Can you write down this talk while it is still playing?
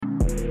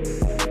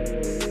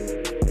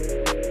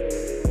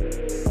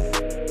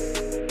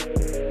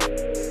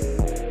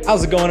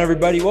How's it going,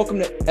 everybody? Welcome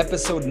to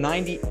episode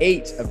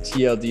 98 of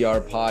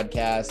TLDR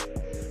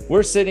Podcast.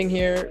 We're sitting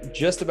here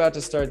just about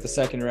to start the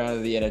second round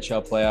of the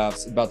NHL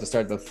playoffs, about to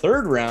start the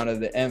third round of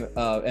the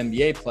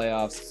NBA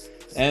playoffs,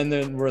 and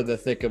then we're the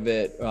thick of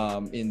it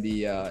in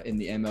the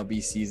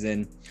MLB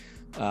season.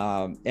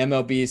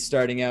 MLB is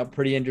starting out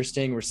pretty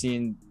interesting. We're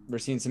seeing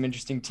some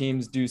interesting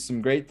teams do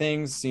some great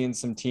things, seeing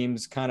some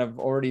teams kind of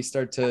already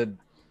start to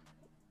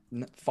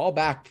fall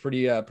back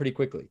pretty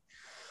quickly.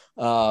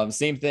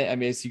 Same thing. I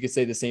mean, you could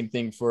say the same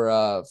thing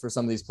for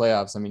some of these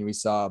playoffs. I mean, we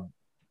saw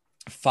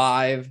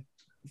 5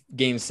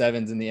 game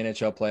 7s in the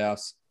NHL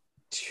playoffs,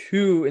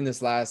 2 in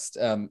this last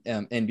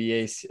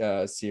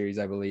NBA series,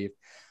 I believe.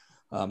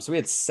 So we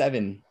had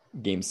 7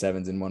 game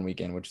 7s in one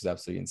weekend, which is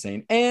absolutely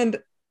insane. And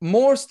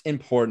most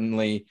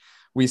importantly,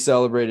 we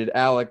celebrated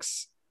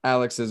Alex's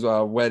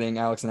wedding,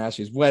 Alex and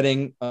Ashley's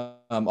wedding.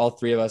 All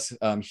 3 of us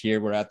here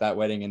were at that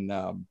wedding,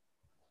 and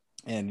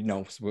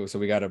so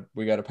we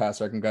gotta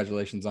pass our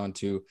congratulations on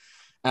to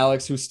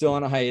Alex, who's still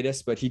on a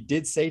hiatus, but he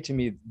did say to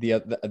me the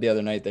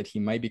other night that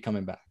he might be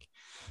coming back.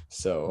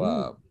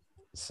 So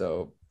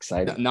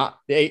excited. I'm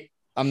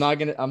not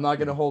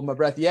gonna hold my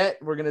breath yet.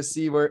 We're gonna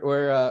see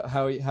where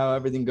how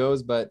everything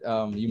goes, but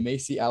you may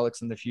see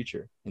Alex in the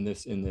future, in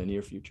the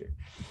near future.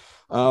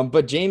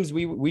 But James,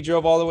 we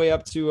drove all the way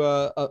up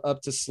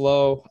to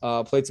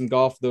SLO, played some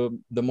golf the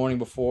morning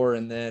before,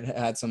 and then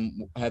had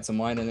some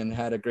wine, and then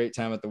had a great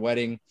time at the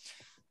wedding.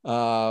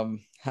 How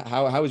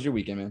was your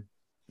weekend, man?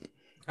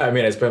 I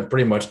mean, I spent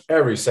pretty much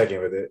every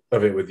second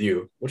of it with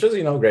you, which was,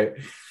 great.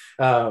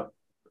 A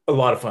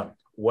lot of fun.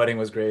 Wedding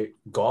was great.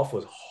 Golf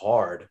was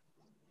hard.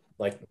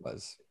 Like it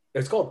was.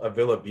 It's called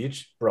Avila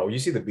Beach, bro. You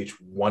see the beach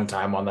one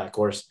time on that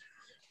course,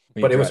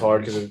 but it was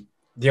hard because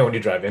when you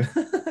drive in,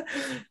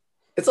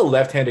 it's a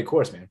left-handed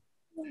course, man.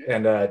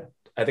 And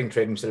I think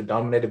Tradon should have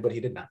dominated, but he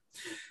did not.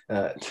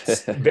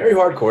 Very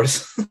hard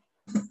course.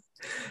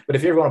 But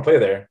if you ever want to play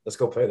there, let's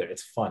go play there.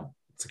 It's fun.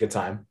 It's a good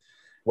time.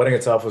 Wedding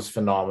itself was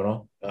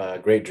phenomenal.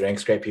 Great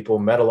drinks, great people.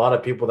 Met a lot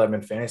of people that I'm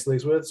in fantasy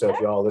leagues with. So if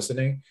y'all are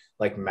listening,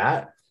 like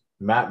Matt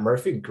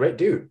Murphy, great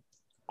dude.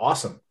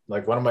 Awesome.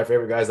 Like one of my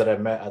favorite guys that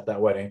I've met at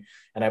that wedding.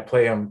 And I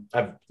play him.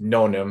 I've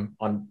known him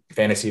on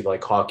fantasy,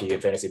 like hockey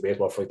and fantasy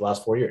baseball for like the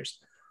last 4 years.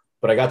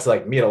 But I got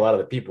to meet a lot of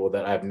the people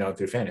that I've known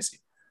through fantasy.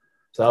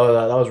 So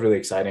that was really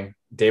exciting.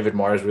 David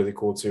Marr is really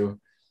cool too.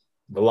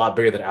 A lot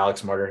bigger than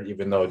Alex Martyr,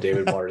 even though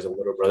David Marr is a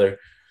little brother.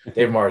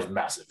 David Marr is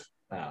massive.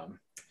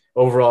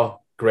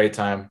 Overall, great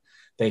time.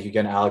 Thank you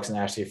again, Alex and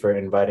Ashley, for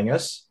inviting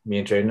us, me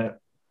and Tradon.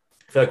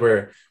 I feel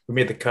like we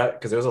made the cut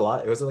because there was a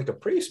lot. It was like a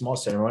pretty small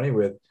ceremony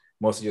with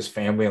mostly just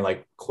family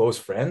and close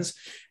friends.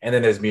 And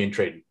then there's me and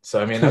Tradon.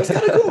 So, I mean, that was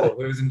kind of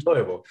cool. It was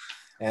enjoyable.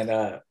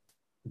 And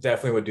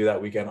definitely would do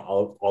that weekend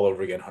all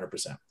over again, 100%.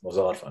 It was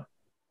a lot of fun.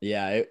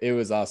 Yeah, it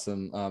was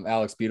awesome.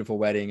 Alex, beautiful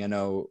wedding. I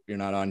know you're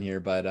not on here,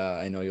 but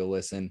I know you'll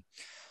listen.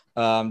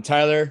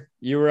 Tyler,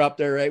 you were up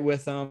there right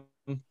with him.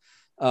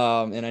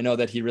 And I know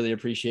that he really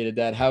appreciated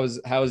that. How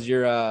was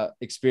your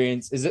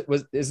experience? Is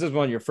this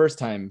one of your first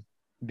time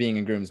being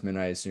a groomsman,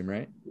 I assume,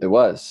 right? It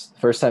was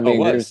first time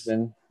being a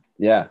groomsman.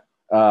 Yeah.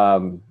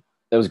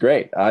 It was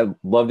great. I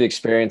love the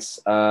experience.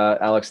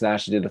 Alex and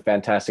Ashley did a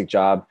fantastic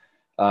job.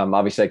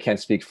 Obviously I can't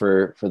speak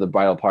for the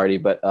bridal party,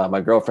 but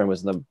my girlfriend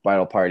was in the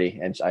bridal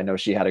party and I know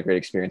she had a great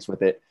experience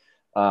with it.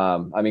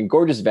 I mean,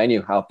 gorgeous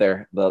venue out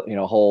there, the,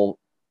 whole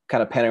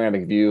kind of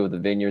panoramic view of the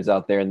vineyards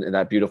out there in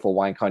that beautiful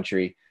wine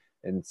country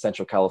in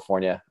Central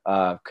California.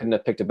 Couldn't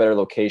have picked a better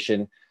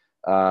location.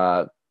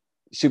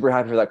 Super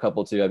happy for that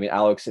couple too. I mean,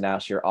 Alex and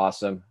Ashley are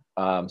awesome.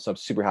 So I'm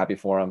super happy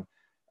for them.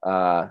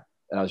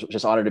 And I was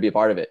just honored to be a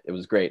part of it. It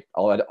was great.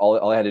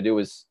 All I had to do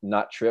was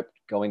not trip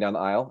going down the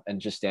aisle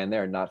and just stand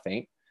there and not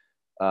faint.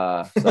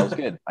 So that was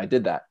good. I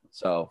did that.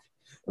 So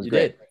it was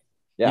great.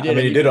 Yeah.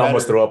 You did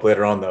almost throw up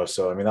later on though.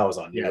 So, I mean, that was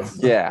on you.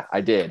 Yeah,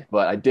 I did,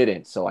 but I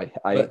didn't. So I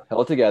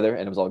held it together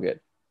and it was all good.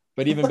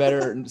 But even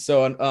better.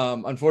 So,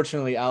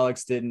 unfortunately,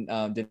 Alex didn't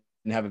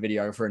have a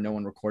videographer. No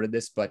one recorded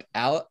this, but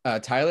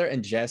Tyler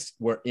and Jess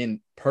were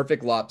in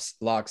perfect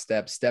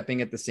lockstep,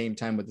 stepping at the same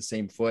time with the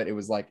same foot. It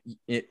was like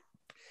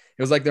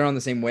they're on the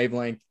same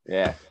wavelength.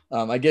 Yeah.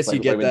 I guess you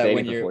get that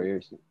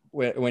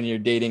when you're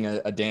dating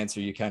a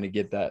dancer, you kind of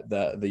get that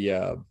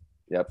the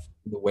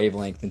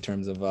wavelength in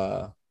terms of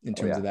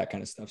that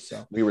kind of stuff.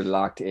 So we were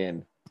locked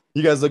in.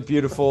 You guys look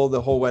beautiful.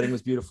 The whole wedding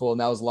was beautiful, and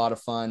that was a lot of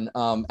fun.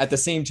 At the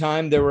same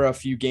time, there were a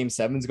few game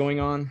 7s going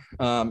on,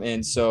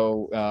 and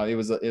so it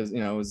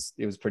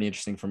was pretty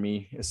interesting for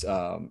me.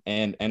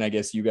 And I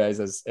guess you guys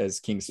as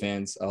Kings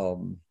fans.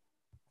 So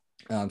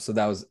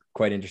that was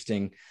quite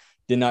interesting.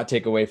 Did not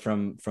take away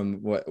from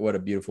what a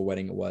beautiful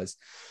wedding it was.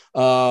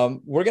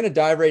 We're gonna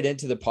dive right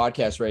into the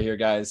podcast right here,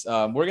 guys.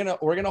 We're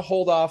gonna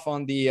hold off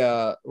on the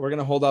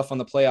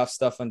playoff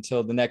stuff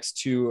until the next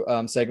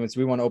 2 segments.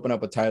 We want to open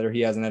up with Tyler. He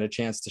hasn't had a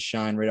chance to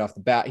shine right off the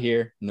bat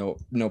here. No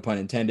pun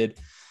intended.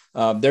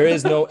 There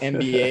is no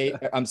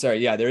NBA. I'm sorry.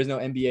 Yeah, there is no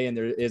NBA and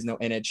there is no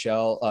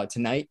NHL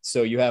tonight.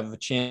 So you have a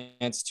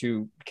chance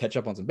to catch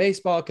up on some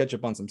baseball, catch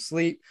up on some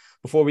sleep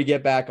before we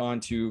get back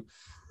onto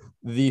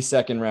the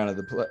second round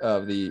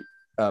of the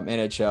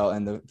NHL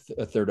and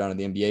the third round of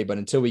the NBA. But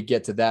until we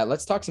get to that,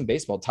 let's talk some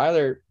baseball.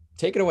 Tyler,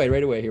 take it away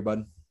right away here,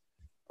 bud.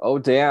 Oh,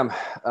 damn.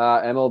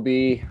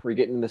 MLB, we're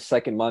getting in the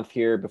second month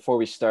here. Before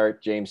we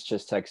start, James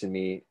just texted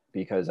me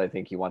because I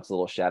think he wants a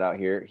little shout out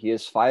here. He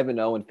is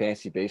 5-0 in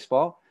fantasy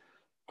baseball.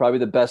 Probably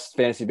the best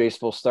fantasy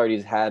baseball start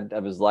he's had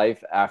of his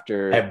life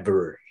after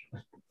ever.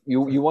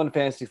 You won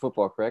fantasy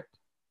football, correct?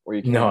 Or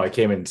you No, I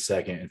came in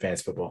second in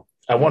fantasy football.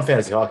 I won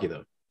fantasy hockey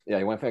though. Yeah,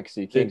 you won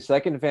fantasy. You came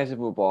second in fantasy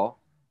football.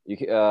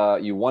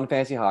 You won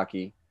fantasy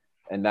hockey,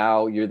 and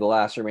now you're the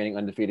last remaining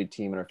undefeated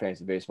team in our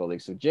fantasy baseball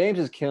league. So James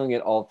is killing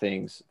it all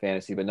things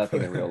fantasy, but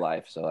nothing in real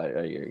life. So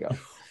here you go.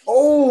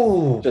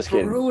 Oh, just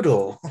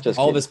brutal. Kidding. Just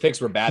all kidding. of his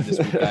picks were bad this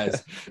week,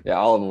 guys. Yeah,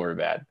 all of them were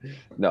bad.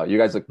 No, you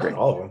guys look great. Not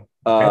all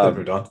of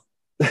them. Done.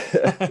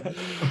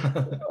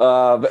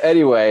 But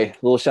anyway, a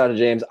little shout out to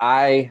James.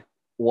 I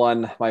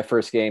won my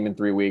first game in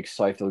 3 weeks,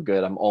 so I feel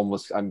good.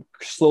 I'm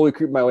slowly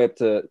creeping my way up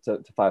to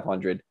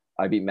 500.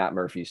 I beat Matt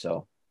Murphy,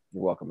 so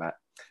you're welcome, Matt.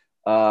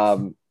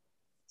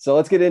 So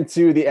let's get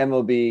into the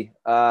MLB.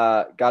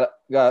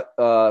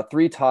 Got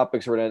 3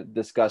 topics we're going to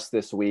discuss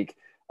this week.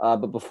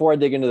 But before I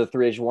dig into the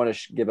 3, I just want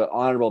to give an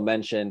honorable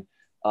mention.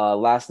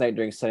 Last night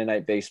during Sunday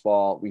Night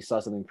Baseball, we saw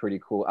something pretty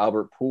cool.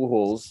 Albert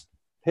Pujols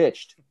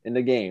pitched in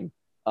the game,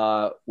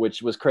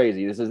 which was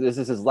crazy. This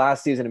is his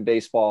last season in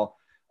baseball.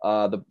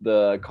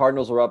 The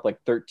Cardinals were up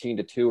like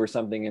 13-2 or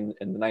something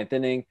in the 9th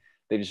inning.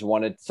 They just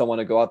wanted someone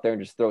to go out there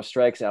and just throw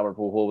strikes. And Albert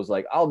Pujols was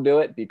like, "I'll do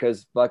it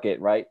because fuck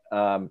it," right?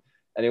 And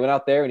he went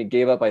out there and he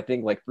gave up, I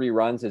think, like 3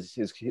 runs.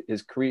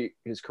 His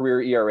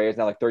career ERA is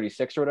now like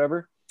 36 or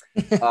whatever.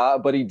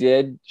 But he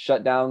did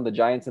shut down the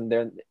Giants in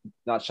there.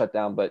 Not shut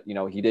down, but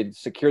he did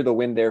secure the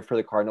win there for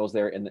the Cardinals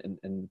there in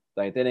the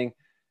 9th inning.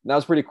 And that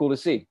was pretty cool to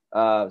see.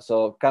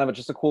 So kind of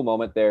just a cool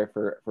moment there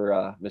for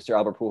Mr.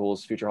 Albert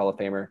Pujols, future Hall of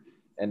Famer.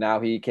 And now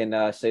he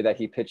can say that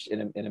he pitched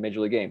in a major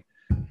league game.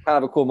 Kind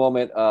of a cool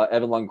moment.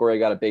 Evan Longoria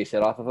got a base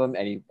hit off of him,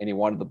 and he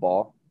wanted the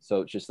ball.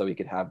 So just so he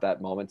could have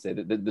that moment, say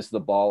that this is the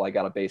ball. I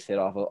got a base hit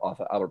off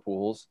of Albert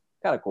Pujols.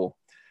 Kind of cool.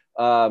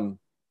 So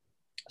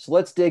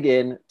let's dig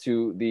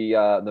into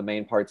the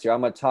main parts here. I'm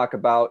going to talk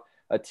about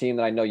a team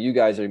that I know you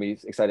guys are going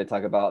to be excited to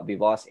talk about, the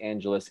Los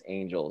Angeles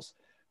Angels.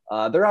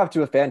 They're off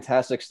to a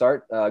fantastic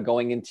start.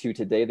 Going into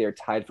today, they're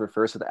tied for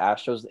first with the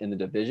Astros in the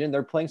division.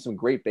 They're playing some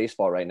great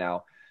baseball right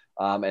now.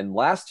 And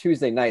last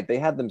Tuesday night, they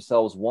had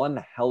themselves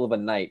one hell of a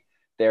night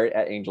there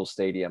at Angel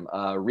Stadium.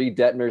 Reed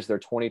Detmers, their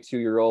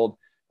 22-year-old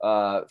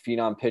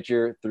phenom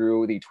pitcher,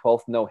 threw the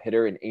 12th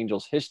no-hitter in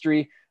Angels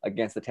history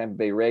against the Tampa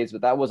Bay Rays.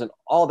 But that wasn't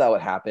all that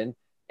would happen.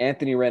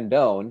 Anthony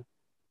Rendon,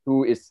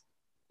 who is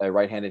a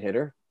right-handed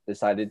hitter,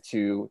 decided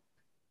to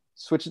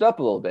switch it up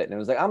a little bit. And it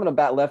was like, I'm going to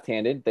bat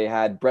left-handed. They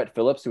had Brett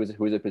Phillips, who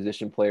was a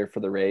position player for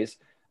the Rays.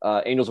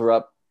 Angels were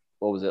up,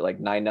 what was it, like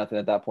 9-0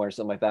 at that point or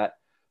something like that.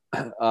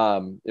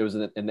 It was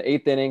in the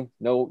 8th inning,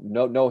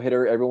 no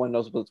hitter. Everyone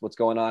knows what's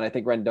going on. I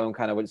think Rendon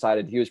kind of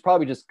decided he was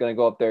probably just going to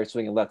go up there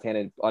swinging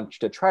left-handed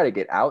to try to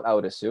get out, I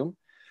would assume.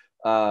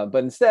 But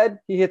instead,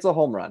 he hits a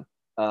home run,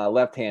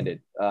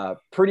 left-handed.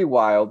 Pretty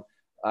wild.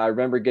 I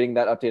remember getting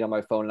that update on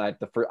my phone, and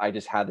I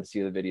just had to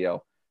see the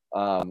video.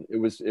 It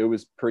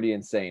was pretty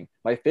insane.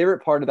 My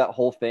favorite part of that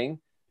whole thing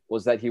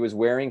was that he was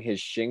wearing his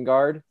shin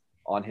guard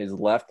on his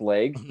left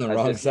leg on the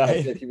wrong side,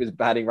 as if he was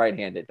batting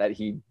right-handed. That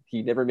he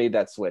never made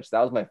that switch.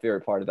 That was my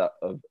favorite part of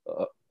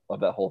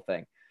that whole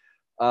thing.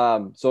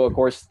 So of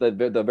course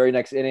the very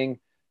next inning,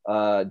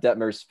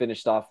 Detmers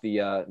finished off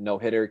the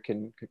no-hitter.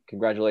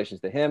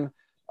 Congratulations to him.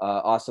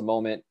 Awesome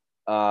moment.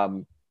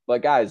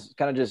 But guys,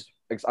 kind of just,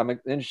 I'm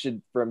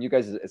interested from you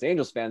guys as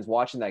Angels fans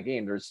watching that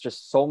game. There's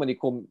just so many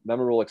cool,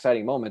 memorable,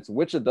 exciting moments.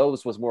 Which of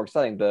those was more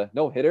exciting, the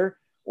no-hitter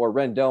or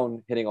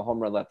Rendon hitting a home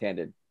run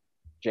left-handed?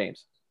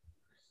 James.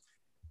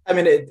 I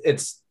mean,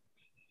 it's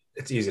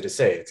easy to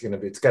say. It's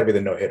got to be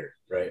the no-hitter,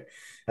 right?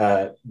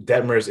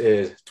 Detmers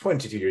is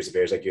 22 years of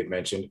age, like you had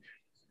mentioned.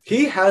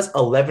 He has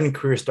 11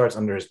 career starts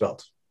under his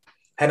belt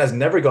and has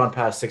never gone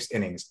past 6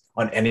 innings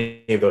on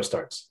any of those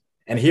starts.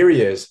 And here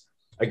he is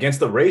against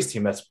the Rays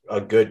team. That's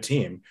a good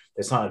team.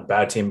 It's not a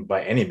bad team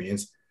by any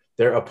means.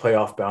 They're a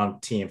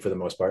playoff-bound team for the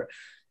most part.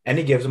 And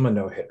he gives them a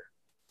no-hitter.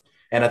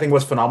 And I think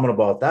what's phenomenal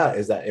about that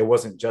is that it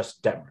wasn't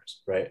just Detmers,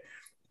 right?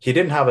 He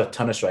didn't have a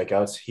ton of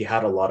strikeouts. He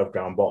had a lot of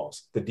ground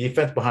balls. The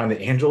defense behind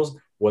the Angels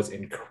was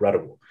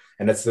incredible.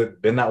 And it's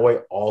been that way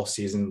all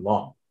season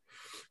long.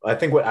 I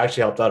think what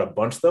actually helped out a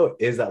bunch, though,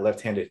 is that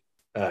left-handed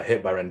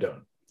hit by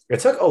Rendon. It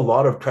took a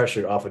lot of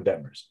pressure off of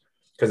Detmers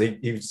because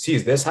he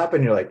sees this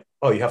happen. You're like,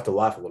 oh, you have to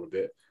laugh a little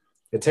bit.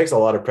 It takes a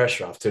lot of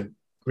pressure off to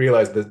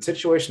realize the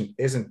situation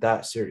isn't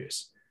that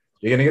serious.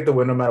 You're going to get the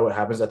win no matter what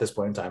happens at this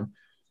point in time.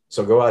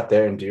 So go out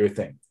there and do your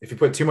thing. If you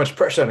put too much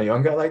pressure on a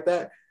young guy like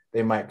that,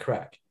 they might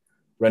crack.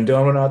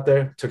 Rendon went out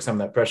there, took some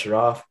of that pressure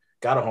off,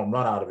 got a home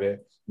run out of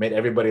it, made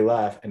everybody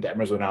laugh, and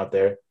Detmers went out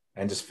there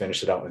and just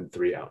finished it out in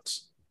 3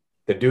 outs.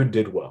 The dude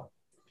did well.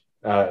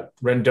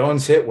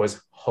 Rendon's hit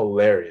was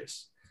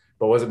hilarious.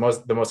 But was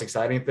it the most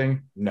exciting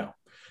thing? No.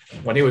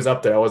 When he was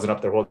up there, I wasn't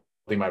up there holding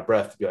my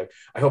breath to be like,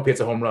 I hope he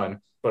hits a home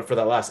run. But for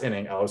that last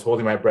inning, I was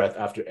holding my breath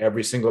after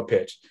every single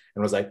pitch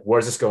and was like,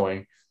 where's this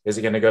going? Is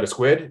he going to go to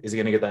squid? Is he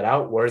going to get that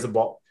out? Where's the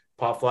ball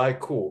pop fly?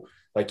 Cool.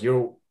 Like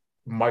you're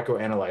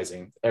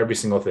micro-analyzing every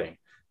single thing.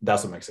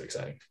 That's what makes it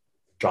exciting.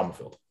 Drama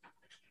filled.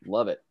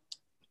 Love it.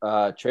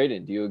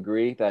 Tradon, do you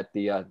agree that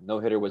the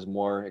no-hitter was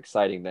more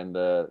exciting than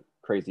the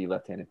crazy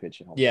left-handed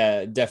pitch at home?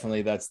 Yeah,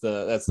 definitely. That's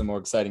the more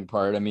exciting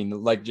part. I mean,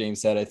 like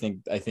James said, I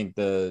think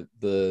the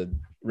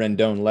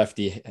Rendon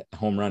lefty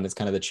home run is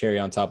kind of the cherry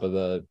on top of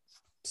the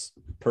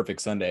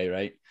perfect Sunday,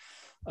 right?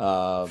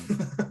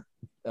 The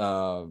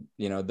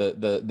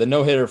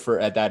no-hitter for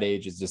at that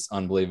age is just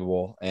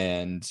unbelievable.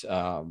 And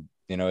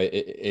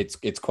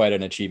it's quite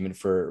an achievement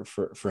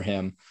for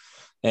him.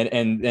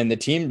 And the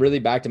team really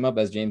backed him up,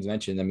 as James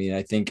mentioned. I mean,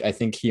 I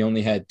think he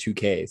only had 2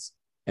 Ks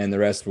and the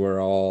rest were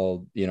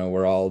all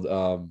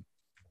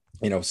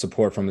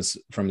support from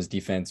his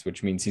defense,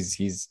 which means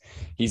he's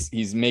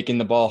making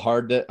the ball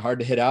hard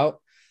to hit out,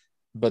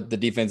 but the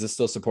defense is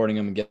still supporting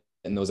him and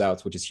getting those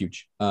outs, which is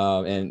huge.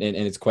 And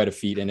it's quite a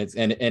feat. And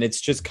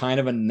it's just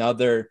kind of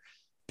another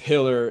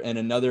pillar and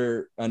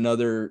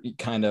another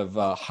kind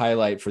of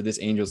highlight for this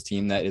Angels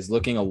team that is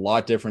looking a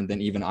lot different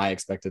than even I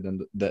expected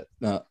them to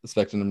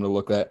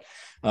look at.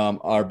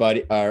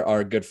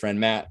 Our good friend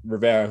Matt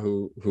Rivera,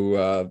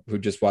 who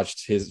just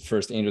watched his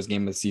first Angels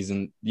game of the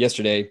season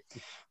yesterday,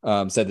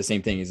 said the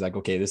same thing. He's like,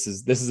 okay, this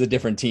is a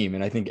different team,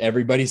 and I think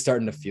everybody's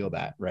starting to feel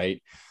that,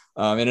 right?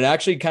 And it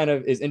actually kind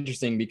of is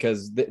interesting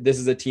because this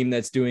is a team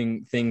that's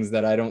doing things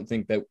that I don't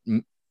think that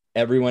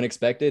everyone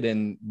expected,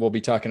 and we'll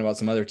be talking about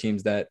some other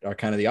teams that are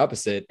kind of the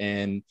opposite,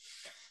 and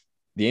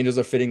the Angels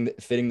are fitting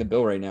the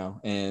bill right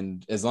now.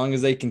 And as long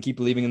as they can keep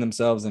believing in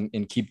themselves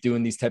and keep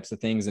doing these types of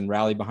things and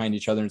rally behind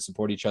each other and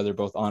support each other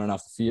both on and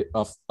off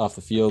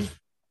the field,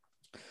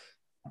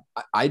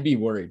 I'd be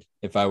worried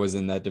if I was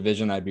in that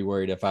division. I'd be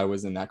worried if I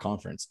was in that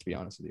conference, to be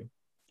honest with you.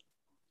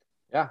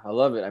 Yeah, I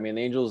love it. I mean,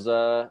 the Angels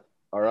are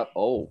up.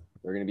 Oh,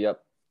 they're going to be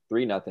up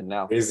 3-0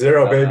 now.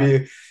 3-0,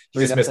 baby.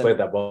 You just misplayed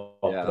that ball.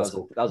 Yeah,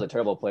 that was a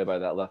terrible play by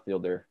that left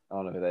fielder. I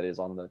don't know who that is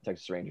on the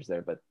Texas Rangers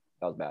there, but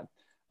that was bad.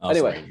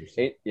 Anyway,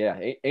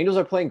 Angels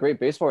are playing great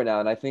baseball right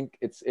now, and I think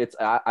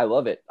I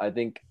love it. I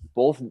think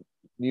both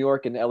New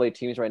York and LA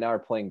teams right now are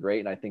playing great,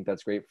 and I think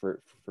that's great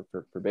for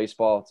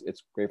baseball.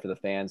 It's great for the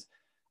fans.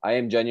 I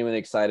am genuinely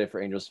excited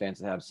for Angels fans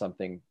to have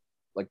something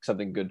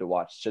good to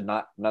watch. Should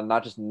not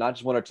just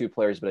 1 or 2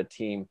 players, but a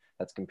team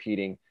that's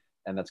competing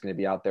and that's going to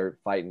be out there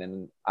fighting.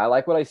 And I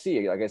like what I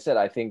see. Like I said,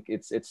 I think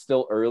it's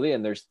still early,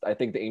 and I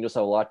think the Angels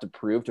have a lot to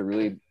prove to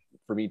really,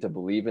 for me to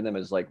believe in them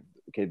as like,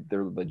 okay,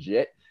 they're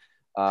legit.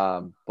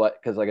 But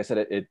because like I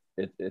said,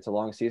 it's a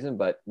long season,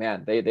 but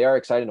man, they are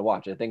exciting to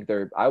watch. I think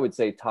I would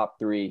say top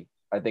 3,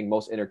 I think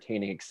most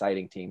entertaining,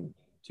 exciting team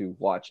to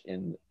watch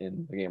in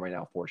the game right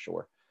now for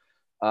sure.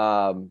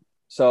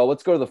 So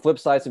let's go to the flip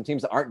side. Some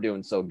teams that aren't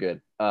doing so good,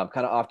 kind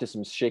of off to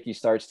some shaky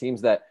starts,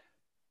 teams that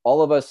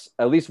all of us,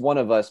 at least one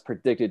of us,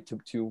 predicted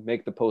to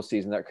make the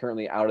postseason that are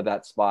currently out of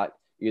that spot,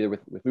 either with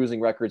losing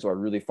records or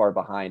really far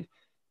behind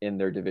in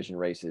their division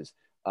races.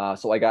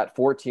 So I got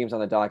 4 teams on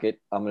the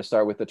docket. I'm going to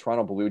start with the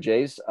Toronto Blue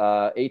Jays,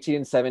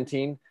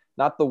 18-17,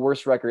 not the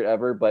worst record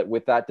ever, but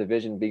with that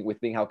division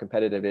being how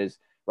competitive it is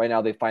right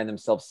now, they find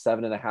themselves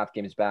 7.5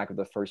 games back of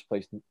the first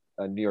place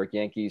New York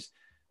Yankees.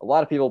 A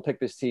lot of people pick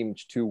this team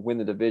to win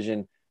the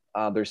division.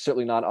 They're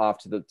certainly not off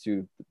to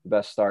the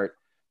best start.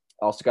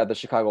 Also got the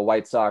Chicago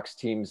White Sox,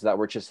 teams that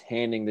were just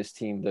handing this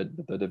team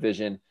the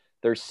division.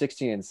 They're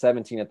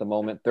 16-17 at the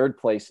moment, 3rd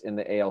place in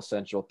the AL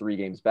Central, 3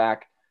 games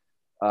back.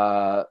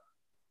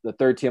 The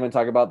third team I'm going to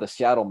talk about, the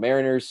Seattle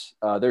Mariners,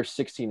 they're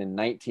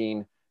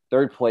 16-19,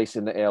 3rd place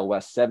in the AL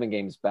West, 7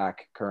 games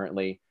back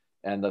currently.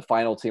 And the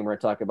final team we're going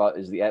to talk about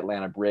is the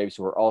Atlanta Braves,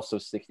 who are also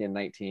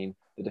 16-19.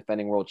 The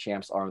defending world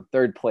champs are in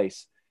 3rd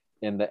place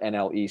in the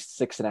NL East,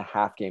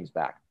 6.5 games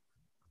back.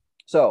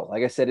 So,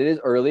 like I said, it is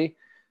early.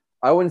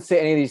 I wouldn't say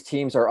any of these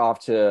teams are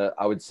off to,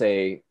 I would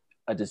say,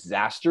 a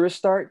disastrous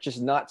start,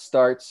 just not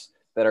starts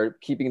that are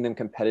keeping them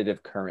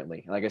competitive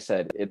currently. And like I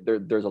said,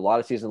 there's a lot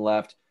of season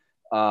left,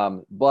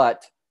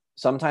 but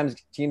sometimes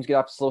teams get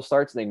off to slow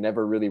starts and they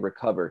never really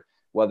recover,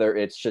 whether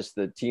it's just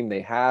the team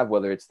they have,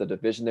 whether it's the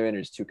division they're in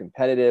is too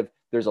competitive.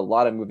 There's a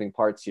lot of moving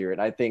parts here.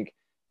 And I think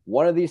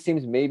one of these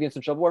teams may be in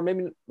some trouble, or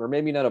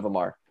maybe none of them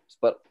are.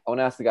 But I want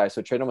to ask the guys.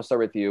 So, Tradon, I'm going to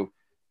start with you.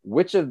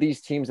 Which of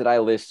these teams that I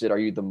listed are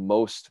you the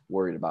most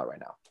worried about right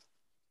now?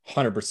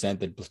 100%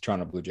 the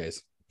Toronto Blue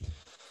Jays.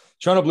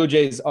 Toronto Blue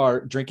Jays are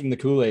drinking the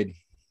Kool-Aid.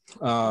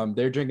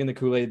 They're drinking the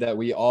Kool-Aid that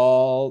we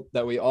all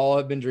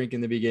have been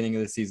drinking the beginning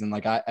of the season.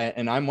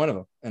 I'm one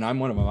of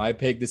them. I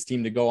picked this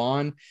team to go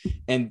on,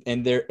 and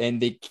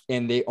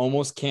they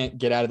almost can't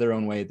get out of their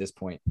own way at this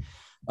point.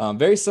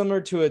 Very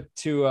similar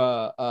to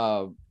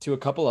a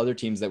couple other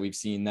teams that we've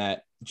seen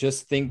that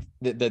just think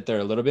that they're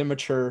a little bit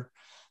mature,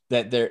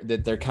 that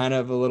they're kind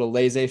of a little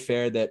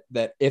laissez-faire,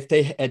 that if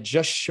they had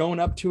just shown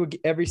up to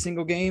every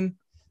single game,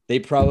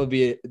 they'd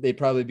probably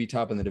be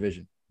top in the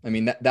division. I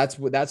mean, that's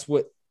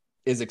what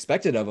is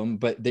expected of them,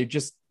 but they're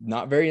just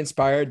not very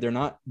inspired.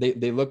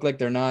 They look like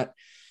they're not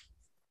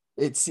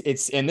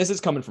and this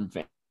is coming from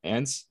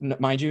fans,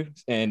 mind you.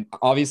 And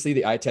obviously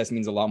the eye test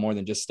means a lot more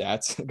than just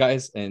stats,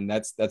 guys. And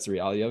that's the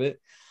reality of it.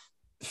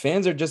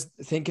 Fans are just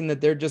thinking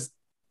that they're just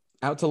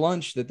out to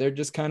lunch, that they're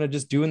just kind of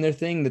just doing their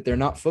thing, that they're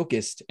not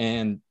focused.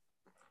 And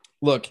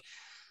look,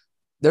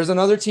 there's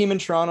another team in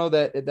Toronto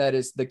that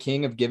is the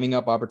king of giving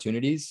up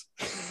opportunities.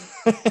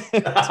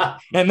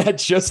 And that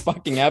just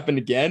fucking happened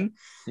again.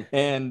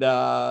 And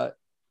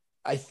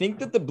I think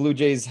that the Blue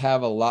Jays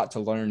have a lot to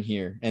learn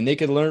here, and they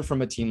could learn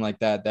from a team like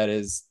that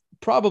is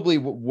probably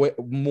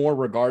more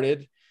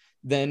regarded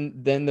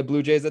than the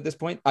Blue Jays at this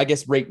point. I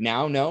guess right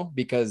now, no,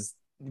 because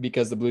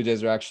the Blue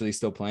Jays are actually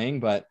still playing,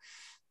 but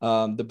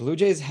the Blue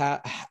Jays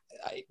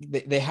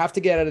they have to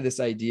get out of this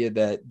idea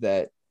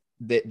that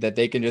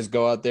they can just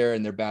go out there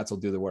and their bats will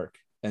do the work,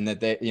 and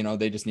that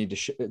they just need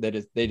to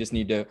they just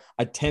need to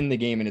attend the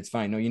game and it's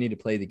fine. No, you need to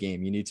play the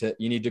game. You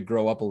need to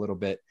grow up a little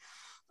bit.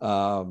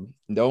 You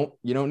don't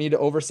need to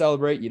over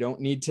celebrate. You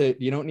don't need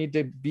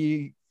to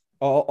be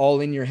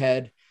all in your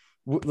head.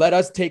 Let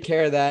us take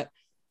care of that.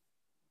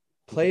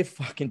 Play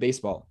fucking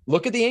baseball.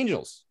 Look at the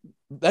Angels.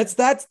 That's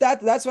what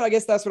I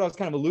guess that's what I was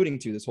kind of alluding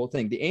to this whole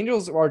thing. The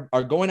Angels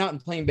are going out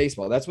and playing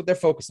baseball. That's what they're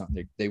focused on.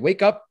 They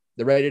wake up,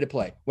 they're ready to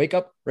play. Wake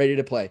up, ready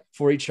to play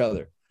for each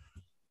other.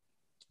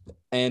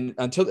 And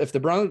if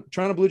the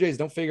Toronto Blue Jays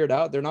don't figure it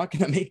out, they're not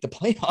going to make the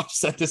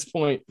playoffs at this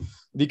point,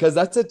 because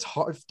that's a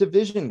tough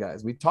division,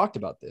 guys. We've talked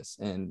about this,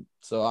 and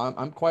so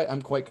I'm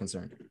quite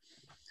concerned.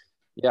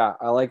 Yeah,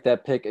 I like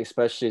that pick,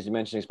 especially as you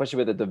mentioned, especially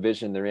with the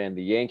division they're in.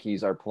 The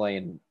Yankees are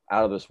playing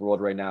out of this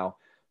world right now.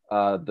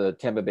 The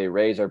Tampa Bay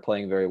Rays are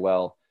playing very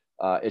well.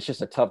 It's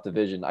just a tough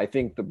division. I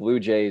think the Blue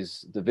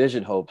Jays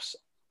division hopes,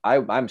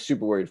 I'm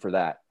super worried for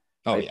that.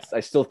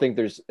 I still think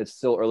it's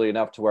still early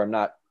enough to where I'm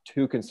not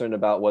too concerned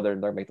about whether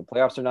they're going to make the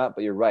playoffs or not.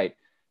 But you're right.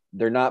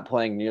 They're not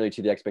playing nearly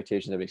to the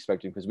expectations that we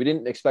expected, because we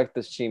didn't expect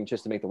this team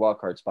just to make the wild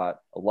card spot.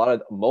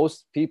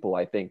 Most people,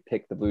 I think,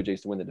 picked the Blue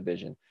Jays to win the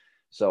division.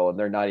 So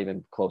they're not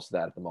even close to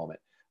that at the moment.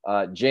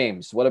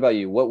 James, what about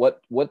you?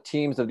 What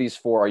teams of these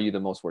four are you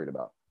the most worried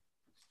about?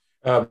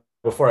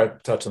 Before I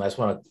touch on that, I just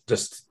want to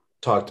just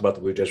talk about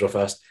the Blue Jays real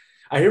fast.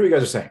 I hear what you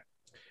guys are saying,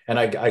 and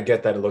I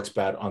get that it looks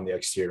bad on the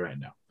exterior right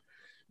now.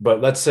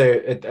 But let's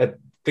say I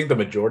think the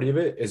majority of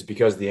it is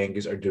because the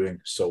Yankees are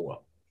doing so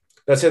well.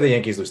 Let's say the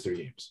Yankees lose 3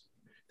 games,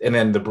 and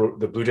then the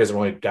Blue Jays are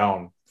only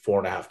down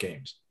 4.5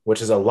 games,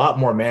 which is a lot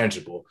more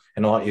manageable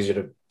and a lot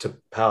easier to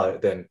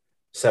palate than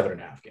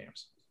 7.5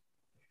 games.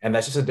 And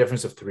that's just a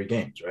difference of 3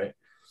 games, right?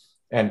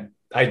 And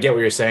I get what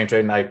you're saying,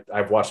 Tradon.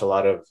 I've watched a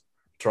lot of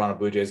Toronto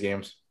Blue Jays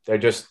games. They're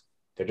just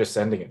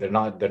sending it. They're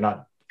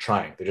not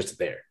trying. They're just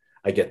there.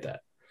 I get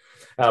that.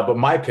 But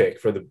my pick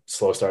for the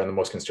slow start and the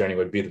most concerning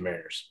would be the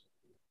Mariners.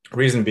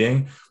 Reason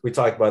being, we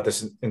talked about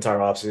this entire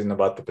offseason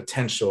about the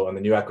potential and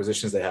the new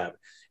acquisitions they have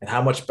and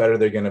how much better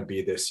they're going to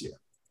be this year.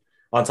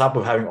 On top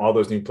of having all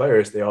those new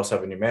players, they also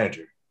have a new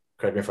manager.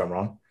 Correct me if I'm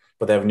wrong,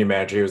 but they have a new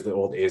manager. He was the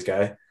old A's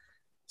guy.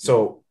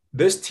 So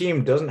this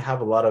team doesn't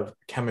have a lot of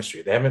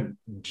chemistry. They haven't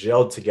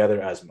gelled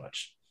together as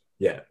much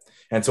yet.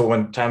 And so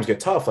when times get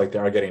tough, like they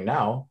are getting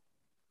now,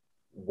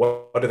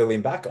 what do they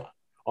lean back on?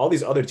 All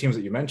these other teams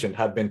that you mentioned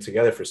have been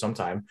together for some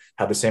time,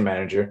 have the same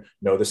manager,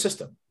 know the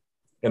system.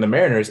 In the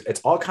Mariners,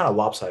 it's all kind of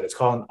lopsided. It's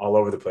all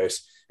over the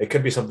place. It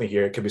could be something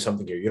here. It could be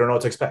something here. You don't know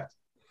what to expect.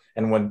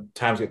 And when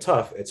times get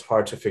tough, it's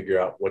hard to figure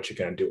out what you're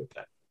going to do with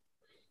that.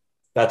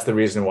 That's the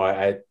reason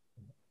why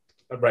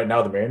right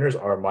now, the Mariners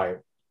are my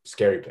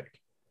scary pick.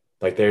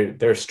 Like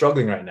they're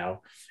struggling right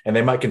now, and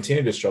they might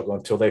continue to struggle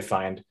until they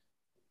find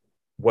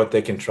what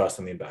they can trust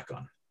and lean back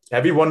on.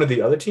 Every one of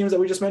the other teams that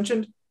we just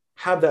mentioned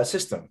have that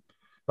system.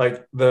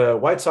 Like the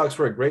White Sox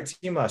were a great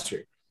team last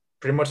year.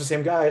 Pretty much the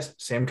same guys,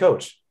 same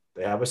coach.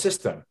 They have a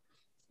system.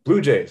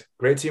 Blue Jays,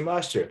 great team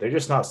last year.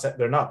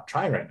 They're not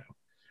trying right now.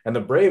 And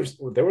the Braves,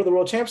 they were the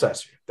world champs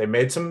last year. They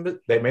made some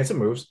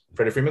moves.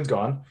 Freddie Freeman's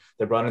gone.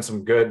 They brought in some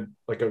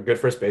a good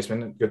first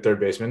baseman, good third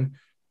baseman.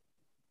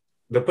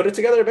 They'll put it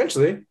together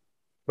eventually.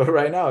 But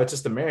right now, it's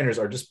just the Mariners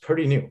are just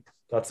pretty new.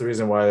 That's the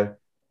reason why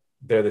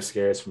they're the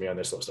scariest for me on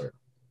their slow start.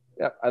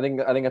 Yeah, I think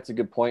that's a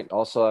good point.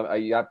 Also,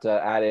 you have to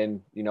add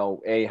in,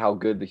 how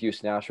good the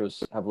Houston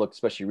Astros have looked,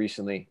 especially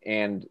recently,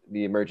 and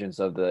the emergence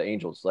of the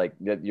Angels. Like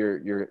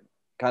they're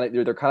kind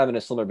of in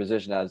a similar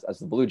position as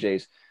the Blue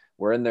Jays.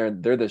 Where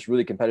they're this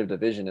really competitive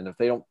division, and if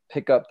they don't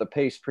pick up the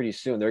pace pretty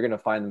soon, they're going to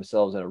find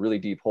themselves in a really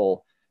deep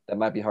hole that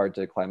might be hard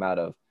to climb out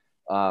of.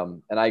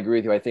 And I agree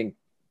with you. I think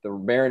the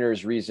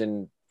Mariners'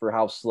 reason for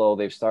how slow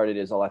they've started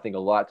is a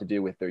lot to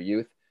do with their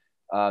youth.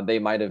 They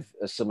might have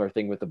a similar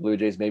thing with the Blue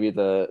Jays. Maybe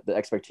the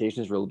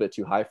expectations were a little bit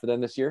too high for them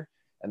this year,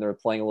 and they're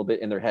playing a little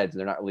bit in their heads.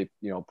 They're not really,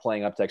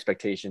 playing up to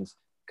expectations.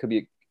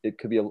 It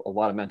could be a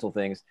lot of mental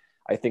things.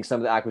 I think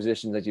some of the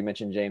acquisitions, as you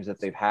mentioned, James, that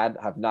they've had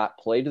have not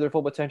played to their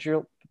full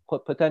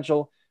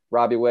potential.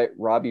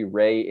 Robbie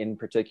Ray in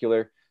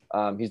particular,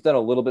 he's done a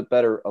little bit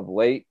better of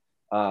late,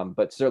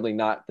 but certainly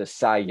not the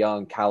Cy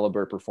Young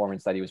caliber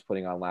performance that he was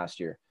putting on last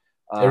year.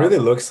 It really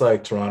looks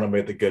like Toronto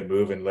made the good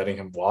move in letting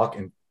him walk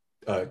and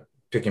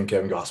picking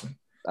Kevin Gausman,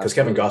 because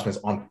Kevin Gausman's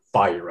on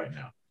fire right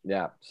now.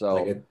 Yeah.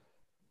 So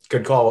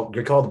good call.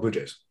 Good call. The Blue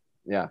Jays.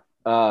 Yeah.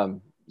 So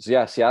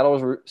yeah,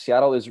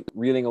 Seattle is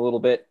reeling a little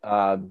bit.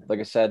 Like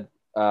I said,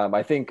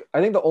 I think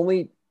the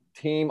only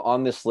team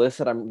on this list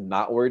that I'm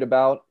not worried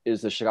about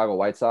is the Chicago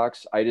White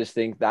Sox. I just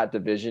think that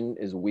division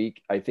is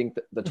weak. I think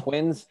the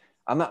Twins,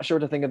 I'm not sure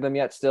what to think of them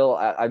yet. Still,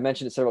 I've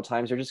mentioned it several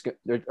times.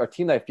 They're a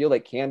team that I feel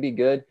like can be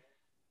good,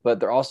 but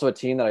they're also a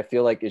team that I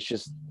feel like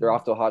they're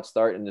off to a hot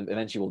start and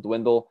eventually will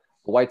dwindle.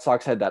 The White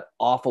Sox had that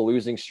awful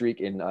losing streak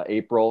in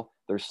April.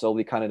 They're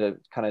slowly to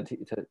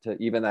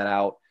even that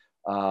out.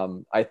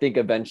 I think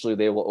eventually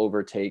they will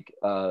overtake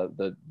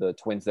the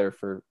Twins there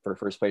for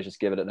first place. Just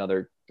give it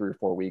another 3 or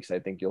 4 weeks. I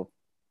think you'll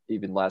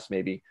even less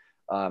maybe,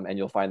 and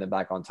you'll find them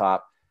back on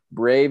top.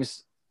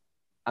 Braves,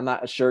 I'm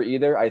not sure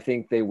either. I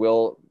think they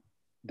will.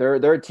 They're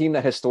a team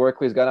that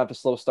historically has gotten off to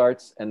slow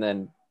starts and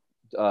then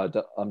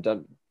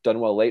done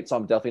well late. So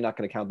I'm definitely not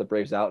going to count the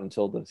Braves out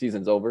until the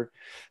season's over,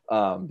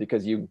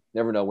 because you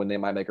never know when they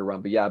might make a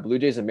run. But yeah, Blue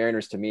Jays and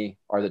Mariners to me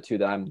are the two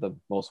that I'm the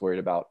most worried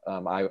about.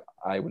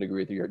 I would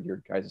agree with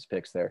your guys'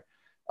 picks there.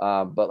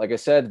 But like I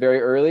said,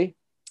 very early,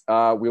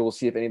 we will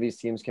see if any of these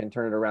teams can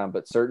turn it around.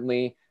 But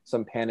certainly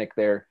some panic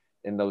there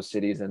in those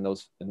cities and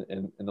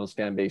in those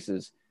fan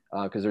bases,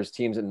 because there's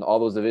teams in all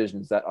those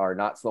divisions that are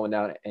not slowing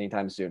down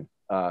anytime soon.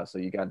 So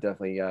you got to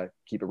definitely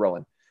keep it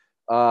rolling.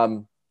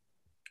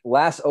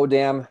 Last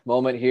damn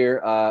moment here.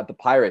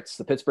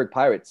 The Pittsburgh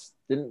Pirates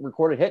didn't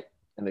record a hit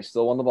and they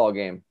still won the ball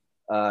game.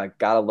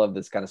 Gotta love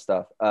this kind of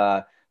stuff.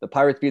 The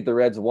Pirates beat the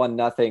Reds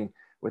 1-0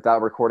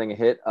 without recording a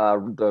hit.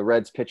 The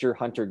Reds pitcher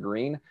Hunter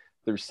Green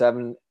threw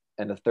 7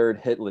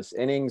 1/3 hitless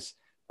innings.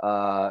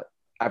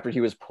 After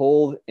he was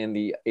pulled in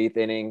the 8th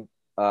inning,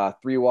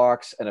 3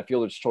 walks and a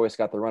fielder's choice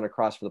got the run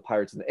across for the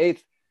Pirates in the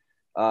 8th.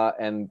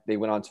 And they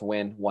went on to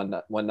win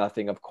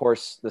 1-0. Of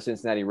course, the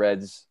Cincinnati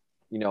Reds,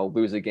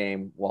 lose a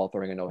game while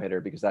throwing a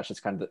no-hitter, because that's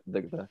just kind of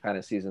the kind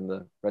of season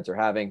the Reds are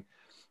having.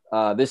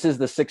 This is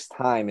the 6th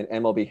time in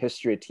MLB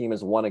history a team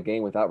has won a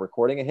game without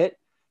recording a hit.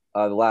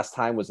 The last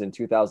time was in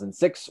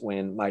 2006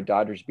 when my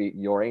Dodgers beat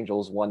your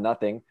Angels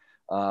 1-0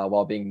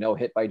 while being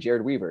no-hit by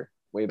Jared Weaver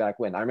way back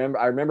when. I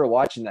remember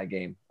watching that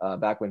game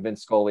back when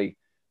Vince Scully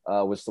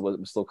was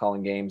still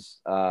calling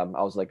games. I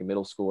was like in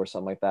middle school or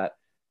something like that.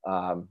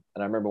 And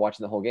I remember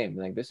watching the whole game.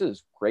 Like, this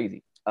is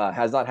crazy.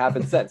 Has not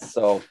happened since.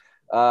 So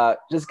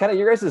just kind of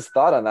your guys'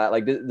 thought on that.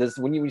 Like, does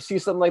when you see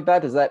something like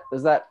that, does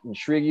that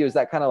intrigue you? Is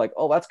that kind of like,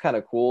 oh, that's kind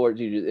of cool? Or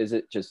is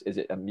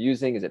it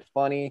amusing? Is it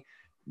funny?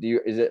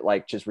 Is it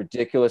like just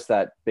ridiculous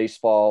that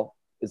baseball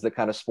is the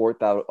kind of sport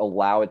that would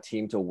allow a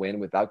team to win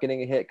without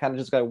getting a hit? Kind of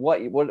just kind of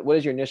what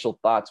is your initial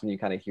thoughts when you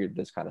kind of hear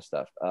this kind of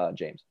stuff,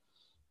 James?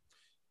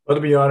 Well,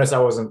 to be honest, I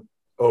wasn't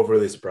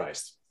overly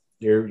surprised.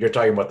 You're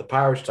talking about the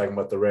Pirates, you're talking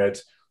about the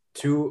Reds,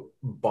 2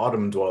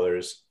 bottom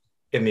dwellers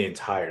in the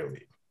entire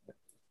league.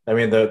 I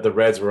mean, the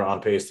Reds were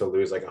on pace to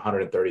lose like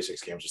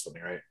 136 games or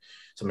something, right?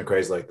 Something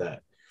crazy like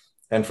that.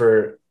 And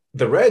for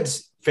the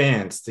Reds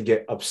fans to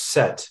get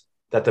upset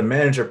that the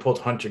manager pulled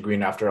Hunter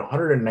Green after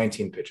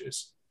 119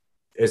 pitches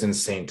is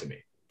insane to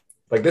me.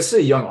 Like, this is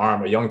a young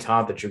arm, a young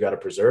talent that you got to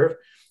preserve.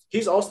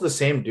 He's also the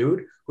same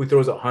dude who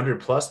throws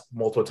 100 plus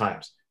multiple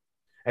times.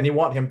 And you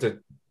want him to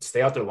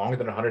stay out there longer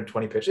than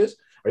 120 pitches?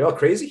 Are y'all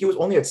crazy? He was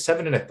only at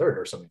 7 1/3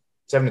 or something.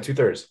 7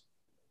 2/3.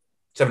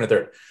 7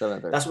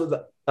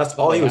 1/3. That's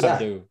all he was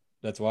at.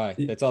 That's why.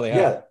 That's all they have.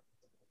 Yeah,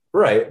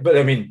 right. But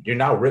I mean, you're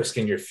now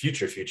risking your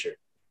future.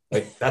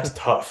 Like, that's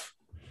tough.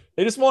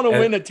 They just want to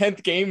win a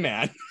 10th game,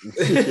 man.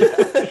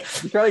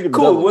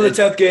 Cool. Win the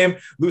 10th game,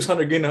 lose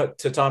Hunter Green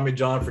to Tommy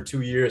John for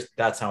 2 years.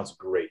 That sounds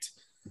great.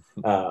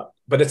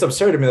 But it's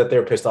absurd to me that they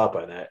were pissed off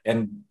by that.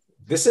 And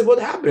this is what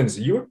happens.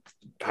 You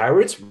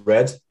Pirates,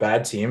 Reds,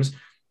 bad teams.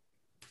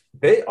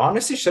 They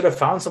honestly should have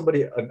found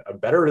somebody, a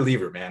better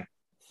reliever, man.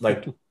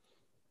 Like,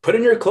 put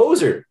in your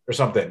closer or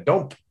something.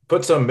 Don't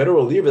put some middle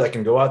reliever that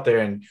can go out there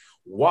and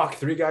walk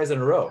 3 guys in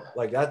a row.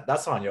 Like,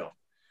 that's on y'all.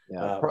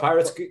 Yeah.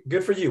 Pirates,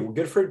 good for you.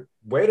 Good for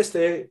way to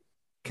stay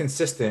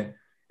consistent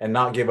and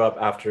not give up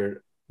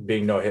after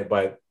being no hit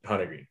by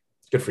Hunter Green.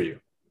 Good for you.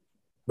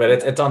 But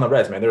it's on the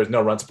Reds, man. There was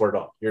no run support at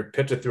all. Your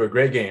pitcher threw a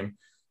great game,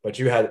 but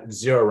you had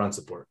 0 run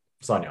support.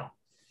 It's on y'all.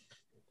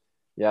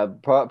 Yeah,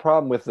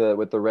 problem with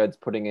the Reds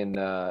putting in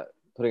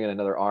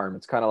another arm.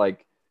 It's kind of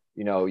like,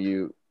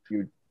 you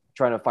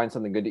trying to find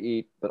something good to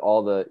eat, but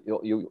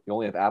you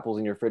only have apples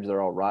in your fridge that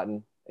are all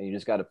rotten, and you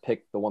just got to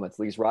pick the one that's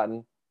least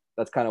rotten.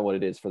 That's kind of what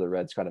it is for the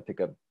Reds, trying to pick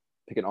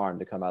an arm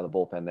to come out of the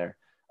bullpen there.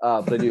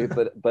 But you're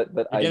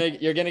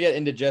gonna get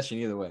indigestion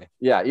either way.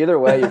 Yeah, either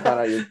way, you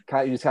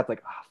just have to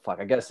like, oh, fuck,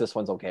 I guess this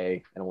one's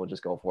okay, and we'll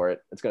just go for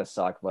it. It's gonna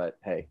suck, but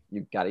hey,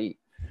 you gotta eat.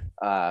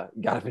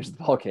 Gotta finish the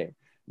ball game.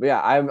 But yeah,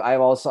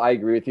 I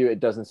agree with you. It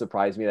doesn't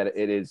surprise me that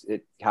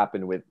it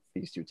happened with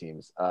these 2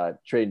 teams.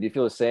 Tradon, do you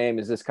feel the same?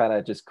 Is this kind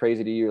of just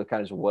crazy to you?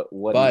 Kind of just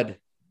what? Bud,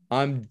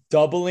 I'm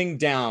doubling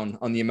down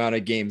on the amount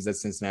of games that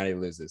Cincinnati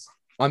loses.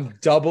 I'm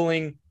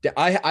doubling.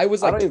 I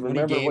was like, I don't even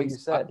remember games. What you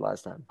said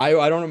last time. I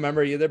don't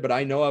remember either, but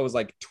I know I was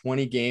like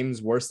 20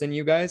 games worse than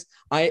you guys.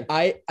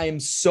 I am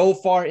so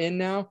far in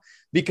now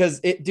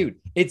because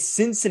it's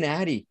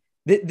Cincinnati.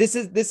 This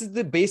is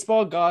the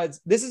baseball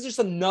gods. This is just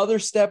another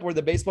step where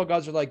the baseball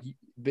gods are like,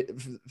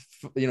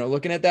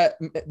 looking at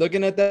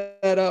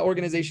that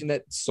organization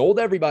that sold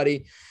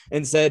everybody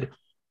and said,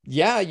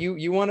 yeah,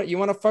 you want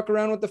to fuck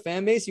around with the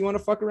fan base. You want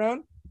to fuck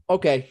around.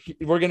 Okay.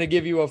 We're going to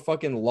give you a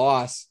fucking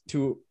loss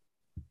to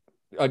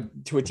a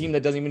team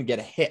that doesn't even get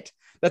a hit.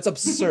 That's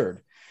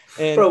absurd.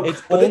 And bro,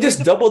 but they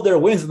just doubled their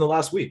wins in the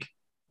last week.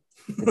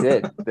 They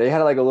did. They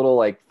had like a little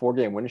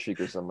 4-game win streak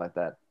or something like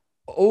that.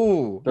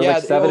 Oh, yeah.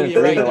 Like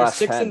 7-3 in the last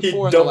 6 and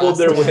 4 in the last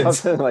their wins.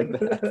 Something like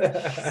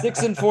that.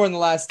 6 and 4 in the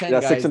last 10.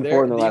 Yeah, guys. 6 and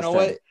 4 in the last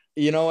 10.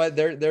 You know what?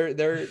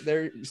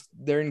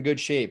 They're in good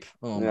shape.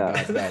 Oh my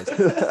God, guys.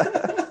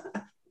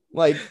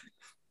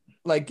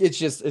 Like it's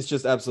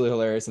just absolutely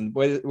hilarious, and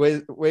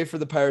wait for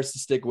the Pirates to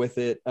stick with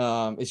it.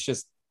 It's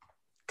just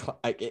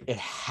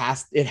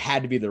it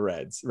had to be the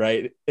Reds,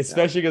 right?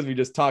 Especially because we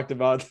just talked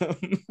about them,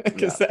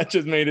 because that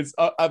just made it.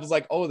 I was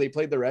like, oh, they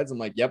played the Reds. I'm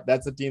like, yep,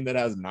 that's a team that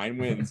has 9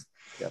 wins.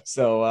 Yep.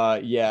 So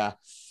you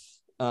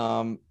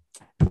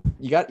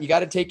got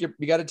to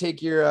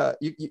take your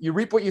you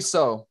reap what you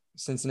sow,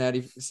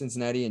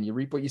 Cincinnati, and you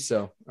reap what you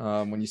sow.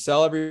 When you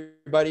sell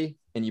everybody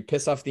and you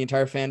piss off the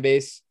entire fan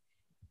base,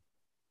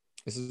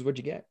 this is what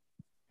you get.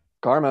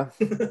 Karma.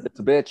 It's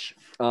a bitch.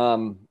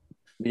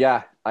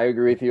 Yeah, I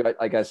agree with you.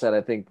 Like I said,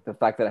 I think the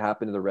fact that it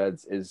happened to the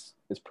Reds is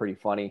pretty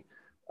funny.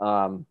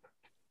 Hunter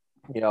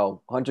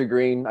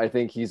Green, I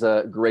think he's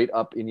a great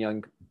up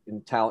in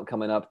talent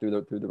coming up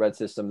through the Red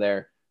system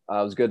there.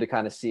 It was good to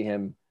kind of see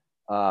him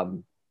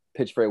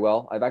pitch very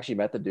well. I've actually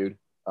met the dude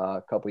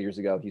a couple of years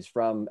ago. He's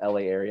from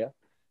LA area.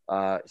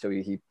 So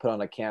he put on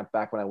a camp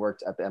back when I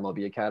worked at the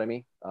MLB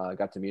Academy.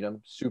 Got to meet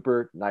him.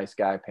 Super nice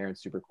guy.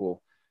 Parents super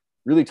cool.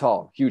 Really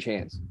tall, huge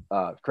hands,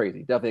 crazy.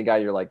 Definitely a guy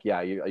you're like,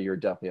 yeah, you're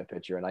definitely a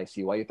pitcher. And I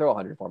see why you throw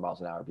 104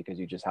 miles an hour, because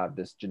you just have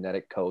this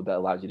genetic code that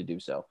allows you to do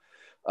so.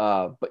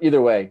 But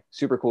either way,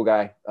 super cool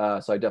guy.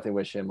 So I definitely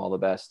wish him all the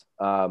best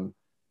going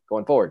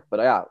forward. But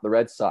yeah, the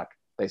Reds suck,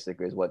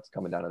 basically, is what's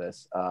coming down to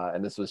this.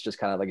 And this was just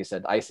kind of, like I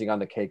said, icing on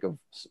the cake of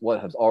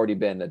what has already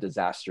been a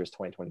disastrous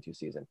 2022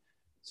 season.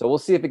 So we'll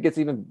see if it gets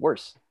even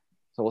worse.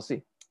 So we'll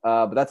see.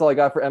 But that's all I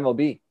got for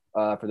MLB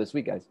for this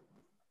week, guys.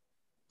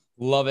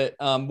 Love it.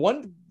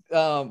 One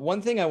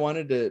thing I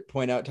wanted to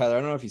point out, Tyler, I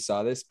don't know if you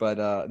saw this,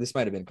 but this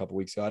might've been a couple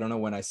weeks ago. I don't know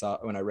when I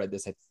read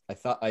this. I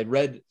thought I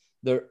read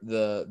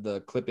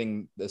the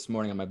clipping this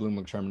morning on my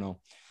Bloomberg terminal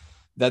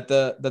that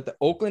the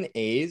Oakland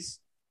A's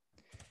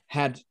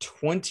had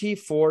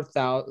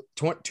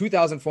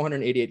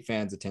 2,488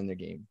 fans attend their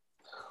game.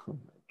 Oh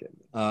my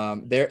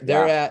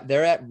goodness.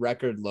 They're at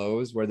record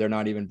lows where they're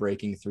not even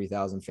breaking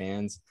 3,000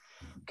 fans.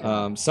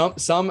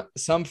 Some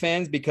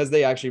fans, because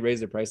they actually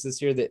raised their price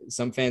this year, that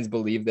some fans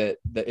believe that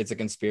it's a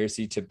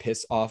conspiracy to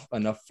piss off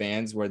enough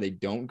fans where they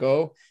don't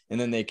go, and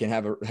then they can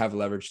have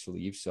leverage to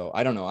leave. So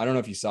I don't know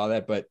if you saw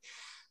that, but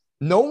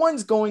no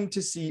one's going to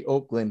see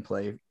Oakland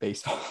play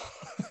baseball.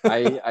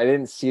 I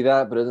didn't see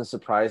that, but it doesn't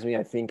surprise me.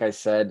 I think I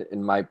said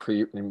in my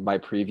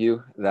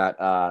preview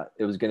that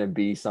it was going to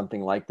be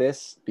something like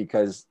this,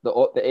 because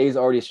the A's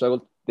already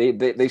struggled.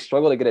 They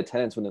struggle to get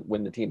attendance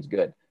when the team's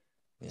good.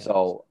 Yeah.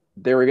 So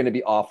they were going to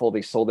be awful.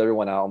 They sold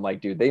everyone out. I'm like,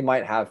 dude, they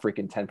might have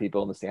freaking 10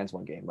 people in the stands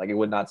one game. Like, it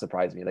would not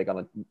surprise me. Like on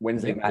a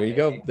Wednesday night. There you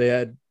go. They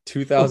had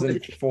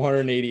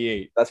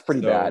 2,488. That's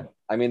pretty bad.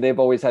 I mean, they've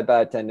always had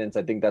bad attendance.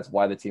 I think that's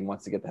why the team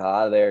wants to get the hell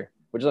out of there,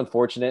 which is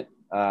unfortunate.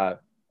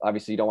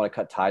 Obviously, you don't want to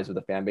cut ties with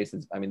the fan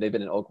bases. I mean, they've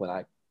been in Oakland.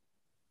 Off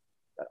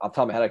the top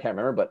of my head, I can't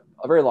remember, but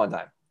a very long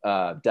time,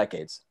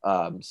 decades.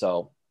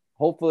 So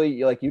hopefully,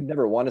 you'd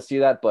never want to see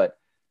that, but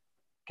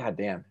God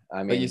damn. I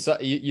mean, but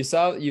you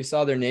saw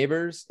their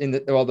neighbors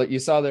you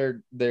saw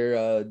their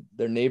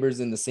neighbors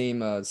in the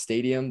same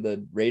stadium,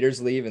 the Raiders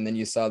leave, and then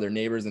you saw their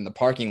neighbors in the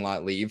parking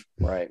lot leave,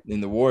 right?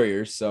 In the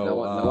Warriors. So no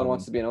one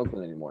wants to be in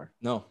Oakland anymore.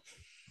 No,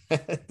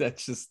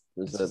 there's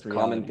a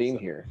common theme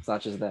here. It's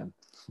not just them.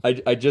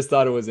 I just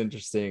thought it was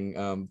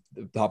interesting.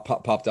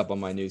 Popped up on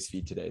my news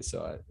feed today,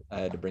 so I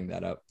had to bring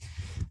that up.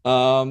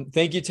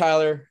 Thank you,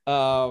 Tyler.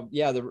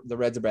 Yeah, the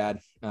Reds are bad,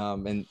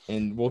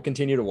 and we'll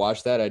continue to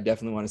watch that. I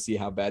definitely want to see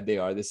how bad they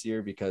are this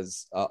year,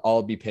 because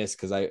I'll be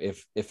pissed, because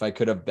if I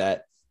could have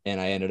bet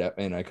and I ended up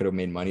and I could have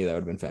made money, that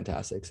would have been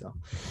fantastic. So,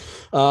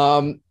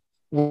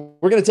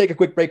 we're going to take a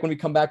quick break. When we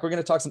come back, we're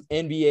going to talk some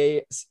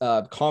NBA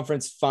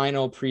conference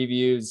final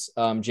previews.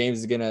 James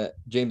is going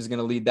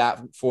to lead that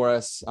for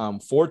us.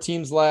 4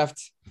 teams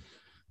left.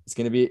 It's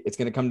going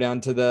to come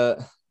down to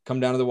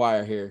the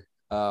wire here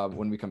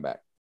when we come back.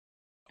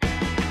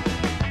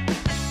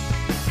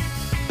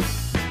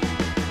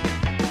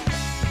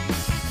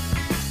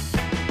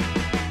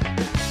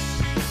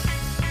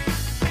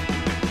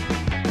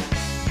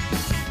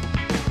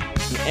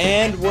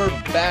 And we're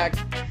back.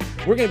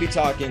 We're going to be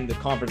talking the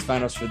conference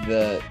finals for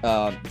the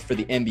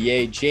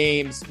NBA.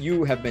 James,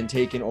 you have been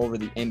taking over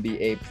the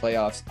NBA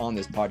playoffs on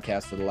this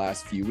podcast for the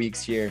last few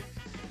weeks here.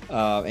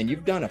 And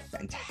you've done a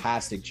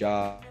fantastic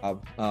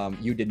job.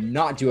 You did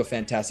not do a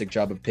fantastic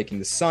job of picking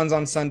the Suns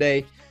on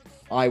Sunday.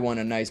 I won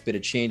a nice bit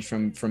of change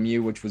from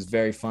you, which was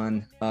very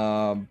fun.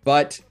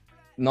 But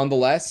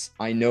nonetheless,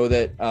 I know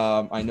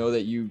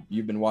that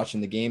you've been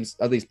watching the games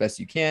at least best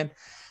you can,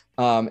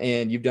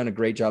 and you've done a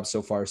great job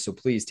so far. So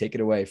please take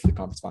it away for the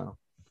conference final.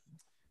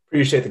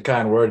 Appreciate the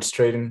kind words,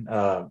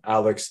 Tradon.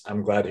 Alex,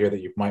 I'm glad to hear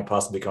that you might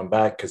possibly come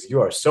back because you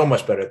are so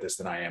much better at this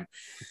than I am.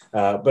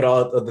 But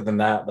other than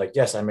that,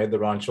 yes, I made the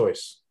wrong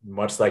choice,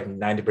 much like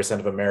 90%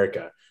 of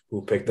America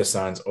who picked the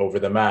Suns over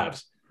the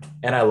Mavs,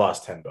 and I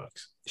lost $10.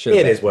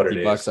 It is what it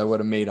is. I would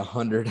have made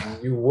 100.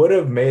 You would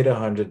have made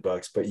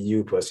 $100, but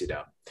you pussied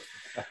out.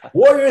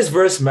 Warriors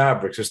versus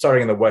Mavericks are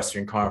starting in the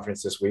Western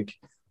Conference this week.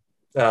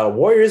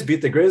 Warriors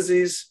beat the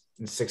Grizzlies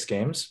in 6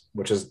 games,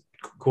 which is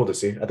cool to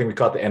see. I think we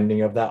caught the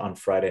ending of that on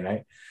Friday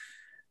night.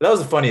 That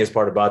was the funniest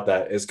part about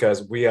that is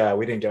because we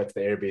didn't get to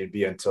the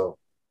Airbnb until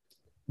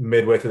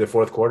midway through the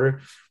fourth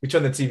quarter. We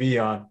turned the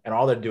TV on, and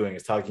all they're doing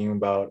is talking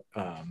about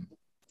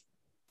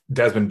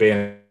Desmond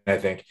Bain, I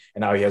think,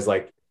 and now he has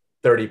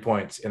 30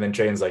 points. And then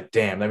Traden's like,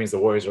 damn, that means the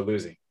Warriors are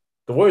losing.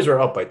 The Warriors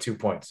were up by 2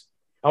 points.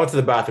 I went to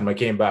the bathroom. I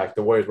came back.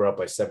 The Warriors were up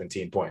by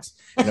 17 points.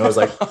 And I was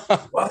like,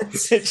 what?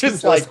 It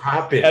just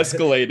happened.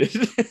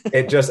 Escalated.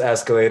 It just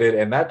escalated.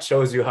 And that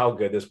shows you how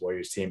good this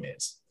Warriors team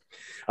is.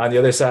 On the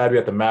other side, we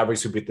got the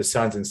Mavericks who beat the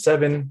Suns in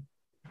 7.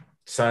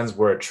 Suns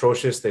were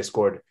atrocious. They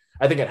scored,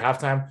 I think at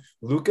halftime,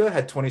 Luka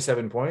had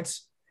 27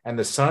 points and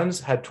the Suns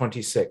had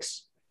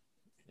 26.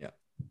 Yeah.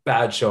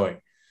 Bad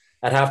showing.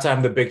 At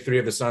halftime, the big 3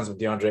 of the Suns with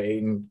DeAndre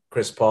Ayton,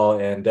 Chris Paul,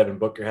 and Devin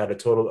Booker had a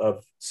total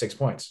of 6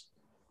 points.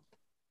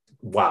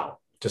 Wow.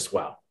 Just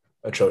wow.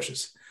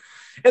 Atrocious.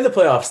 In the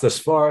playoffs thus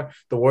far,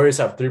 the Warriors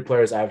have 3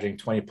 players averaging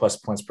 20-plus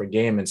points per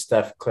game in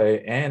Steph,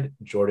 Clay, and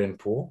Jordan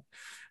Poole.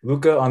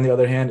 Luka, on the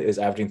other hand, is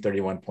averaging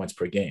 31 points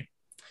per game.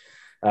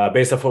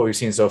 Based off what we've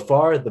seen so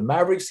far, the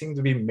Mavericks seem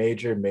to be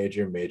major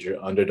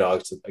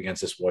underdogs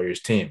against this Warriors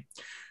team.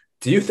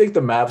 Do you think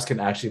the Mavs can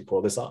actually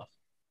pull this off?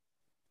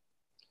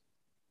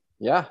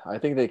 Yeah, I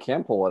think they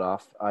can pull it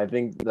off. I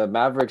think the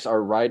Mavericks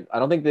are right. I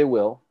don't think they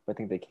will, but I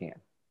think they can.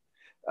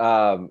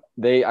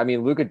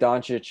 Luka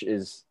Doncic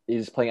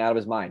is playing out of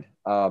his mind.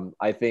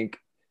 I think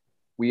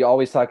we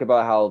always talk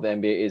about how the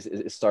NBA is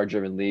a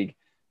star-driven league.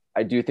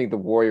 I do think the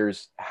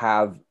Warriors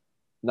have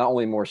not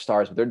only more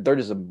stars, but they're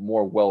just a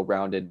more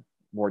well-rounded,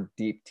 more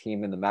deep team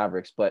than the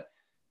Mavericks. But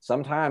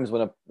sometimes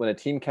when a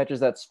team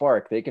catches that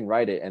spark, they can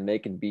ride it and they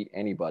can beat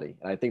anybody.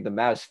 And I think the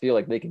Mavs feel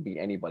like they can beat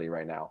anybody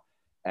right now.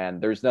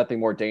 And there's nothing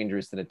more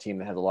dangerous than a team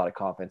that has a lot of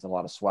confidence and a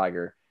lot of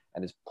swagger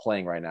and is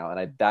playing right now.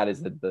 And that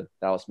is the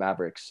Dallas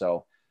Mavericks.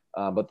 So,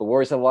 but the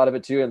Warriors have a lot of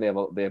it too, and they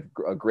have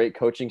a great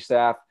coaching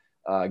staff,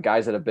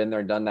 guys that have been there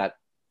and done that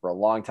for a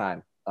long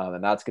time,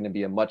 and that's going to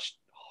be a much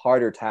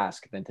harder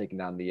task than taking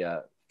down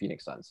the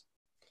Phoenix Suns.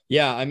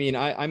 Yeah,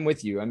 I'm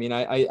with you.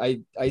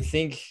 I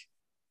think,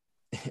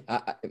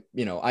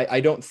 I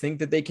don't think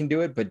that they can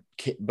do it,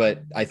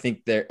 but I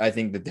think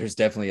that there's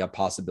definitely a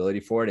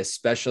possibility for it,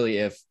 especially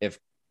if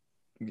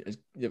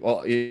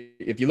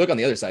you look on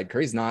the other side,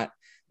 Curry's not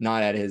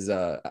at his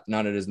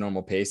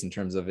normal pace in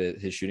terms of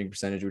his shooting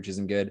percentage, which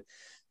isn't good.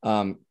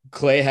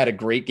 Clay had a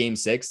great game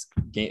 6.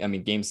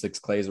 Game 6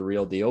 Clay is a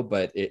real deal,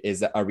 but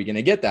are we going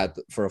to get that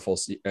for a full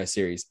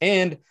series?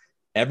 And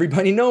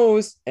everybody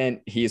knows,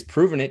 and he has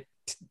proven it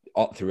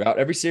throughout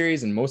every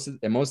series and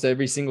most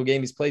every single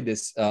game he's played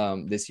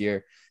this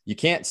year. You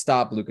can't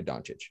stop Luka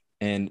Doncic,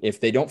 and if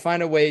they don't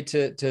find a way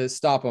to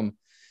stop him,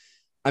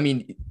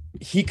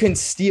 he can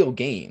steal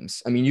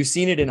games. You've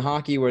seen it in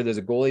hockey where there's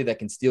a goalie that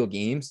can steal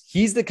games.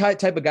 He's the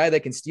type of guy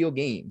that can steal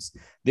games.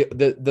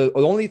 The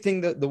only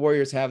thing that the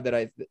Warriors have that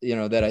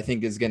I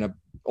think is going to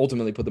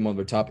ultimately put them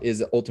over the top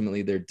is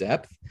ultimately their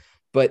depth.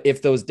 But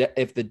if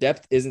the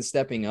depth isn't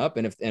stepping up,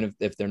 and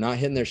if they're not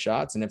hitting their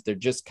shots, and if they're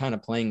just kind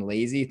of playing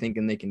lazy,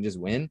 thinking they can just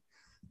win,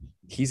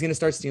 he's going to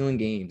start stealing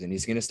games, and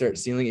he's going to start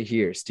stealing it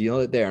here,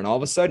 stealing it there. And all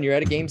of a sudden you're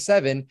at a game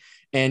 7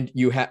 and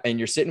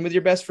you're sitting with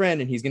your best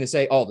friend, and he's going to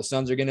say, oh, the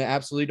Suns are going to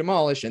absolutely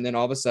demolish. And then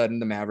all of a sudden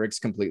the Mavericks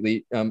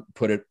completely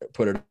put it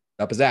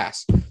up his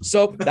ass.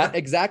 So that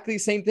exactly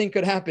same thing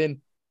could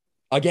happen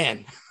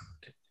again.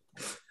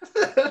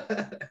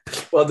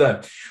 Well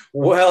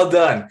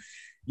done.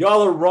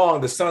 Y'all are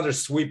wrong. The Suns are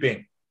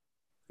sweeping.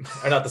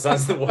 Or not the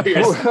Suns, the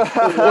Warriors.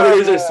 The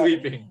Warriors are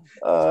sweeping.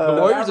 The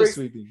Warriors are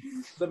sweeping.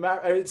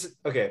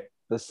 Okay.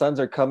 The Suns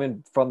are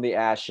coming from the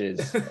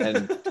ashes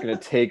and going to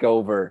take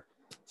over.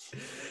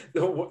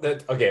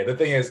 The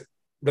thing is,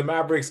 the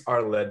Mavericks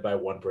are led by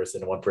one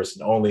person and one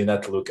person only, and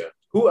that's Luka.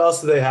 Who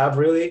else do they have,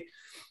 really?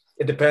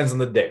 It depends on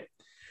the day.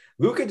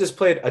 Luka just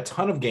played a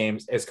ton of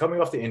games. Is coming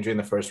off the injury in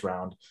the first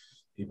round.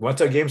 He went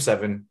to game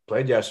 7,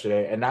 played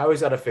yesterday, and now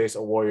he's got to face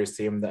a Warriors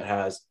team that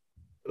has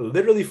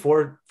literally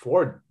four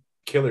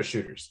killer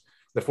shooters.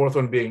 The fourth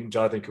one being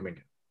Jonathan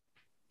Kuminga.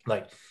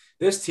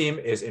 This team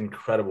is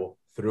incredible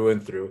through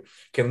and through.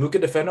 Can Luka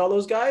defend all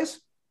those guys?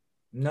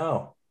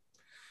 No.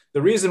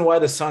 The reason why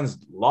the Suns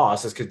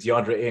lost is because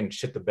DeAndre Ayton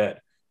shit the bed.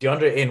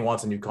 DeAndre Ayton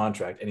wants a new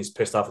contract, and he's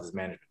pissed off with his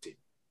management team.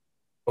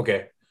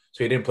 Okay,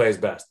 so he didn't play his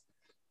best.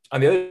 On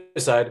the other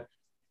side,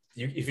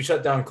 if you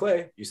shut down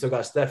Clay, you still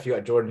got Steph, you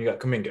got Jordan, you got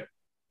Kuminga.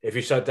 If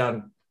you shut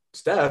down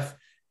Steph,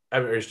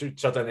 or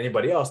shut down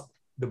anybody else,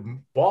 the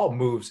ball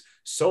moves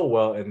so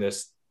well in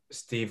this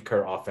Steve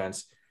Kerr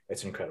offense.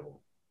 It's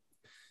incredible.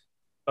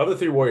 Of the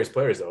three Warriors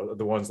players, though,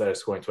 the ones that are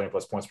scoring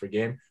 20-plus points per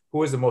game,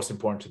 who is the most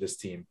important to this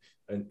team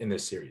in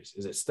this series?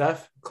 Is it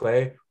Steph,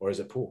 Clay, or is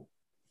it Poole?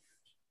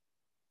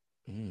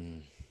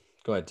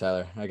 Go ahead,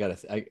 Tyler.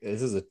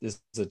 This is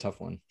a tough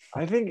one.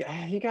 I think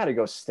you got to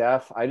go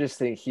Steph. I just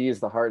think he is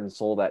the heart and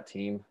soul of that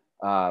team.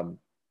 I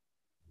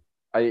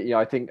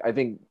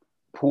think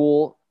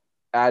Poole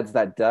adds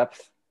that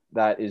depth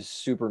that is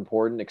super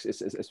important,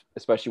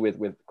 especially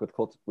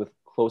with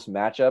close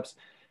matchups.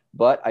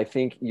 But I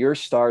think your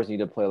stars need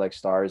to play like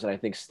stars, and I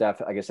think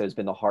Steph, like I said, has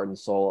been the heart and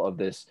soul of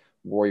this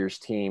Warriors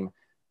team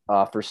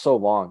for so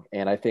long.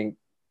 And I think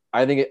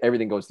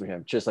everything goes through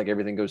him, just like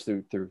everything goes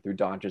through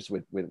Doncic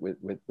with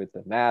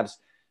the Mavs.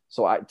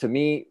 So to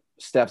me,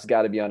 Steph's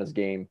got to be on his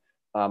game.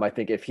 I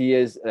think if he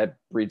is,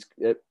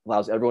 it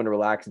allows everyone to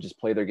relax and just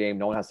play their game.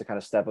 No one has to kind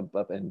of step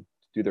up and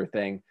do their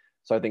thing.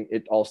 So I think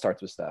it all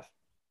starts with Steph.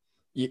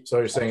 So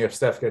you're saying if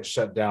Steph gets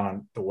shut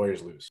down, the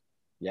Warriors lose?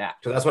 Yeah.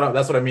 So that's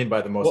what I mean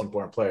by the most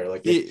important player.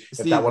 Like if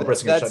that one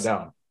person gets shut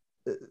down.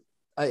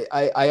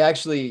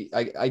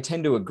 I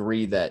tend to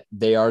agree that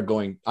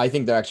I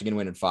think they're actually going to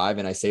win in 5.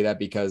 And I say that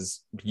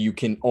because you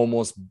can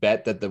almost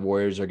bet that the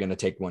Warriors are going to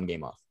take one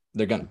game off.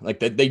 They're going to, like,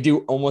 they do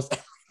almost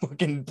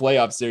fucking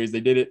playoff series. They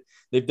did it.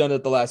 They've done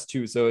it the last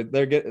 2. So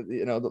they're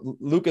getting,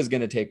 Luka's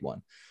going to take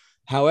one.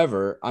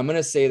 However, I'm going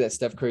to say that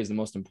Steph Curry is the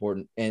most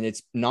important, and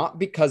it's not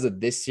because of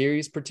this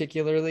series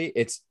particularly.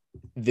 It's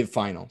the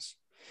finals.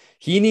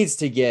 He needs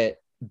to get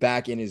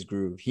back in his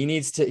groove. He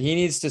needs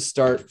to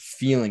start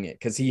feeling it,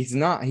 because he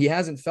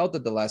hasn't felt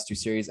it the last 2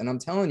 series. And I'm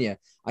telling you,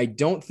 I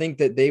don't think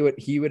that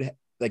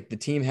the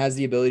team has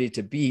the ability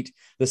to beat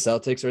the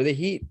Celtics or the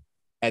Heat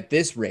at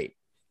this rate,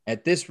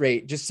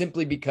 just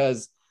simply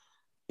because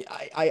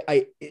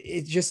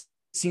it just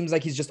seems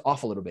like he's just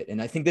off a little bit. And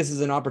I think this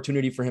is an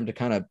opportunity for him to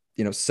kind of,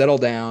 settle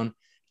down,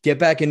 get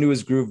back into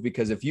his groove,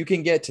 because if you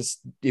can get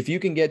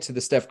to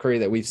the Steph Curry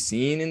that we've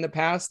seen in the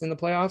past in the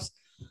playoffs,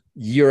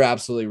 you're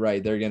absolutely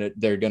right. They're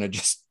going to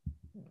just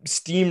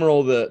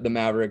steamroll the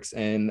Mavericks.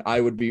 And I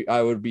would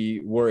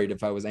be worried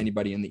if I was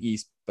anybody in the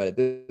East, but at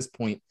this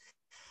point,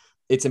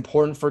 it's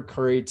important for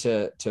Curry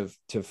to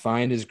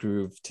find his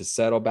groove, to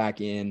settle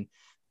back in,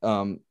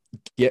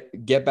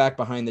 get back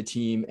behind the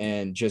team,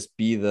 and just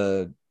be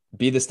the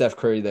Steph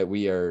Curry that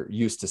we are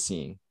used to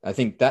seeing. I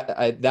think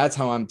that's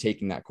how I'm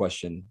taking that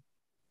question.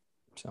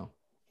 So.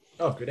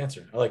 Oh, good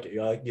answer. I like it.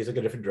 You took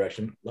a different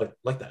direction.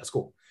 Like that. It's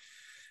cool.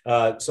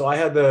 So I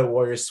had the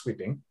Warriors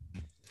sweeping.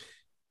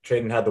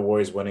 Tradon had the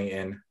Warriors winning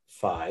in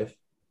 5.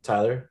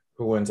 Tyler,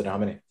 who wins and how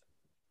many?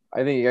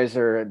 I think you guys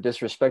are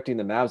disrespecting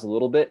the Mavs a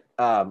little bit.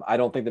 I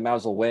don't think the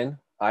Mavs will win.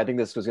 I think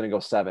this was going to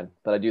go 7,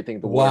 but I do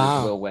think the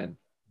Warriors will win.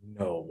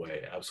 No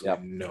way.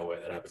 Absolutely no way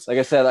that happens. Like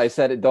I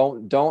said,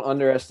 don't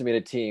underestimate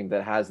a team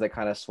that has that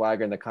kind of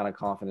swagger and the kind of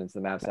confidence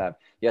the Mavs have.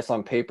 Yes,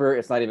 on paper,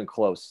 it's not even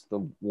close.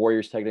 The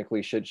Warriors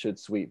technically should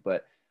sweep,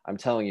 but I'm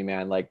telling you,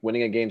 man, like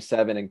winning a game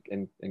 7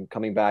 and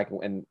coming back,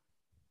 and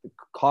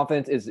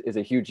confidence is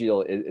a huge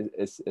deal,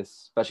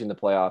 especially in the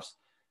playoffs.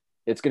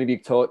 It's going to be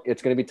tight.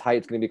 It's going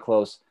to be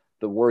close.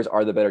 The Warriors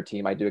are the better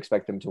team. I do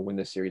expect them to win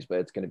this series, but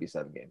it's going to be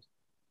 7 games.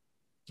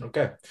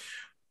 Okay.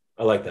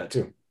 I like that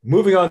too.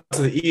 Moving on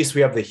to the East,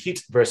 we have the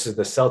Heat versus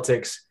the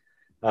Celtics.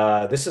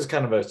 This is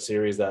kind of a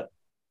series that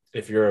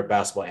if you're a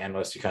basketball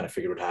analyst, you kind of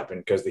figured would happen,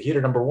 because the Heat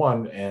are number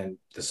 1 and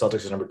the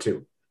Celtics are number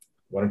 2.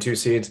 1 and 2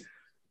 seeds,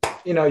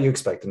 you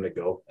expect them to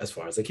go as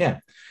far as they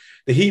can.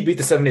 The Heat beat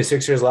the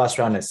 76ers last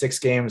round in 6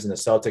 games, and the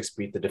Celtics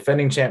beat the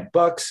defending champ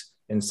Bucks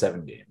in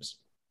 7 games.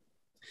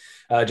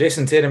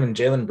 Jason Tatum and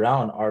Jaylen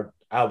Brown are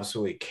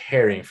absolutely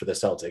carrying for the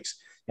Celtics.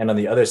 And on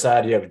the other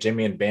side, you have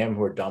Jimmy and Bam,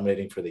 who are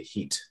dominating for the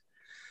Heat.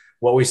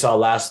 What we saw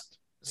last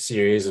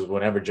series is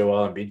whenever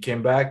Joel Embiid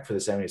came back for the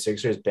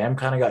 76ers, Bam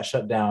kind of got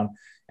shut down,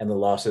 and the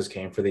losses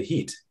came for the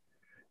Heat.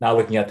 Now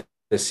looking at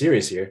the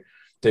series here,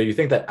 do you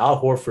think that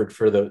Al Horford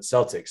for the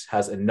Celtics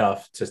has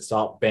enough to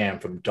stop Bam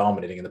from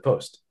dominating in the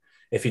post?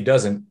 If he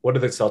doesn't, what do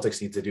the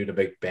Celtics need to do to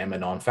make Bam a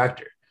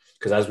non-factor?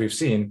 Because as we've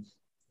seen,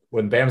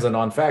 when Bam's a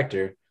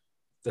non-factor,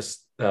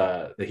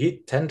 the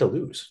Heat tend to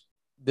lose.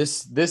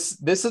 This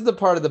is the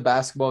part of the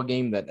basketball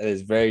game that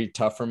is very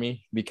tough for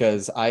me,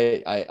 because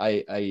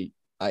I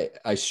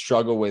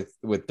struggle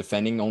with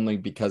defending only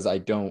because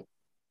the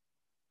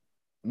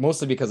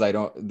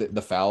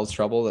fouls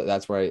trouble.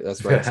 That's where I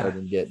started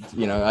to get,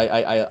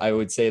 I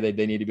would say that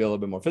they need to be a little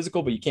bit more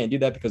physical, but you can't do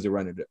that because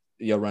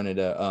you'll run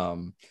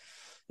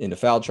into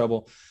foul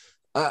trouble.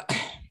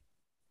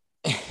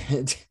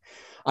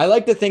 I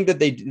like to think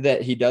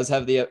that he does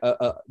have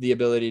the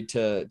ability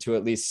to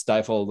at least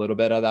stifle a little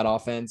bit of that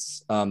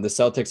offense. The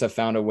Celtics have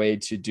found a way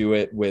to do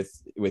it with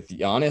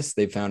Giannis.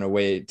 They found a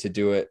way to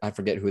do it. I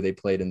forget who they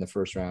played in the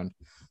first round.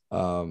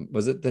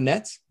 Was it the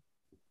Nets?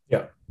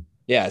 Yeah.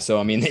 Yeah. So,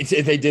 I mean,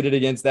 they did it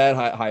against that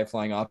high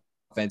flying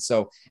offense.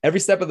 So every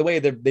step of the way,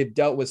 they've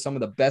dealt with some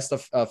of the best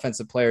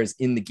offensive players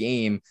in the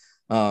game,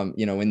 in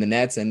the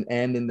Nets and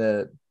in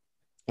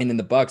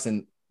the Bucks.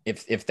 And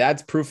if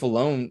that's proof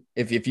alone,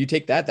 if you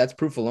take that, that's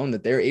proof alone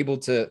that they're able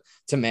to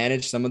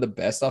manage some of the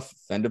best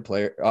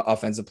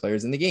offensive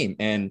players in the game.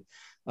 And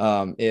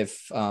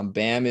if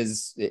Bam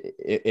is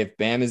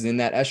in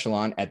that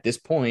echelon at this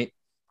point,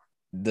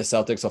 the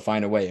Celtics will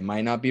find a way. It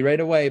might not be right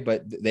away,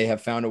 but they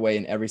have found a way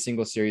in every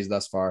single series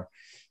thus far.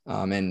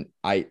 And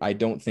I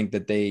don't think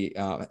that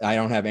I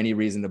don't have any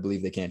reason to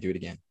believe they can't do it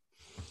again.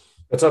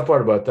 The tough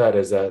part about that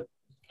is that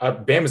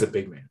Bam is a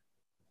big man.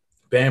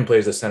 Bam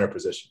plays the center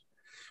position.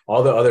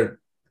 All the other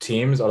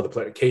teams,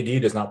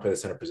 KD does not play the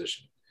center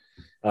position.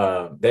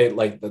 They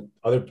like the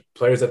other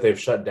players that they've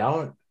shut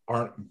down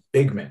aren't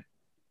big men.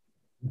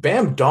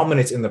 Bam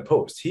dominates in the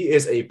post. He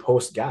is a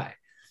post guy.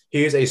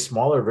 He is a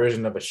smaller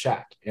version of a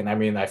Shaq. And I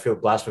mean, I feel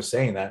blasphemous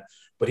saying that,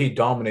 but he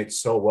dominates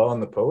so well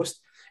in the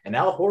post. And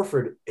Al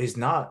Horford is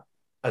not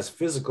as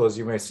physical as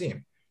you may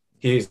seem.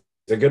 He's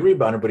a good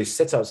rebounder, but he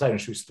sits outside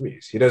and shoots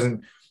threes. He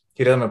doesn't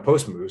have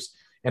post moves.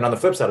 And on the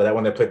flip side of that,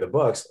 when they played the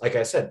Bucks, like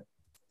I said,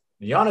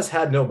 Giannis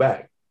had no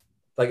bag.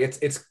 Like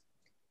it's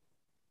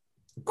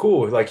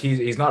cool. Like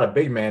he's not a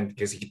big man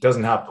because he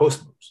doesn't have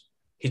post moves.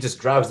 He just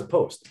drives the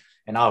post.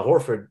 And Al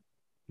Horford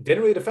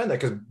didn't really defend that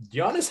because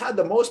Giannis had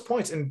the most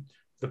points in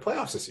the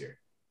playoffs this year.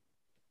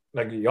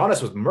 Like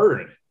Giannis was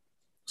murdering it.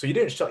 So you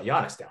didn't shut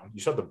Giannis down.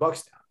 You shut the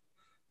Bucks down.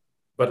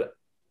 But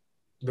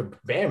the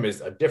Bam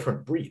is a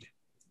different breed.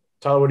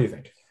 Tyler, what do you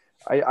think?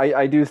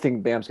 I do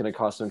think Bam's going to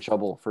cause some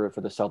trouble for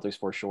the Celtics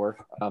for sure.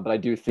 But I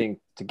do think,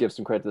 to give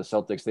some credit to the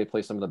Celtics, they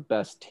play some of the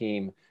best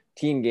team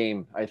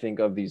game, I think,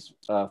 of these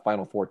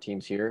Final Four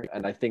teams here.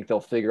 And I think they'll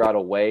figure out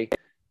a way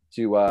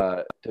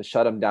to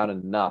shut them down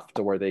enough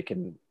to where they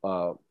can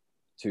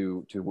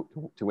to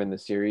win the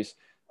series.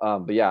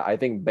 But yeah, I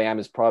think Bam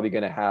is probably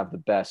going to have the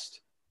best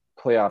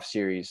playoff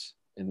series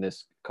in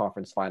this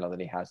conference final than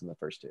he has in the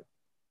first two.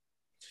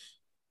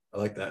 I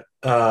like that.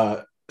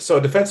 So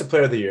defensive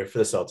player of the year for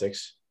the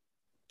Celtics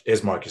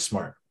is Marcus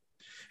Smart.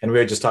 And we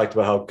had just talked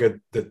about how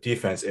good the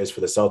defense is for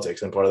the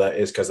Celtics. And part of that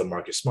is because of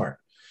Marcus Smart.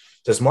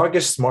 Does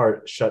Marcus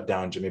Smart shut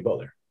down Jimmy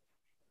Butler?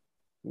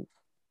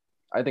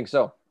 I think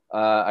so.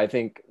 I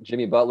think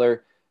Jimmy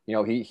Butler,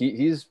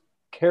 he's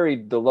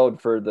carried the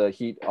load for the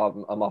Heat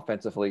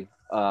offensively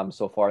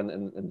so far in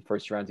the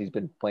first rounds. He's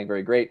been playing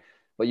very great.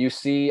 But you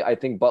see, I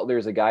think Butler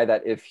is a guy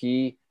that if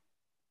he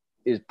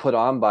is put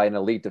on by an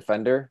elite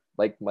defender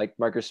like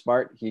Marcus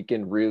Smart, he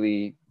can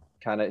really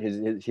kind of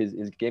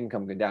his game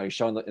coming down. He's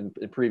shown in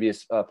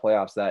previous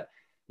playoffs that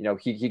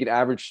he could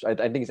average. I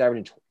think he's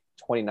averaging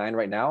 29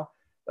 right now.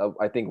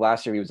 I think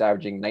last year he was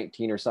averaging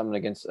 19 or something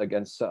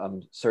against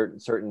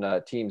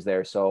certain teams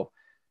there. So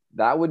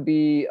that would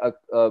be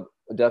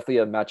definitely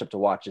a matchup to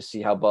watch to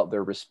see how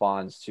Butler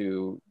responds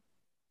to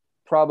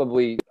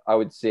probably, I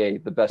would say,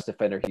 the best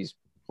defender he's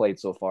played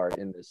so far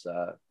in this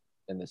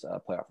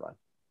playoff run.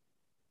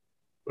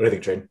 What do you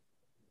think, Tradon?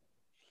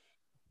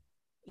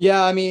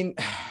 Yeah, I mean,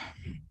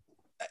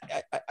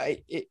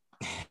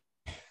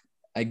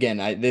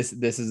 this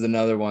is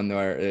another one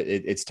where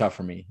it's tough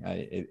for me.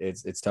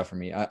 It's tough for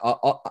me. I'm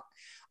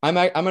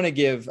gonna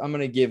give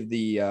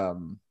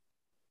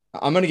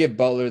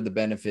Butler the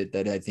benefit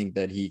that I think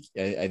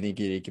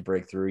he could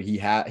break through. He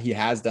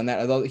has done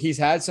that. Although he's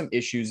had some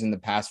issues in the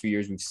past few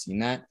years, we've seen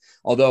that.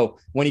 Although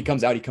when he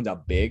comes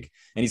out big,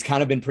 and he's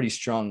kind of been pretty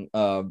strong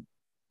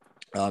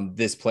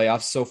this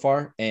playoffs so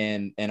far.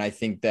 And I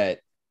think that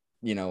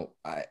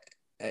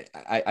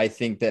I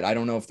think that I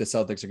don't know if the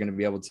Celtics are going to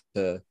be able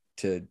to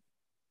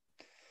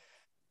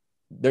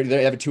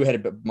they have a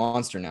two-headed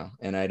monster now,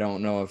 and I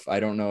don't know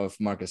if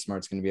Marcus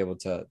Smart's going to be able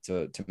to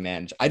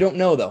manage. I don't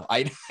know though.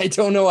 I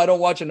don't know. I don't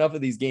watch enough of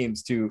these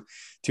games to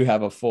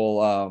have a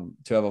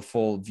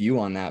full view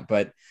on that.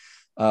 But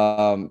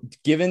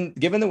given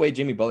the way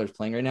Jimmy Butler's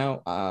playing right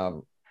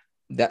now,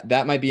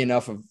 that might be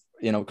enough of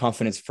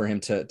confidence for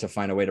him to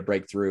find a way to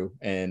break through.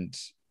 And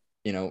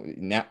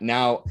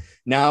now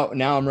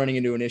I'm running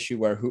into an issue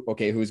where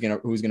who's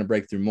gonna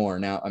break through more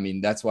now. I mean,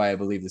 that's why I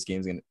believe this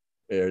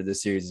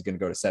series is going to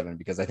go to 7,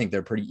 because I think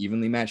they're pretty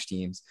evenly matched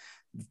teams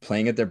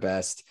playing at their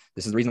best.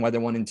 This is the reason why they're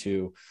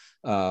 1-2.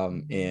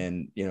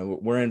 And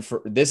we're in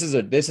for, this is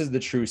the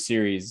true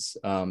series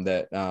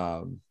that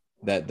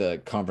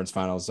the conference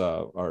finals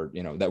are,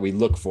 that we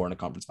look for in a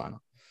conference final.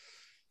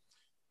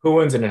 Who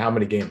wins and in how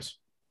many games?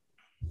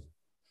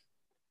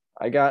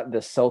 I got the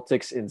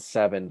Celtics in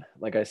 7.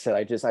 Like I said,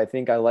 I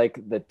think I like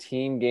the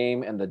team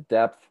game and the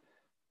depth,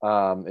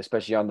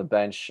 especially on the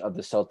bench of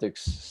the Celtics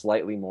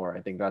slightly more.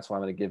 I think that's why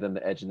I'm going to give them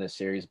the edge in this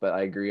series. But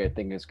I agree. I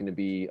think it's going to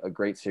be a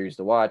great series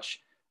to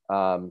watch.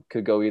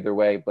 Could go either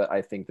way, but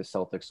I think the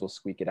Celtics will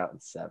squeak it out in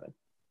 7.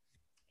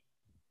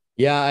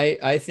 Yeah,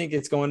 I think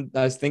it's going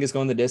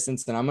the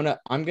distance, and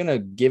I'm gonna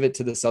give it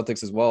to the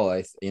Celtics as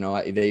well.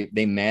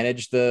 They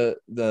managed the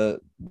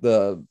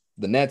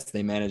Nets,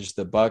 they managed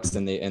the Bucks,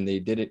 and they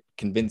did it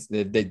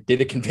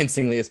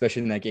convincingly,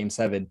 especially in that game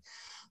 7.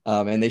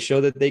 And they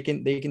show that they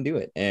can do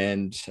it.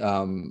 And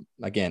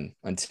again,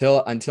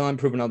 until I'm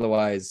proven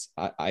otherwise,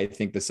 I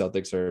think the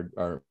Celtics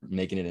are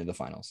making it into the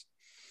finals.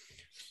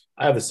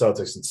 I have the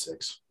Celtics in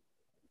 6.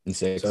 In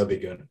 6. So that'd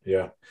be good.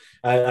 Yeah.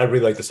 I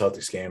really like the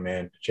Celtics game,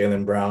 man.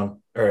 Jaylen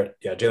Brown,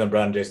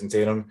 and Jason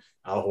Tatum,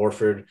 Al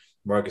Horford,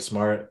 Marcus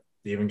Smart.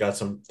 They even got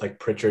some like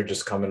Pritchard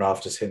just coming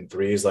off, just hitting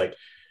threes. Like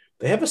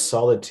they have a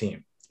solid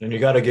team. And you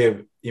got to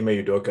give Ime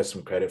Udoka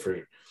some credit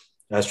for,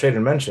 as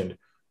Tradon mentioned,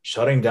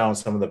 shutting down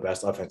some of the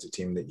best offensive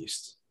team in the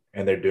East.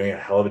 And they're doing a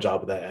hell of a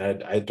job of that.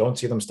 And I don't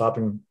see them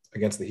stopping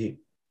against the Heat.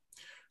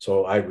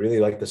 So I really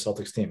like the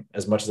Celtics team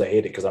as much as I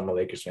hate it because I'm a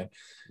Lakers fan.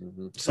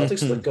 Mm-hmm.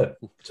 Celtics look good.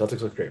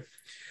 Celtics look great.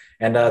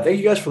 And thank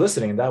you guys for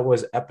listening. That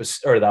was that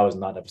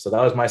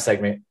was my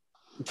segment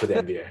for the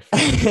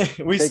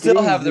NBA. We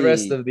still have the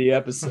rest of the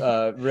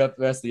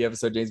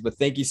episode, James. But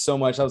thank you so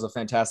much. That was a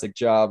fantastic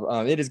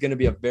job. It is going to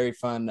be a very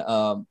fun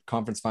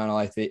conference final.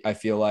 I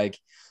feel like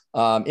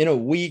in a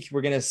week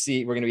we're going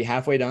to be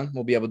halfway done.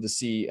 We'll be able to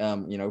see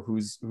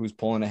who's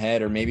pulling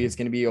ahead, or maybe it's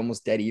going to be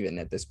almost dead even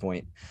at this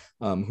point.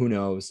 Who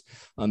knows?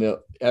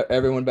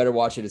 Everyone better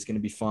watch it. It's going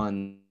to be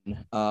fun.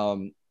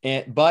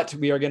 But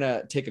we are going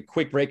to take a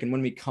quick break. And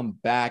when we come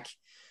back,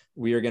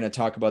 we are going to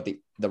talk about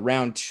the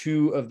round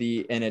 2 of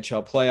the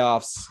NHL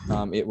playoffs.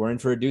 We're in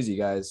for a doozy,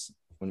 guys,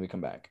 when we come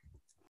back.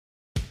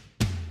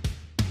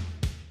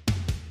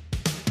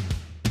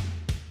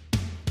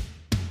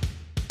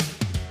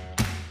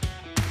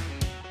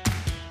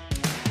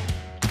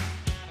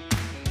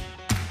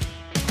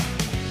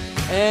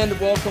 And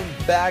welcome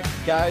back,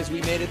 guys.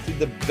 We made it through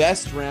the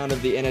best round of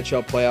the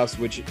NHL playoffs,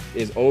 which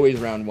is always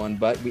round 1,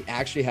 but we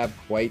actually have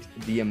quite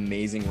the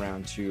amazing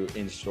round 2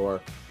 in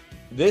store.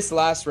 This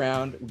last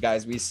round,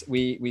 guys, we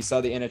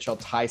saw the NHL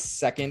tie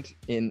second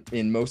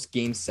in most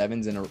game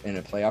 7s in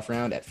a playoff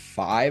round at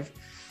 5.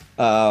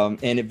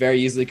 And it very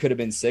easily could have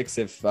been 6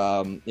 if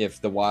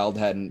the Wild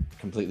hadn't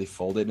completely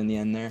folded in the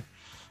end there.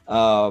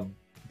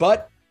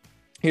 But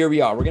here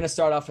we are. We're going to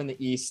start off in the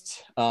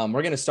East. We're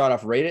going to start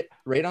off right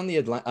on the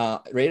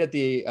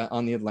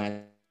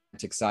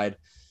Atlantic side.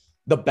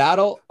 The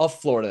Battle of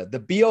Florida, the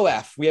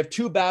BOF. We have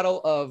 2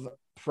 battle of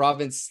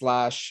province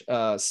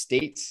 /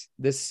 states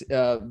this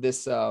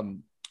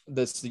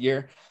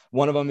year.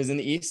 One of them is in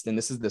the East, and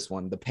this is this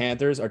one. The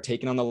Panthers are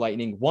taking on the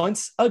Lightning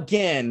once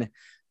again.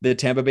 The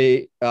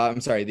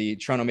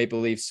Toronto Maple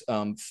Leafs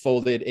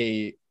folded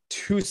a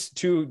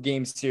two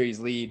game series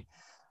lead.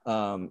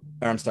 1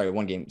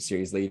 game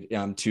series lead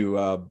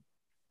to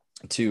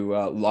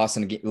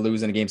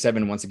lose in a game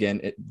 7. Once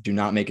again, do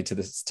not make it to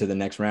the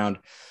next round,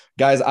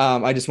 guys.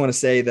 I just want to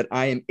say that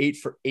I am 8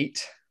 for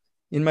 8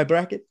 in my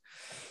bracket.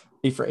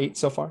 8 for 8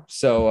 so far.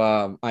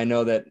 So I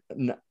know that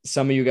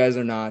some of you guys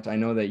are not. I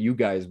know that you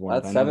guys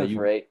weren't. That's 7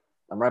 for 8.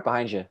 I'm right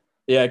behind you.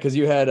 Yeah, because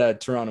you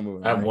had Toronto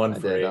moving. I'm 1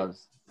 for 8.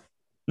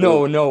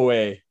 No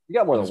way. You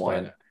got more than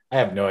 1. I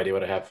have no idea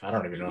what I have. I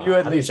don't even know. You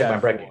at least have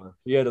 4.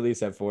 You had at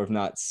least have 4, if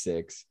not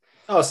 6.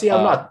 Oh, see,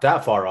 I'm not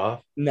that far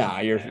off. Nah,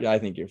 I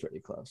think you're pretty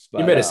close. But,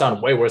 you made it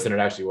sound way worse than it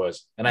actually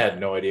was, and I had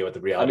no idea what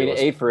the reality was.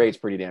 8 for 8 is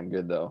pretty damn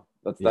good, though.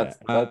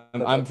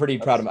 I'm pretty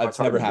proud of it. It's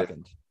never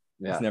happened.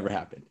 Yeah. It's never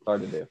happened.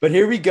 Hard to do. But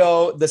here we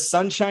go. The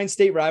Sunshine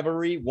State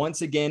rivalry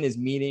once again is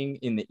meeting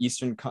in the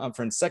Eastern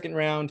Conference second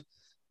round.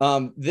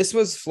 This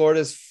was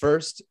Florida's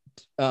first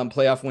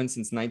playoff win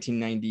since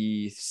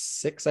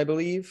 1996, I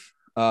believe.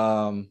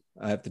 I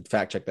have to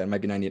fact check that. It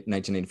might be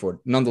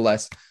 1994.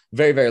 Nonetheless,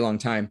 very, very long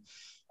time.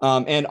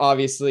 And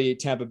obviously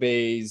Tampa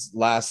Bay's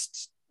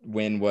last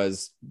win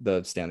was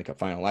the Stanley Cup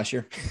final last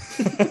year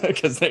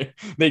because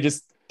they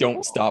just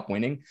don't stop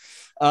winning.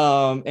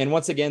 And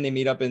once again, they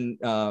meet up in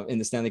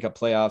the Stanley Cup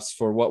playoffs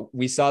for what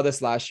we saw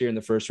this last year in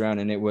the first round.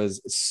 And it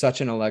was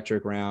such an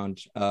electric round.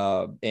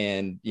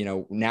 And,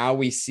 now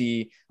we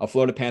see a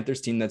Florida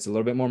Panthers team that's a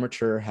little bit more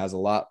mature, has a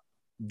lot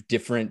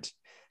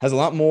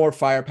more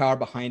firepower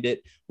behind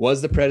it,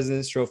 was the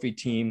President's Trophy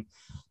team,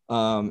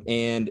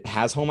 and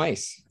has home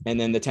ice. And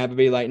then the Tampa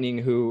Bay Lightning,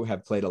 who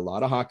have played a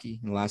lot of hockey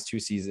in the last 2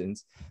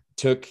 seasons,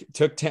 took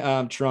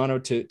Toronto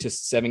to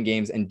 7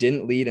 games and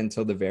didn't lead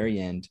until the very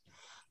end.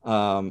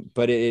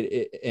 But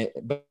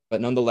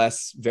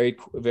nonetheless, very,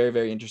 very,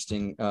 very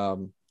interesting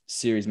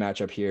series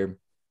matchup here.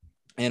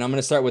 And I'm going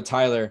to start with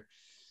Tyler.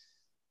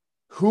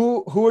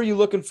 Who are you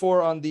looking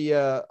for on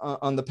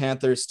the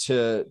Panthers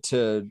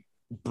to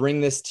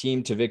bring this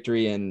team to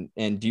victory?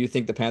 And do you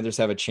think the Panthers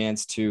have a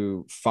chance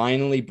to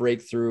finally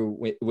break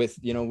through with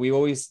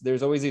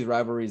there's always these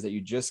rivalries that you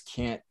just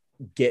can't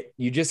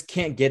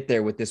get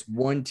there with this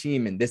one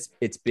team, and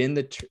it's been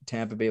the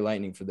Tampa Bay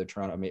Lightning for the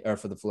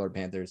Florida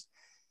Panthers.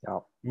 Yeah.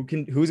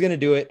 Who's going to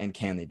do it, and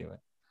can they do it?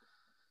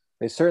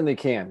 They certainly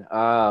can.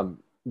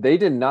 They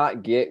did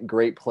not get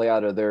great play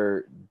out of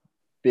their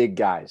big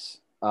guys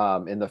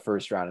in the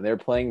first round, and they're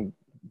playing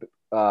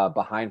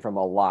behind from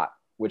a lot,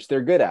 which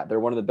they're good at. They're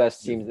one of the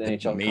best teams in the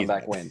NHL in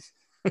comeback wins.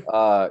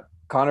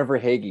 Connor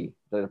Verhaeghe.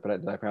 Did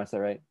I pronounce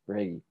that right?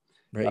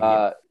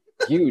 Verhaeghe.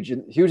 Huge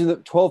in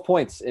the 12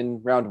 points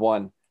in round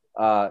 1.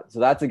 So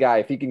that's a guy,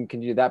 if he can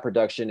continue that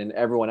production and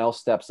everyone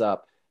else steps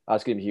up,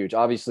 That's going to be huge.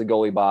 Obviously,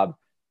 goalie Bob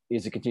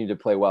needs to continue to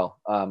play well.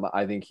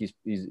 I think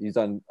he's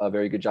done a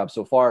very good job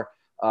so far.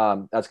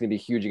 That's going to be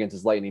huge against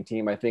his Lightning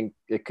team. I think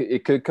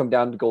it could come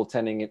down to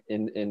goaltending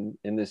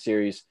in this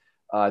series.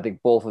 I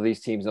think both of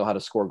these teams know how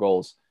to score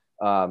goals.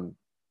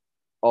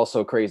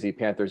 Also crazy,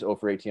 Panthers 0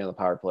 for 18 on the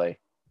power play.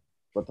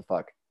 What the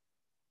fuck?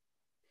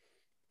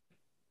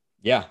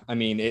 Yeah, I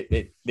mean,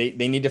 they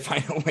need to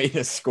find a way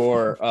to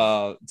score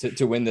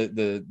to win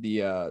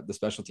the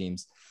special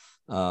teams.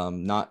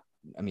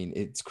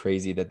 It's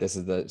crazy that this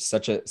is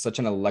such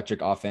an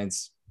electric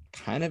offense.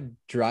 Kind of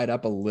dried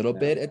up a little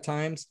bit at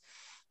times.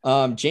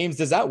 James,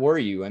 does that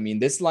worry you? I mean,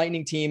 this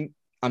Lightning team,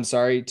 I'm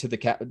sorry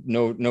to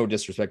no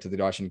disrespect to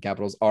the Washington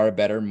Capitals, are a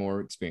better,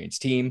 more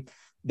experienced team.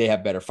 They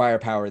have better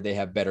firepower. They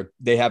have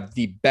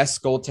the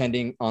best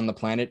goaltending on the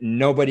planet.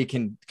 Nobody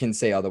can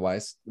say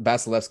otherwise.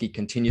 Vasilevsky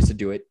continues to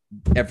do it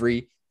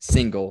every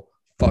single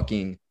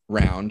fucking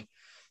round.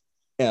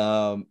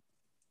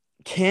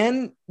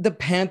 Can the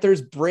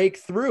Panthers break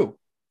through?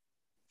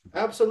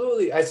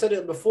 Absolutely. I said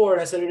it before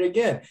and I said it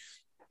again.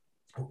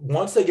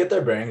 Once they get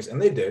their bearings,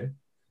 and they did,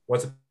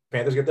 once the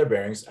Panthers get their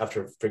bearings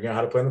after figuring out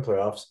how to play in the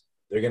playoffs,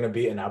 they're going to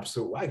be an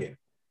absolute wagon.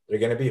 They're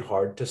going to be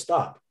hard to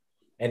stop.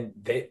 And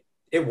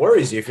it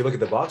worries you if you look at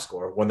the box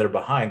score when they're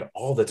behind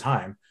all the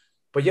time,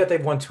 but yet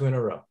they've won 2 in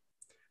a row.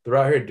 They're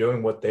out here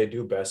doing what they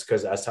do best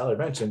because, as Tyler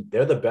mentioned,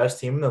 they're the best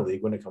team in the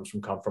league when it comes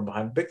from come from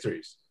behind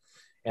victories.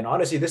 And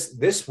honestly,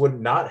 this would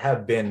not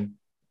have been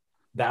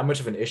that much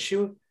of an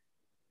issue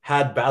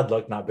had bad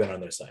luck not been on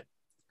their side.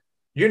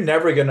 You're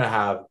never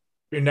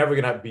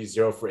gonna be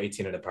 0 for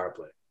 18 in a power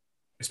play,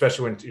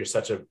 especially when you're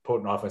such a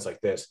potent offense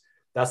like this.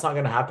 That's not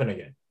gonna happen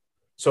again.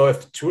 So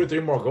if 2 or 3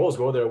 more goals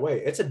go their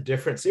way, it's a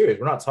different series.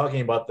 We're not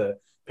talking about the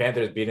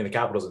Panthers beating the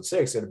Capitals in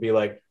 6. It'd be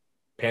like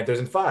Panthers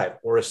in 5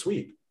 or a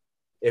sweep.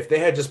 If they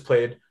had just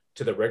played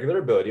to the regular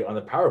ability on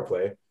the power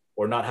play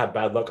or not have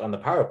bad luck on the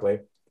power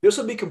play, this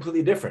would be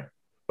completely different.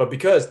 But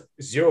because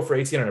 0 for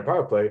 18 on a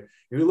power play,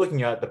 you're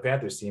looking at the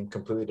Panthers team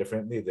completely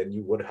differently than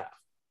you would have.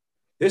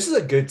 This is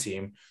a good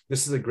team.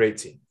 This is a great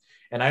team.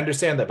 And I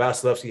understand that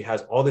Vasilevsky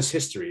has all this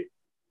history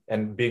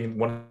and being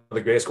one of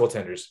the greatest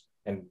goaltenders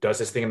and does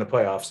this thing in the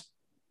playoffs.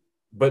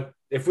 But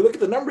if we look at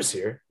the numbers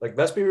here, like,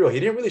 let's be real, he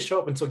didn't really show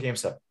up until Game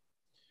 7.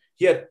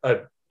 He had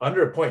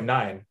under a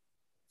 0.9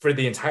 for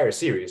the entire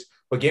series,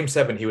 but Game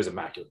 7, he was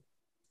immaculate.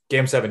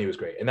 Game 7, he was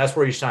great, and that's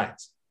where he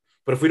shines.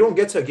 But if we don't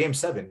get to Game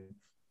 7,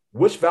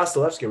 which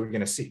Vasilevsky are we going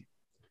to see?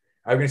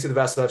 Are we going to see the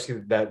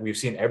Vasilevsky that we've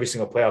seen every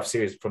single playoff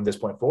series from this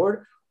point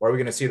forward, or are we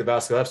going to see the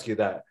Vasilevsky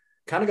that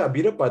kind of got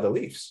beat up by the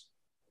Leafs?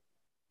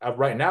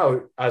 Right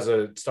now, as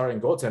a starting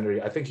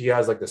goaltender, I think he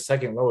has like the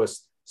second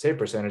lowest save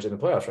percentage in the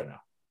playoffs right now.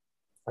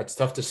 It's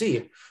tough to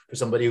see for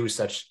somebody who's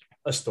such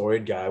a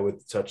storied guy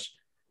with such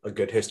a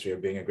good history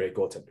of being a great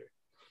goaltender.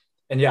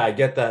 And yeah, I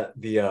get that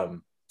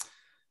the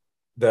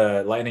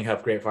Lightning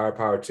have great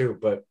firepower too,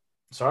 but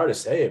sorry to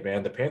say it,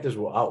 man, the Panthers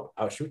will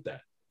outshoot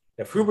that.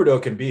 If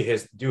Huberdeau can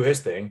do his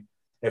thing,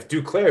 if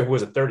Duclair, who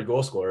was a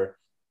 30-goal scorer,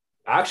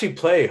 actually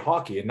play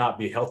hockey and not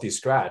be healthy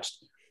scratched,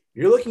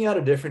 you're looking at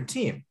a different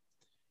team.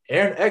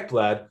 Aaron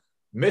Ekblad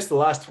missed the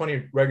last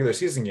 20 regular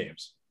season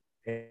games,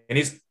 and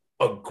he's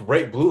a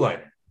great blue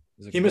liner.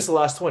 He missed the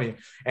last 20,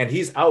 and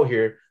he's out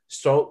here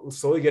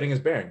slowly getting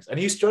his bearings. And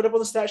he showed up on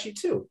the stat sheet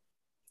too.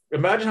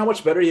 Imagine how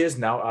much better he is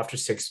now after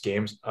 6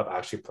 games of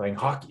actually playing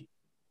hockey.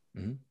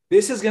 Mm-hmm.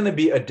 This is going to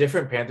be a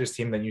different Panthers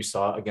team than you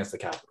saw against the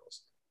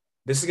Capitals.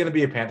 This is going to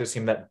be a Panthers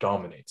team that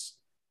dominates.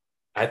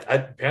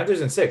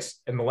 Panthers in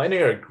 6, and the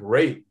Lightning are a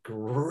great,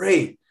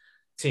 great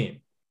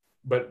team.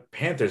 But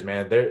Panthers,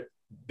 man,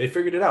 they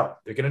figured it out.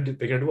 They're gonna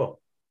do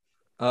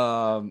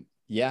well.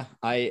 Yeah,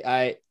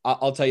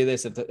 I'll tell you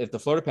this: if the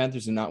Florida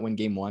Panthers do not win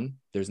Game 1,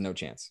 there's no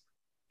chance.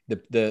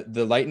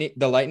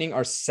 The Lightning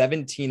are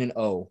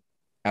 17-0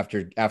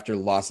 after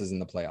losses in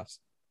the playoffs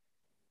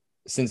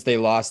since they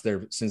lost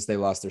their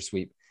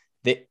sweep.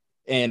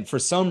 And for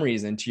some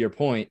reason, to your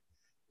point,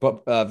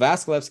 but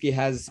Vasilevsky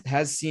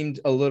has seemed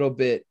a little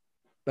bit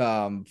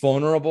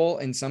vulnerable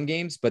in some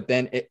games, but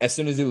then as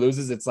soon as he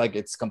loses,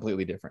 it's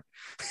completely different.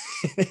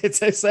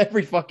 it's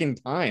every fucking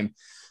time.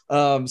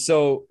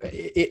 So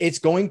it's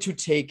going to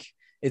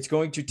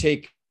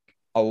take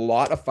a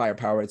lot of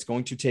firepower. It's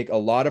going to take a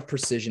lot of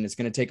precision. It's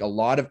going to take a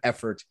lot of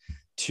effort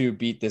to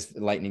beat this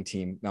Lightning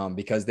team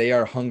because they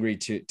are hungry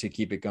to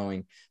keep it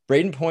going.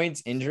 Braden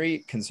Point's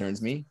injury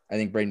concerns me. I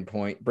think Braden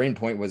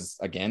Point was,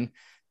 again,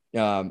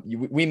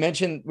 we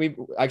mentioned,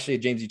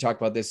 James, you talked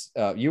about this.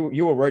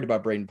 You were worried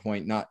about Braden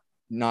Point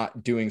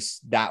not doing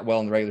that well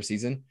in the regular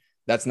season.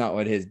 That's not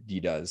what he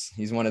does.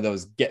 He's one of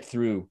those get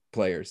through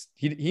players.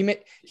 He can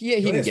get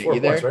you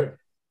there. Points, right?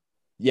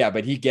 Yeah,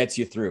 but he gets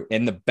you through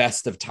in the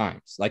best of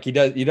times. Like he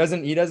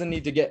doesn't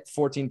need to get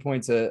 14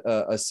 points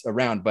a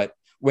round, but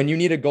when you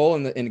need a goal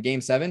in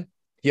Game 7,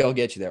 he'll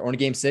get you there. Or in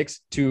Game 6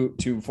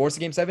 to force a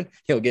Game 7,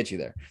 he'll get you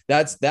there.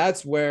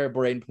 That's where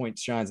Braden Point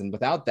shines. And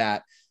without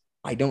that,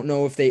 I don't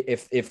know if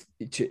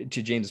to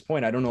James's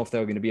point, I don't know if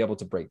they're going to be able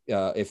to break,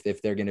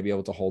 if they're going to be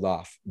able to hold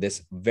off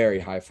this very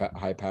high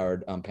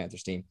powered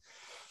Panthers team.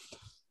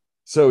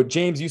 So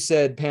James, you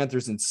said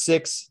Panthers in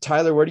 6.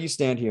 Tyler, where do you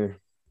stand here?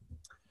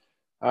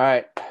 All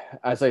right.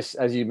 As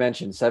you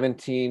mentioned,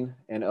 17-0,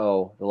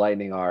 the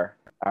Lightning are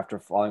after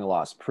following a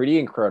loss. Pretty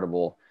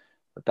incredible.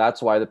 But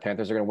that's why the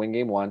Panthers are going to win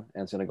game 1,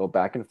 and it's going to go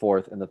back and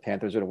forth, and the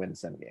Panthers are going to win in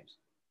 7 games.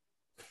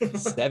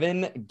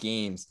 7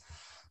 games.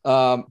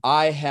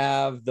 I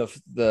have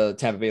the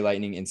Tampa Bay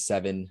Lightning in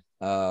 7.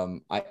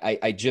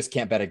 I just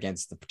can't bet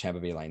against the Tampa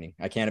Bay Lightning.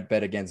 I can't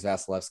bet against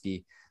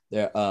Vasilevsky.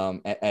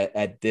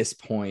 At this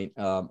point,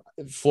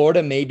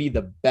 Florida may be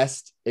the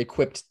best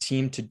equipped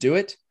team to do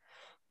it,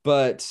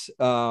 but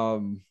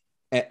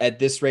at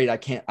this rate, I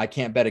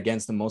can't bet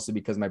against them, mostly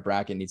because my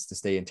bracket needs to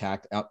stay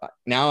intact.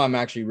 Now I'm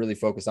actually really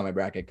focused on my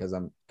bracket because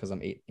I'm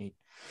 8-8.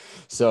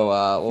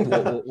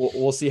 So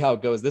we'll see how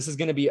it goes. This is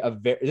going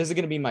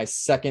to be my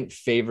second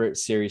favorite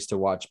series to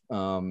watch.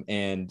 But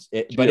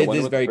it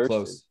is very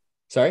close.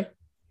 Sorry.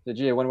 Did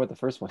you wonder what the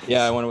first one is?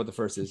 Yeah, I wonder what the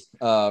first is.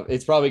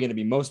 It's probably going to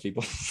be most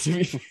people, to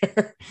be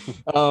fair.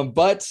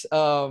 But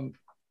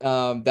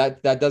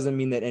that doesn't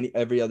mean that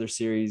every other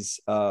series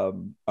are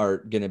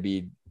going to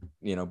be,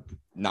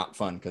 not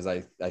fun, because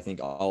I think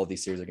all of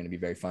these series are going to be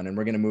very fun. And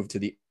we're going to move to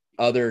the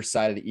other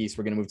side of the East.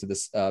 We're going to move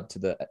to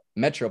the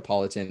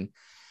Metropolitan.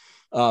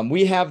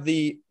 We have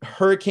the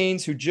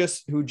Hurricanes who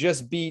just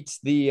beat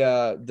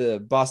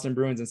the Boston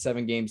Bruins in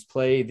 7 games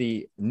play,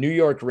 the New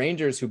York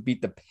Rangers who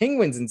beat the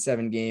Penguins in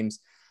 7 games,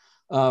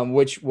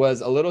 which was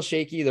a little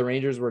shaky. The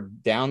Rangers were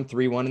down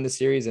 3-1 in the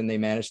series, and they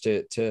managed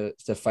to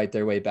fight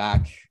their way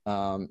back.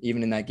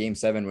 Even in that game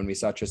 7, when we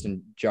saw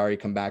Tristan Jarry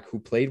come back, who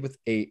played with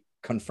a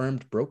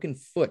confirmed broken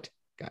foot,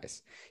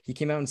 guys. He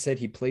came out and said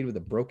he played with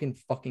a broken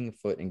fucking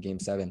foot in game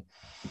 7.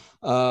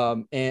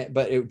 But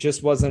it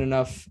just wasn't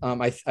enough.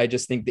 I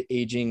just think the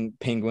aging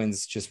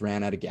Penguins just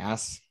ran out of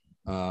gas.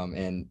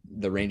 And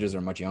the Rangers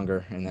are much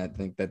younger. And I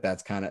think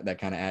that kind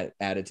of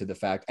added to the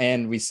fact.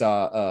 And we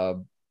saw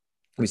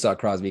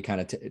Crosby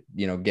kind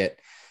of,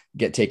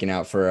 get taken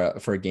out for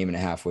a game and a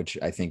half, which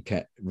I think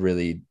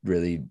really,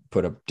 really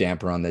put a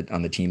damper on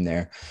the team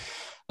there.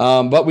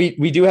 But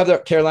we do have the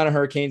Carolina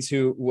Hurricanes,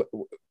 who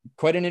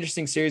quite an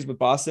interesting series with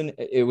Boston.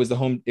 It was a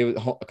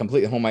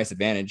completely home ice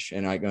advantage.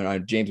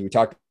 And James, we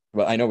talked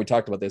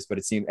about this, but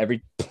it seemed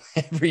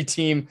every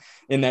team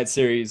in that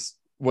series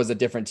was a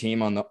different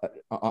team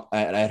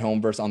at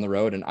home versus on the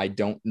road. And I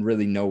don't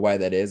really know why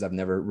that is. I've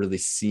never really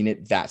seen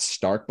it that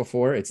stark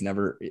before.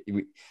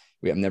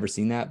 We have never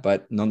seen that,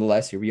 but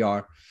nonetheless, here we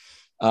are.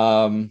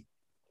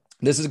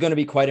 This is going to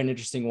be quite an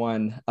interesting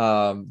one.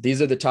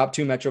 These are the top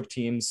 2 Metro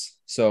teams.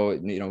 So,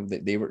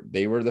 they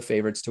were the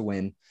favorites to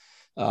win.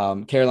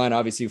 Carolina,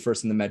 obviously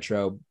first in the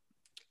Metro.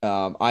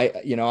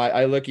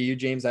 I look at you,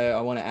 James.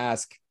 I want to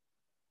ask,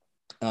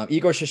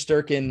 Igor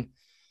Shesterkin,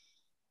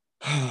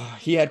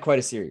 he had quite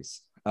a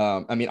series.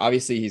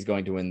 Obviously he's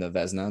going to win the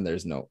Vezina.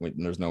 There's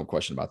no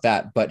question about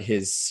that, but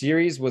his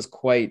series was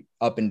quite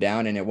up and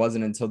down. And it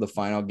wasn't until the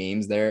final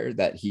games there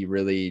that he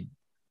really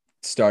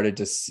started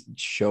to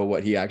show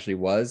what he actually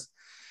was.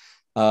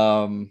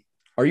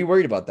 Are you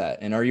worried about that?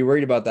 And are you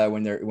worried about that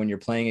when you're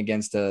playing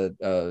against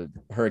a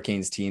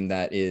Hurricanes team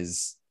that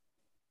is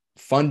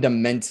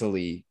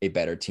fundamentally a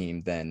better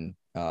team than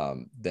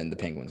the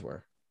Penguins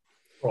were?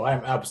 Well,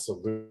 I'm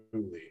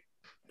absolutely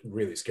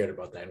really scared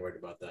about that and worried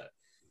about that.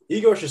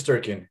 Igor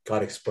Shesterkin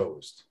got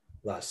exposed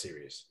last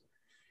series,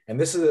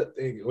 and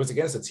it was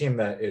against a team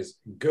that is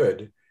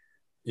good.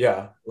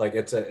 Yeah, like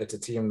it's a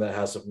team that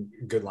has some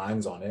good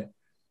lines on it,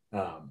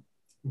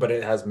 but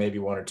it has maybe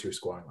 1 or 2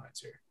 scoring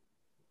lines here.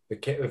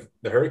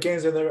 The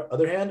Hurricanes, on the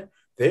other hand,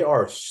 they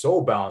are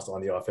so balanced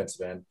on the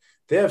offensive end.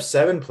 They have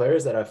 7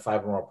 players that have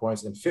 5 or more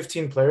points and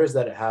 15 players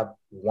that have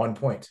 1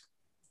 point.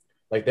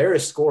 Like, there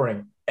is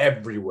scoring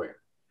everywhere.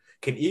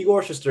 Can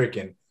Igor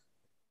Shesterkin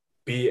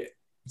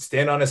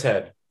stand on his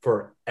head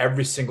for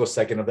every single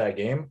second of that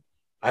game?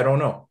 I don't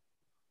know.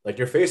 Like,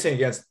 you're facing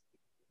against,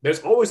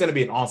 there's always going to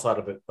be an onslaught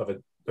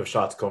of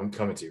shots coming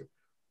to you,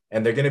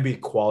 and they're going to be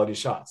quality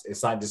shots.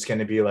 It's not just going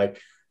to be like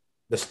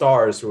the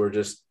Stars who are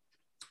just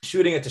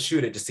shooting it to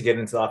shoot it just to get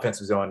into the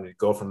offensive zone and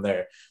go from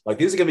there. Like,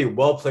 these are going to be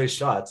well-placed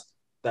shots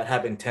that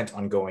have intent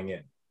on going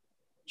in.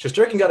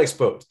 Shesterkin got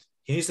exposed.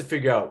 He needs to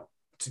figure out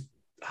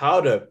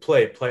how to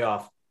play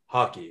playoff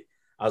hockey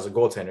as a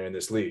goaltender in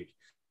this league.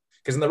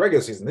 Because in the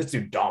regular season, this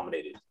dude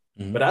dominated.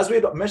 Mm-hmm. But as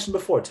we mentioned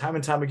before, time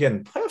and time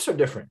again, playoffs are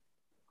different.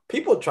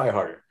 People try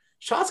harder.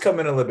 Shots come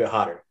in a little bit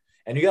hotter.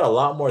 And you got a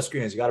lot more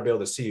screens. You got to be able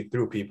to see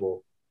through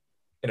people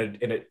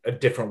in a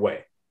different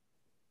way,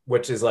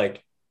 which is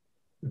like,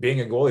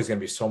 being a goalie is going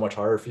to be so much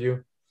harder for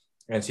you.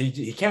 And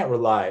he can't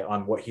rely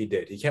on what he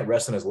did. He can't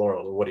rest on his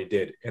laurels of what he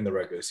did in the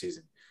regular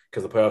season,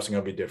 because the playoffs are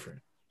going to be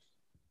different.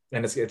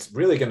 And it's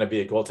really going to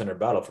be a goaltender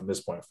battle from this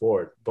point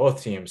forward.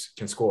 Both teams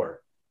can score.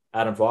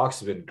 Adam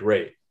Fox has been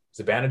great.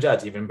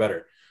 Zibanejad's even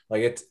better.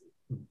 Like,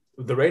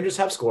 the Rangers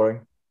have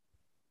scoring.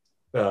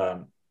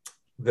 The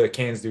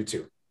Canes do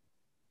too.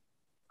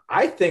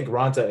 I think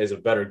Ranta is a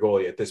better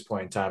goalie at this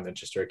point in time than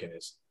Shesterkin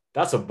is.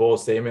 That's a bold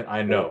statement,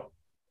 I know.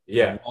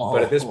 Yeah,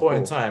 but at this point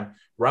in time,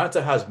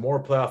 Ranta has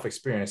more playoff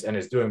experience and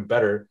is doing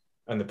better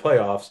in the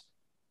playoffs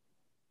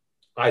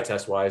eye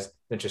test wise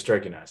than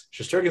Shesterkin has.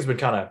 Shesterkin's been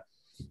kind of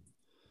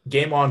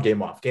game on,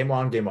 game off, game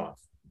on, game off.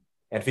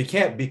 And if he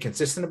can't be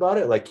consistent about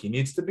it like he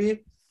needs to be,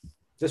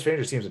 this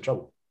Rangers team's in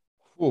trouble.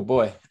 Oh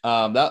boy,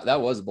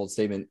 that was a bold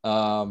statement.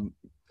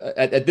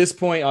 At this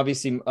point,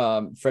 obviously,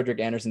 Frederick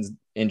Anderson's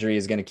injury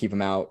is going to keep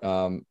him out.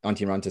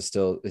 Antti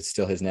Ranta it's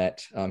still his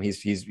net.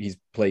 He's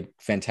played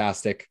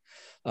fantastic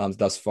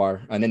thus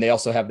far, and then they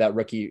also have that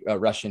rookie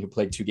Russian who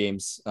played 2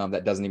 games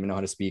that doesn't even know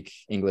how to speak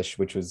English,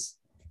 which was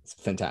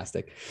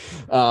fantastic.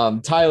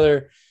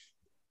 Tyler,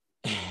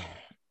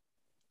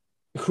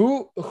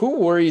 who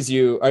worries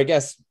you? Or I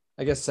guess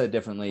said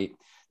differently.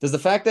 Does the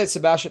fact that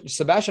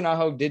Sebastian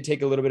Aho did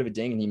take a little bit of a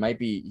ding, and he might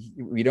be,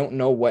 we don't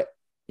know what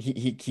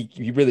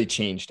he really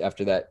changed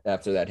after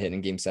that hit in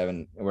Game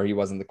 7, where he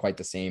wasn't quite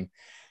the same.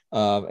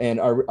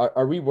 And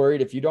are we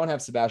worried if you don't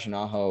have Sebastian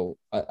Aho?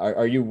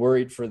 Are you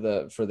worried for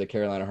the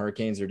Carolina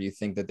Hurricanes, or do you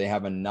think that they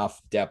have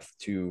enough depth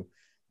to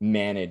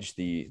manage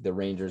the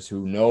Rangers,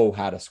 who know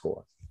how to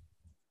score?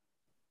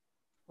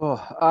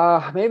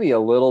 Oh, maybe a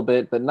little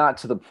bit, but not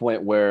to the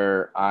point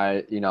where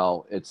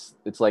it's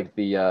like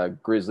the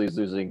Grizzlies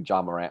losing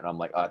John Morant, and I'm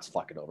like, oh, it's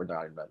fucking over.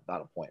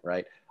 Not a point,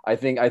 right? I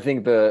think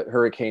the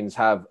Hurricanes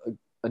have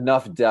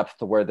enough depth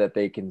to where that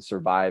they can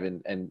survive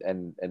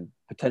and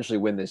potentially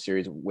win this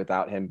series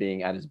without him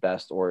being at his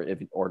best, or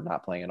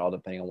not playing at all,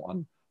 depending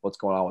on what's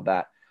going on with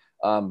that.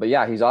 But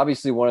yeah, he's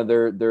obviously one of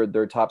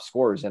their top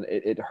scorers, and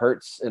it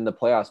hurts in the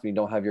playoffs when you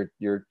don't have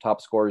your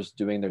top scorers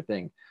doing their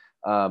thing.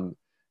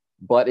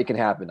 But it can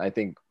happen. I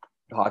think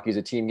hockey is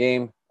a team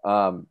game.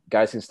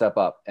 Guys can step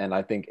up. And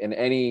I think in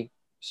any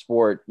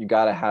sport, you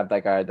got to have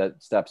that guy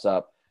that steps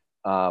up.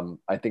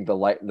 I think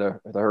the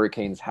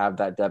Hurricanes have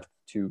that depth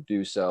to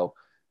do so.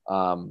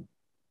 And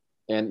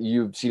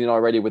you've seen it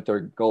already with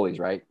their goalies,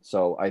 right?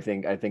 So I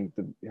think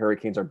the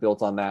Hurricanes are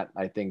built on that.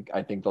 I think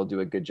they'll do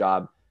a good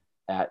job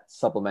at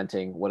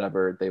supplementing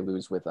whatever they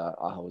lose with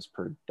Aho's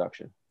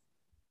production.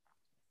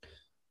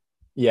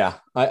 Yeah,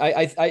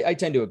 I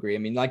tend to agree. I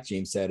mean, like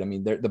James said, I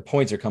mean, the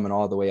points are coming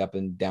all the way up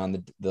and down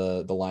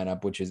the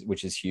lineup, which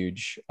is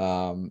huge.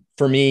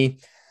 For me,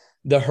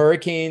 the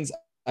Hurricanes,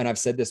 and I've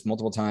said this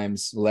multiple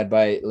times, led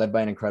by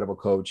an incredible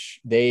coach,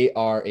 they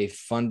are a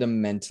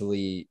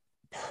fundamentally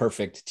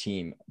perfect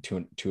team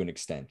to an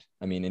extent.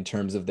 I mean, in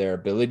terms of their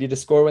ability to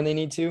score when they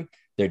need to,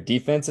 their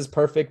defense is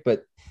perfect,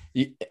 but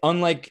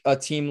unlike a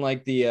team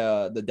like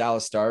the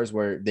Dallas Stars,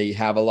 where they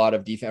have a lot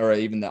of defense, or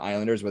even the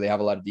Islanders, where they have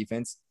a lot of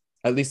defense,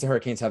 at least the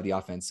Hurricanes have the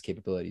offense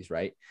capabilities,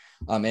 right?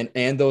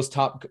 And those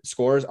top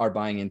scorers are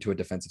buying into a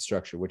defensive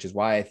structure, which is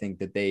why I think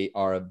that they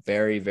are a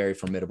very, very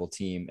formidable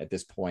team at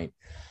this point.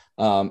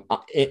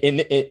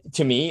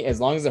 To me, as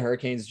long as the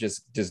Hurricanes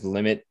just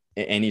limit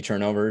any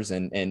turnovers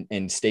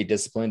and stay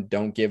disciplined,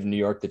 don't give New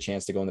York the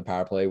chance to go in the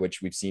power play,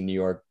 which we've seen New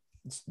York,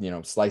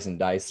 slice and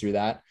dice through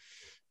that.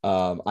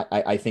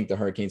 I think the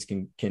Hurricanes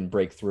can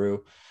break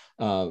through.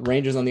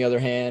 Rangers, on the other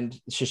hand,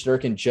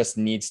 Shesterkin just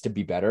needs to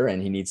be better,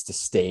 and he needs to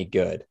stay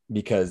good,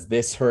 because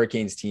this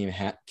Hurricanes team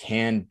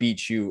can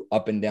beat you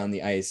up and down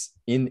the ice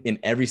in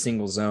every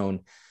single zone.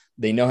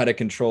 They know how to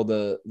control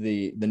the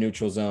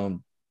neutral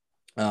zone,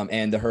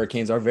 and the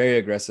Hurricanes are very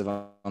aggressive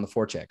on the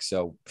forecheck.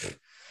 So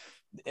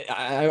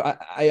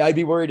I'd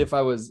be worried if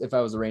I was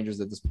the Rangers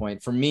at this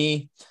point. For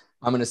me,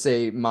 I'm going to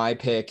say my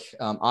pick.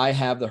 I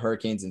have the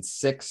Hurricanes in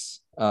 6.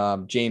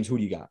 James, who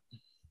do you got?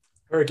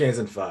 Hurricanes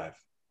in 5.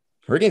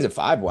 Hurricanes at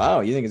 5.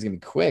 Wow, you think it's gonna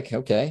be quick?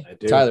 Okay, I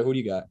do. Tyler, who do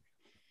you got?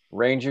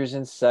 Rangers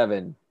in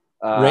 7.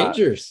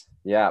 Rangers.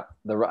 Yeah,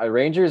 the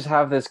Rangers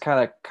have this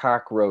kind of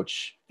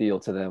cockroach feel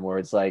to them, where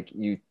it's like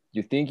you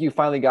think you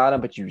finally got them,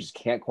 but you just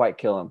can't quite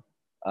kill them.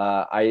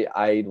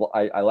 I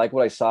like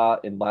what I saw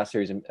in last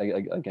series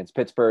against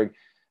Pittsburgh.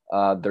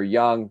 They're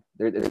young.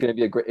 It's going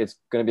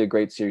to be a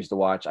great series to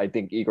watch. I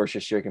think Igor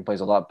Shesterkin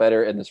plays a lot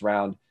better in this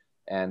round,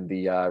 and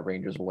the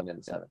Rangers will win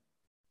in 7.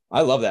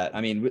 I love that.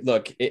 I mean,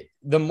 look,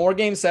 the more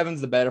Game 7s,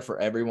 the better for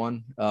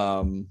everyone,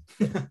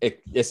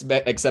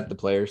 except the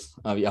players,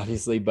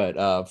 obviously.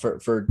 But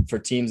for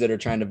teams that are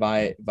trying to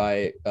buy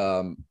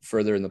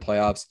further in the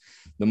playoffs,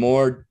 the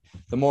more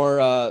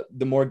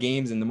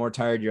games and the more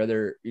tired your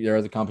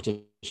other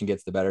competition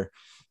gets, the better.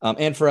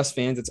 And for us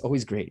fans, it's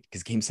always great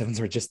because Game 7s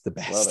are just the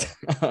best.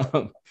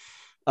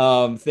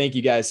 Thank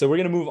you, guys. So we're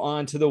going to move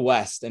on to the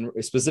West, and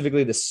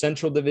specifically the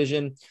Central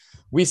Division.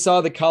 We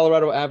saw the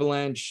Colorado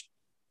Avalanche.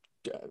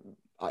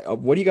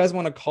 What do you guys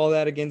want to call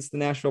that against the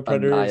Nashville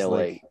Predators?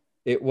 Annihilate. Like,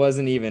 it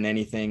wasn't even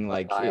anything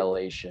like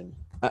annihilation.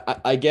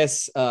 I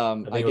guess.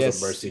 I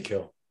guess a mercy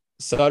kill.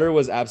 Sutter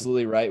was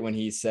absolutely right when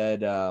he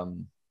said,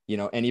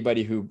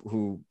 anybody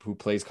who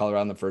plays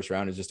Colorado in the first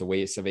round is just a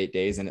waste of 8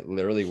 days, and it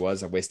literally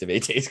was a waste of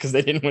 8 days because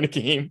they didn't win a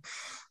game.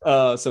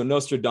 So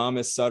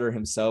Nostradamus Sutter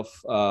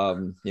himself,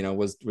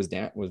 was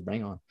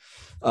bang on.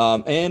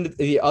 And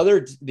the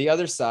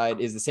other side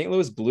is the St.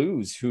 Louis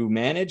Blues, who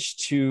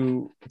managed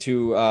to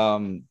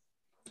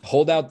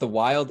hold out the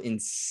Wild in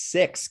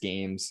 6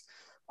 games.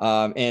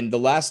 And the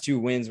last 2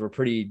 wins were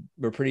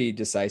pretty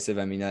decisive.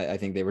 I mean, I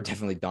think they were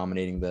definitely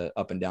dominating the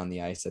up and down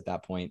the ice at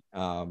that point.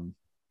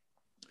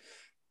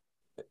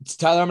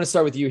 Tyler, I'm going to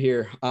start with you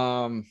here.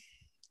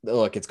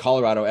 Look, it's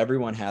Colorado.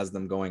 Everyone has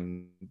them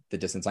going the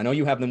distance. I know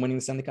you have them winning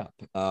the Stanley Cup.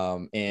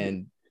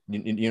 And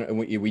you know,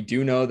 we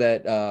do know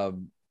that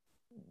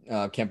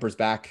Kemper's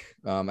back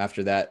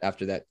after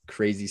that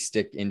crazy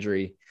stick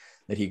injury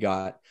that he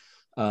got.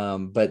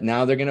 But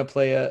now they're going to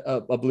play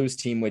a Blues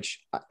team,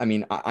 which I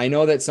mean, I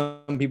know that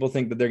some people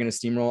think that they're going to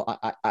steamroll.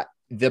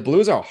 The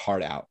Blues are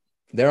hard out.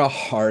 They're a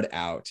hard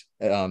out.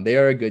 They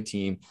are a good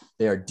team.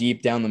 They are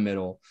deep down the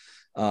middle.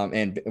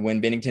 And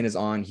when Binnington is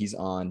on, he's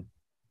on.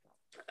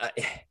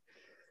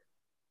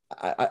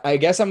 I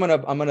guess I'm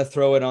gonna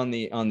throw it on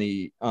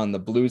the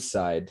Blues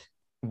side.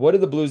 What do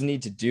the Blues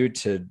need to do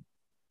to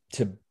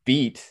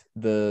beat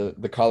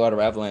the Colorado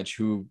Avalanche,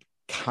 who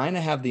kind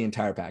of have the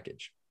entire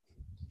package?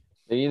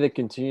 They need to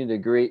continue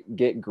to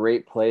get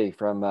great play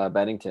from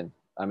Bennington.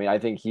 I mean, I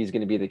think he's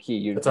going to be the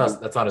key.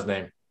 That's not his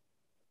name.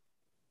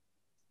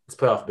 It's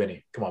playoff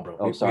Benny. Come on, bro.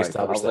 Oh, sorry.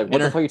 I was like, what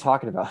the fuck are you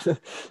talking about?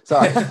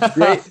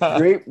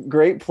 Sorry.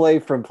 Great play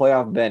from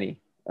playoff Benny.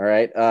 All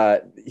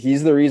right.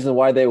 He's the reason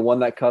why they won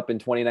that cup in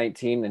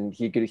 2019, and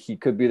he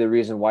could be the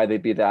reason why they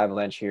beat the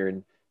Avalanche here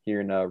in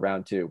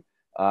round 2.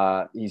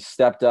 He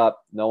stepped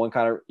up. No one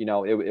kind of,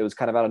 it was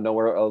kind of out of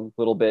nowhere a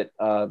little bit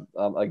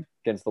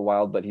against the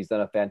Wild, but he's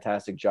done a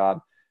fantastic job.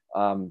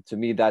 To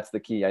me, that's the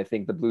key. I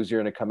think the Blues are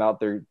going to come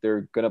out. They're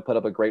going to put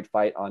up a great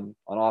fight on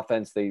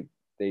offense. They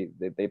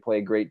play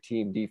a great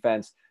team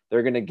defense.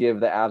 They're going to give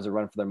the Avs a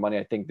run for their money.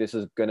 I think this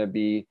is going to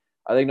be,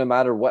 I think no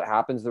matter what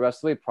happens the rest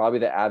of the way, probably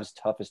the Avs'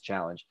 toughest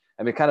challenge.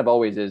 I mean, it kind of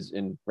always is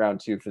in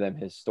round 2 for them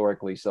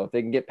historically. So if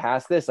they can get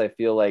past this, I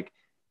feel like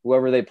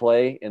whoever they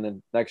play in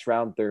the next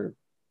round,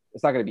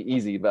 it's not going to be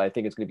easy, but I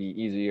think it's going to be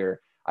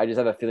easier. I just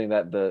have a feeling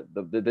that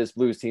this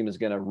Blues team is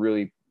going to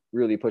really,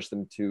 really push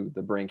them to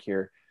the brink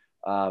here.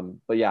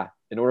 But yeah,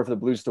 in order for the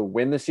Blues to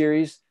win the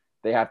series,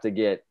 they have to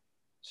get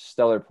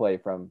stellar play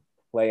from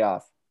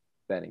playoff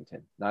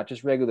Bennington, not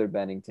just regular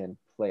Bennington,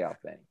 playoff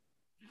Benny.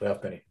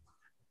 Playoff Benny.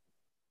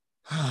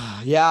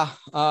 Yeah.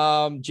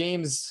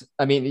 James,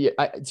 I mean,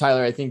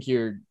 Tyler, I think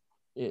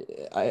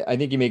I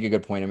think you make a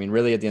good point. I mean,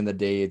 really at the end of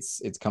the day,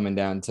 it's coming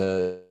down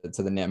to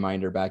the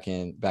netminder back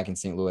in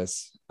St.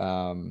 Louis.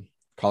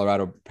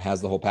 Colorado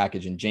has the whole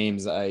package, and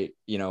James,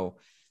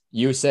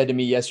 you said to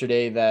me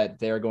yesterday that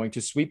they are going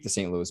to sweep the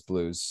St. Louis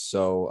Blues.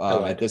 So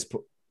at this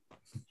point,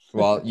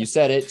 well, you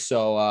said it,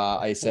 so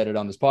I said it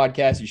on this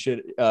podcast.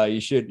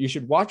 You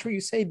should watch what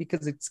you say,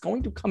 because it's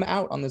going to come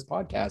out on this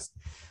podcast.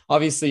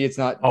 Obviously, it's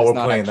not. Oh, we're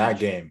not playing that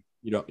game.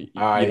 You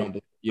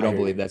don't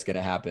believe that's going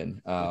to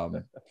happen.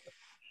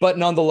 But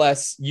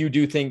nonetheless, you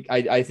do think.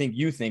 I think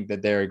you think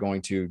that they're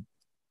going to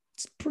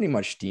pretty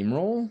much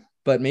steamroll.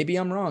 But maybe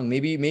I'm wrong.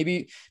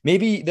 Maybe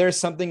there's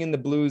something in the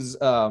Blues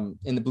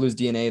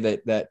DNA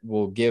that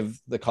will give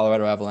the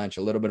Colorado Avalanche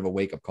a little bit of a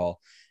wake up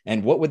call.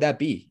 And what would that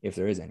be, if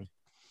there is any?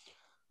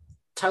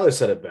 Tyler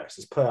said it best.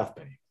 It's playoff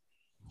Benny.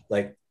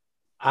 Like,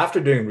 after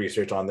doing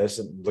research on this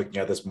and looking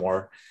at this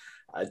more,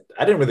 I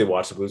didn't really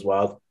watch the Blues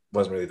Wild.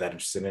 Wasn't really that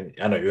interested in it.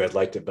 I know you guys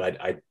liked it, but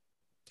I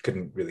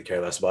couldn't really care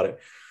less about it.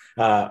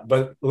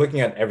 But looking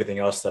at everything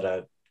else that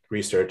I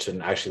researched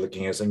and actually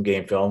looking at some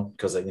game film,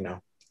 because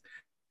I'm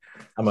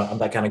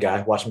that kind of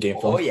guy, watching game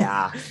film. Oh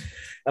yeah.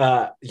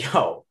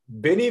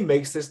 Benny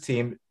makes this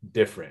team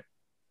different.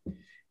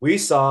 We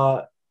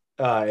saw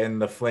in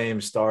the Flame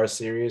Star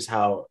series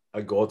how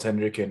a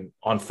goaltender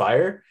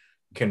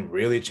can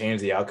really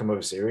change the outcome of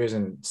a series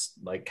and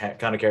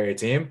kind of carry a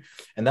team.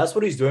 And that's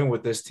what he's doing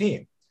with this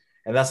team.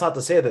 And that's not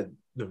to say that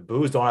the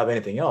Blues don't have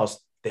anything else.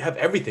 They have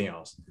everything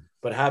else.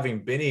 But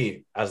having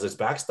Benny as this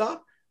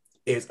backstop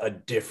is a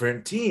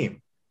different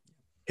team.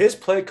 His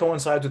play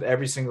coincides with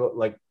every single,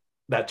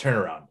 that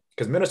turnaround,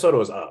 because Minnesota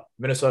was up.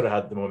 Minnesota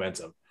had the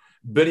momentum.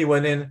 Benny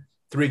went in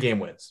 3-game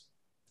wins,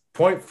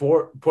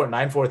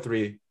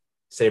 0.943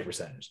 save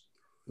percentage.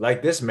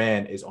 This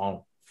man is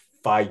on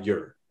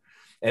fire.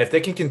 And if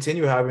they can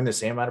continue having the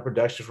same amount of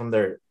production from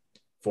their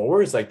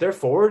forwards, their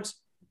forwards,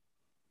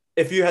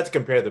 if you had to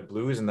compare the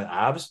Blues and the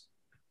Avs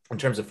in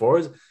terms of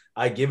forwards,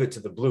 I give it to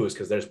the Blues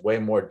because there's way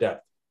more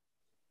depth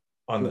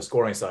on the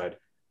scoring side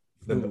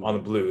than on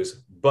the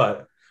Blues.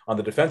 But on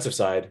the defensive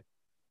side,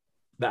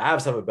 the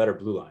Avs have a better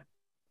blue line.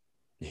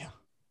 Yeah.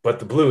 But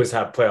the Blues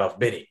have playoff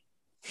Benny.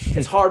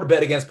 It's hard to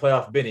bet against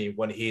playoff Benny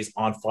when he's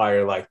on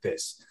fire like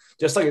this.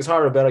 Just like it's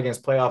hard to bet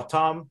against playoff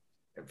Tom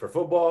for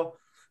football.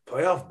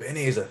 Playoff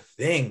Benny is a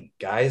thing,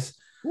 guys.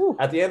 Woo.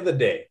 At the end of the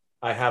day,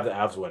 I have the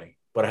Avs winning,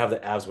 but I have the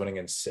Avs winning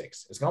in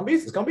 6. It's gonna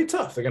be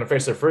tough. They're gonna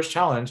face their first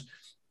challenge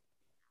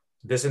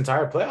this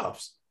entire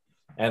playoffs.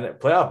 And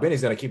playoff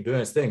Benny's gonna keep doing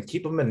his thing.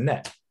 Keep him in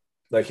net.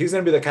 He's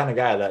gonna be the kind of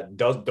guy that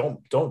don't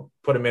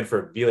put him in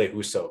for Ville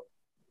Husso.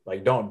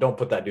 Don't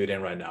put that dude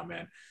in right now,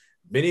 man.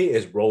 Benny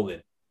is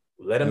rolling.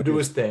 Let him do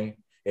his thing.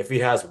 If he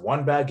has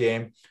one bad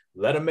game,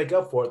 let him make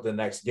up for it the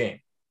next game.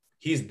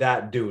 He's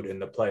that dude in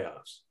the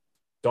playoffs.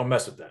 Don't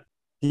mess with that.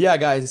 Yeah,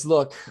 guys,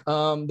 look,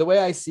 the way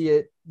I see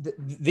it,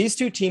 these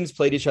two teams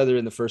played each other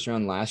in the first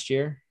round last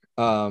year.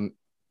 To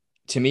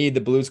me,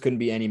 the Blues couldn't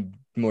be any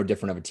more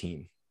different of a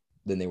team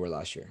than they were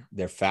last year.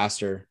 They're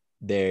faster.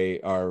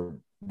 They are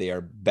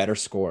better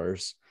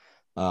scorers.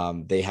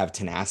 They have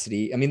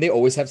tenacity. I mean, they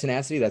always have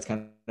tenacity. That's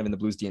kind of in the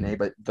Blues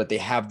DNA, but they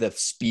have the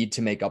speed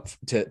to make up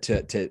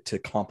to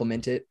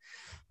complement it.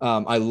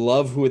 I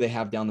love who they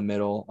have down the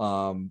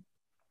middle.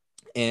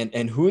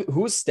 And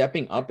who's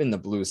stepping up in the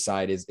Blues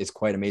side is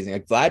quite amazing.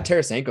 Like Vlad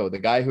Tarasenko,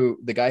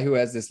 the guy who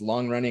has this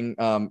long running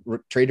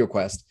trade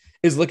request,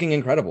 is looking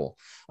incredible.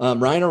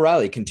 Ryan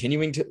O'Reilly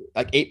continuing to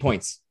like 8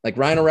 points. Like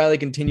Ryan O'Reilly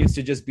continues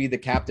to just be the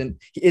captain.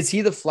 Is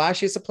he the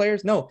flashiest of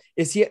players? No.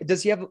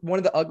 Does he have one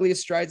of the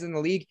ugliest strides in the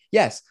league?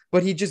 Yes,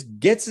 but he just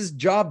gets his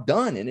job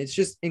done, and it's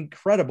just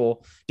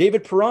incredible.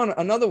 David Perron,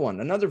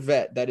 another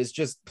vet that is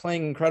just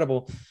playing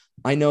incredible.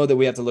 I know that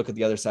we have to look at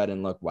the other side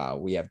and look, wow,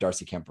 we have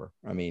Darcy Kemper.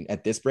 I mean,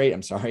 at this rate,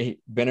 I'm sorry,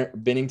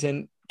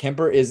 Binnington.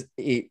 Kemper is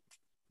a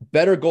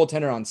better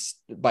goaltender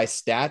by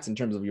stats in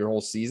terms of your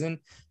whole season,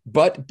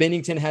 but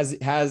Binnington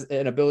has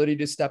an ability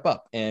to step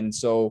up. And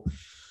so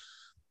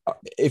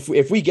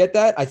if we get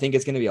that, I think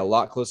it's going to be a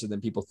lot closer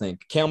than people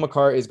think. Cale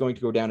Makar is going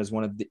to go down as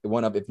one of,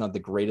 if not the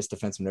greatest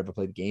defenseman to ever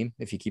play the game.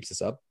 If he keeps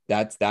this up,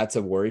 that's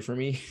a worry for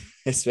me,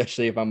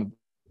 especially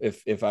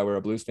if I were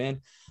a Blues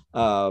fan.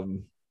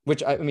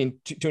 Which I mean,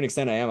 to an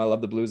extent I am. I love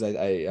the Blues.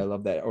 I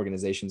love that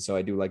organization. So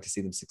I do like to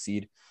see them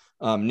succeed.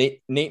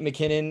 Nate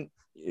McKinnon,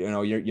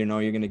 you're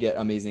going to get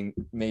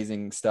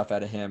amazing stuff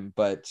out of him,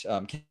 but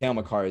Cale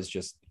Makar is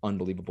just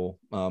unbelievable.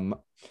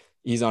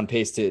 He's on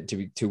pace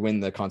to win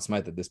the Conn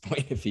Smythe at this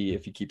point if he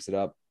keeps it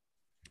up.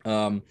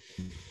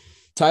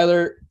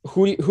 Tyler,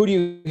 who do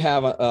you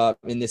have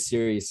in this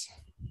series?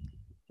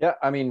 Yeah,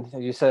 I mean,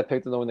 as you said, I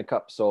picked them to win the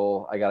cup,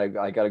 so I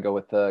gotta go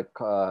with the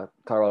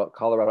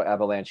Colorado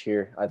Avalanche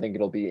here. I think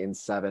it'll be in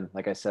 7.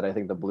 Like I said, I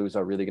think the Blues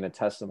are really going to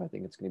test them. I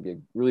think it's going to be a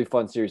really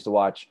fun series to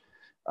watch,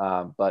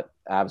 but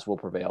Avs will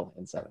prevail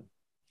in 7.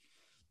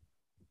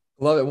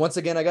 Love it. Once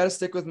again, I got to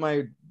stick with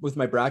my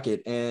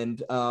bracket,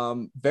 and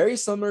very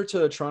similar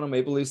to a Toronto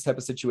Maple Leafs type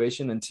of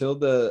situation until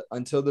the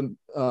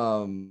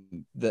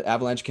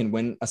Avalanche can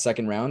win a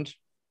second round.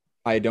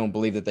 I don't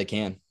believe that they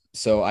can.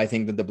 So I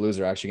think that the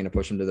Blues are actually going to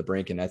push them to the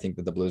brink, and I think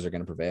that the Blues are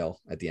going to prevail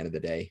at the end of the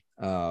day.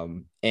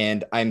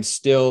 And I'm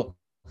still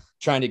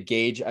trying to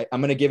gauge. I'm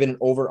going to give it an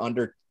over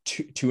under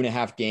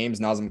 2.5 games.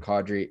 Nazem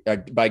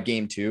Kadri by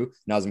game 2,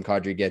 Nazem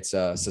Kadri gets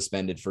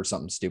suspended for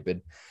something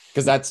stupid,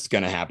 because that's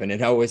going to happen.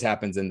 It always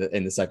happens in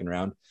the second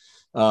round.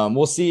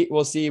 We'll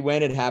see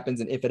when it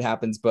happens and if it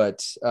happens,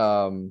 but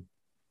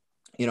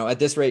at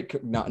this rate,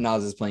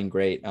 Nas is playing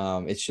great.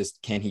 It's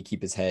just, can he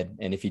keep his head?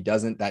 And if he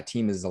doesn't, that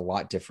team is a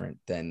lot different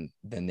than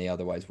they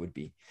otherwise would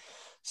be.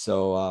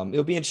 So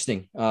it'll be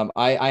interesting.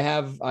 I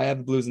have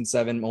the Blues in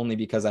 7 only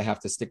because I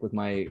have to stick with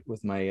my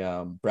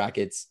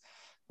brackets,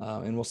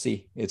 and we'll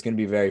see. It's going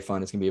to be very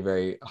fun. It's going to be a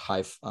very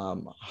high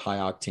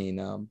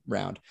octane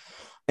round.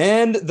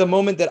 And the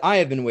moment that I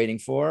have been waiting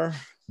for,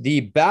 the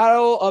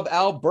Battle of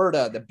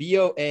Alberta, the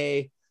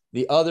BOA.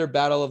 The other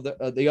battle of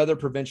the other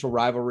provincial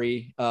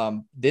rivalry.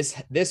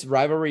 This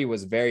rivalry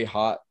was very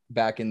hot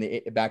back in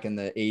the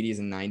 80s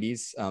and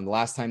 90s. The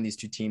last time these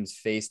two teams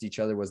faced each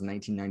other was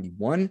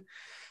 1991.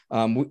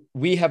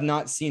 We have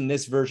not seen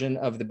this version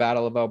of the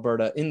Battle of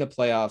Alberta in the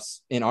playoffs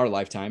in our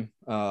lifetime.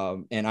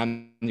 And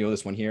I'm the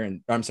oldest one here,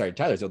 and I'm sorry,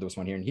 Tyler's the oldest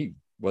one here, and he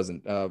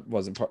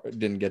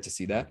didn't get to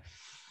see that.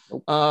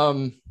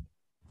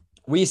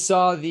 We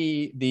saw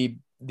the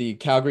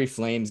Calgary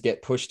Flames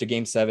get pushed to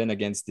game 7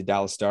 against the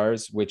Dallas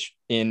Stars,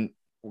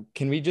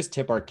 can we just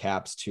tip our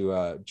caps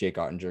to Jake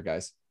Ottinger,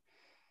 guys?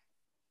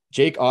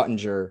 Jake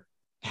Ottinger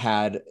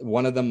had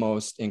one of the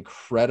most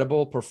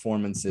incredible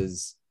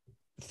performances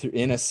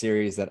in a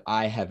series that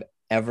I have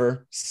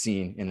ever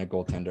seen in a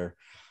goaltender.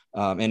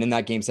 And in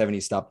that game 7, he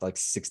stopped like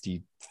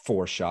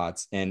 64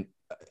 shots, and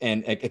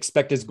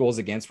expected goals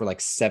against were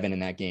like 7 in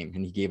that game,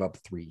 and he gave up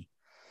 3.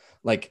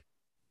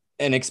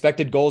 And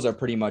expected goals are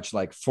pretty much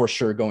like for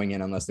sure going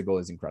in unless the goal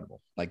is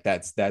incredible. Like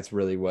that's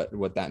really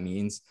what that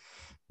means.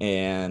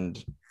 And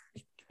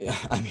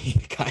I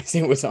mean, guys,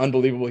 it was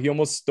unbelievable. He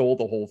almost stole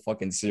the whole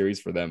fucking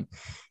series for them.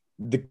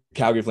 The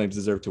Calgary Flames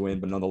deserve to win,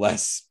 but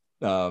nonetheless,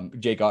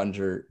 Jake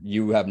Ottinger,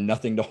 you have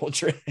nothing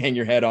to hang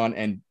your head on.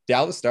 And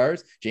Dallas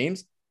Stars,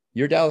 James,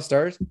 your Dallas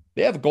Stars,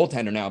 they have a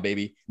goaltender now,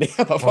 baby. They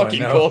have a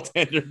fucking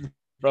goaltender.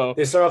 Bro.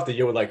 They start off the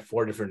year with like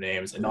 4 different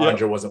names, and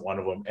Ottinger wasn't one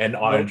of them. And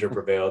Ottinger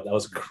prevailed. That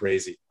was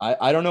crazy.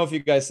 I don't know if you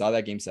guys saw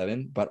that game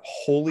 7, but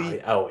holy,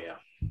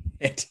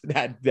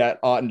 that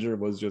Ottinger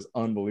was just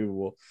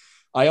unbelievable.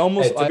 I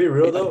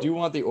do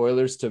want the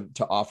Oilers to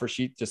offer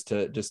sheet just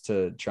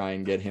to try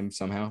and get him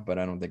somehow, but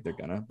I don't think they're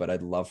gonna. But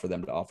I'd love for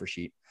them to offer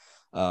sheet,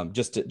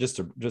 just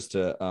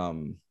to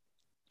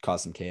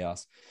cause some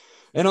chaos.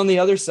 And on the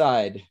other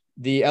side,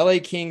 the LA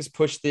Kings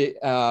pushed the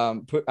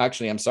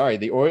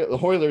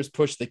Oilers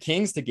pushed the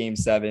Kings to game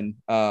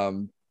 7.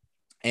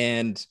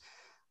 And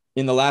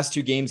in the last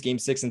 2 games, game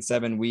 6 and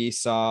 7, we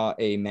saw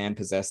a man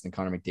possessed in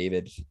Connor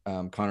McDavid.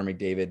 Connor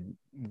McDavid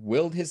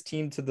willed his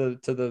team to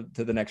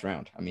the next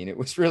round. I mean, it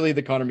was really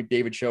the Connor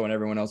McDavid show, and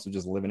everyone else was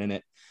just living in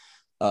it.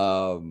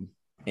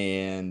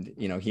 And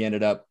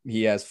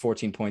he has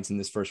 14 points in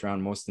this first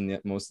round, most in the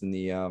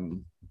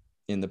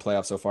in the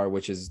playoffs so far,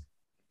 which is,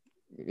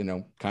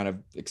 kind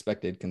of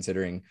expected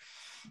considering,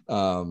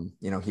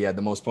 he had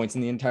the most points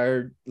in the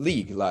entire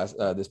league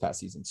this past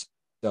season.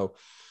 So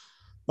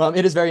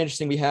it is very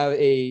interesting. We have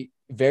a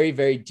very,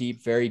 very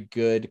deep, very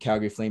good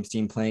Calgary Flames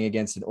team playing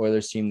against an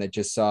Oilers team that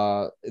just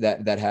saw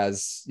that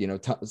has,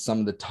 some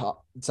of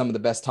the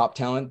best top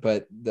talent,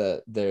 but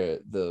the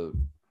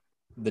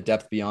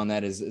depth beyond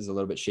that is a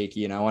little bit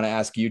shaky. And I want to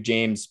ask you,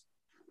 James,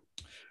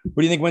 who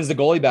do you think wins the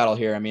goalie battle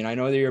here? I mean, I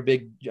know that you're a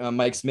big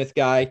Mike Smith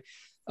guy.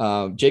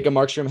 Jacob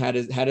Markstrom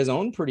had his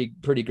own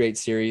pretty great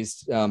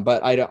series,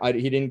 but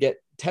he didn't get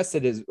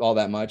tested all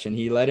that much, and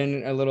he let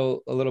in a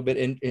little bit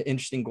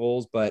interesting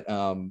goals. But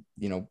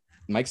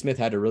Mike Smith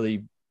had to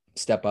really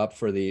step up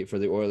for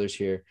the Oilers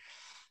here.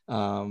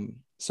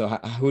 So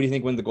who do you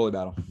think wins the goalie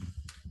battle?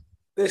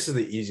 This is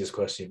the easiest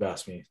question you've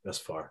asked me thus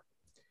far.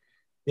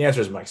 The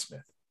answer is Mike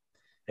Smith.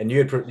 And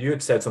you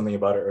had said something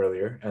about it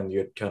earlier, and you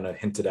had kind of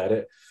hinted at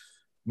it.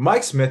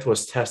 Mike Smith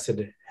was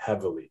tested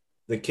heavily.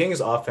 The Kings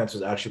offense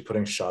was actually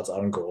putting shots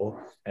on goal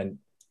and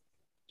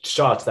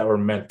shots that were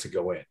meant to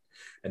go in.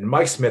 And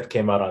Mike Smith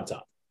came out on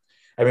top.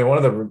 I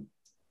mean,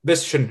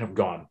 this shouldn't have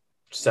gone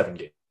 7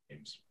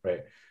 games,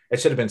 right?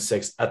 It should have been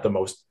 6 at the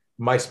most.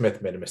 Mike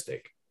Smith made a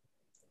mistake.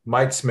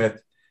 Mike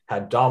Smith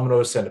had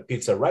Domino's send a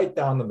pizza right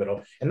down the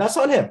middle, and that's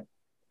on him.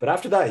 But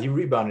after that, he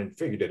rebounded and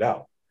figured it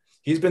out.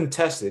 He's been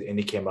tested, and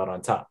he came out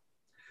on top.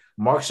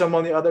 Markstrom,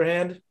 on the other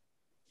hand,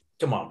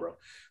 come on, bro.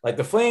 Like,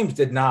 the Flames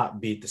did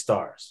not beat the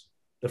Stars.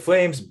 The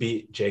Flames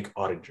beat Jake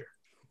Ottinger.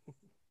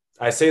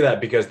 I say that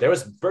because there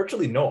was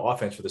virtually no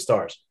offense for the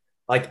Stars.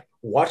 Like,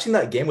 watching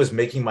that game was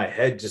making my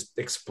head just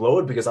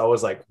explode because I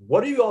was like,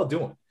 what are you all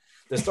doing?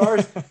 The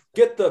Stars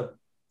get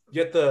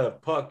the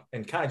puck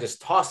and kind of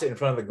just toss it in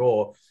front of the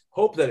goal,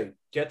 hope that it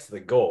gets to the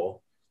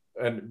goal.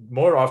 And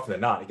more often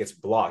than not, it gets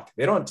blocked.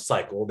 They don't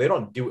cycle. They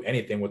don't do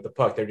anything with the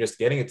puck. They're just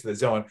getting it to the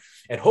zone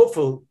and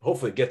hopefully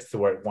it gets to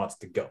where it wants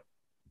to go.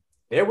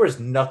 There was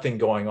nothing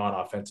going on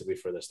offensively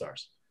for the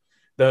Stars.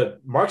 The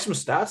Markstrom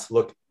stats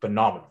look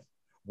phenomenal.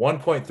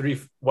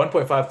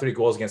 1.53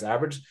 goals against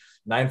average,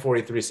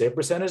 943 save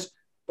percentage.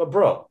 But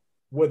bro,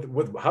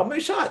 with how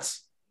many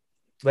shots?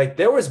 Like,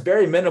 there was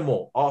very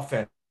minimal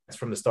offense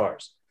from the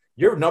Stars.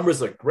 Your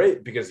numbers look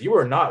great because you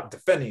were not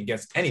defending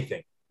against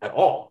anything at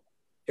all.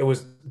 It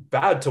was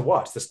bad to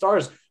watch. The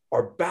Stars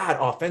are bad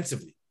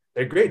offensively.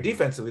 They're great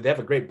defensively. They have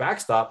a great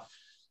backstop.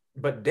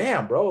 But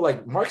damn, bro,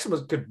 like,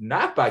 Markstrom could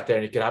nap back there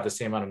and he could have the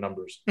same amount of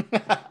numbers.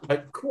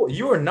 Like, cool.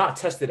 You are not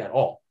tested at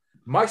all.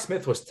 Mike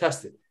Smith was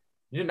tested.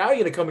 Now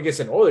you're going to come against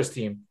an Oilers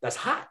team that's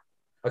hot.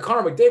 A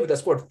Connor McDavid that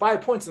scored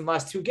 5 points in the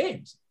last 2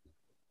 games.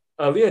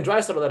 Leon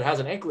Draisaitl that has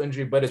an ankle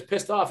injury but is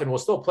pissed off and will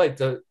still play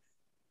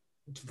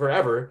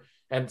forever.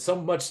 And so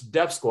much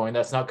depth scoring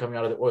that's not coming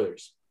out of the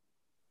Oilers.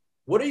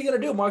 What are you going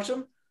to do,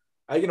 Markstrom?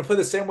 Are you going to play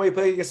the same way you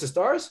play against the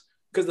Stars?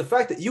 Because the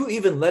fact that you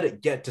even let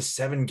it get to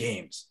 7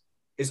 games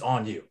is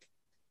on you.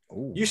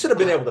 Ooh, you should have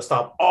been able to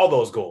stop all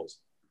those goals.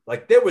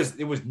 Like, there was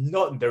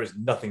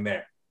nothing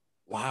there.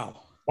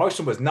 Wow.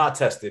 Markstrom was not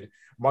tested.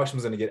 Markstrom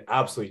was going to get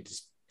absolutely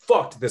just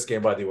fucked this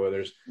game by the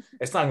Oilers.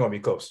 It's not going to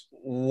be close.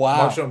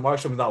 Wow.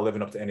 Markstrom's not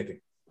living up to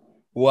anything.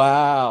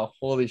 Wow.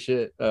 Holy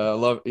shit. I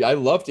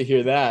love to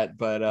hear that,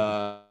 but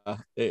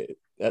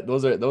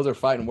those are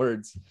fighting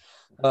words.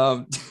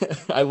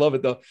 I love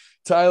it though.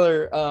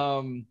 Tyler,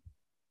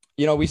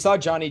 we saw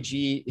Johnny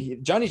G.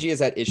 Johnny G has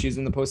had issues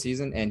in the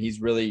postseason, and he's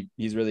really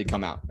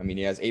come out. I mean,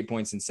 he has 8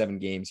 points in 7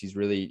 games. He's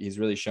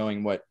really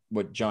showing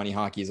what Johnny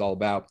hockey is all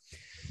about.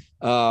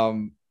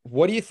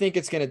 What do you think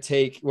it's going to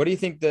take? What do you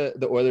think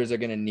the Oilers are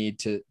going to need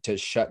to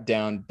shut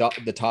down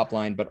the top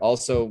line, but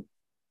also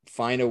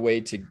find a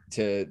way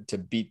to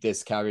beat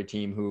this Calgary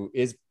team who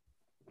is,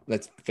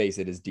 let's face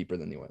it, is deeper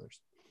than the Oilers?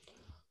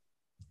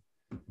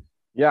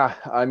 Yeah,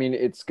 I mean,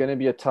 it's going to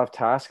be a tough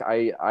task.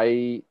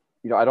 I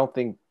don't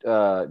think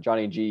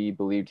Johnny G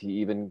believed he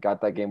even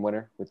got that game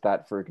winner with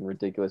that freaking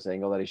ridiculous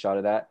angle that he shot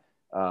it at.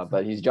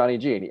 But he's Johnny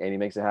G and he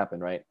makes it happen,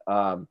 right?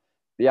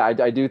 Yeah,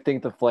 I do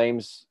think the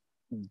Flames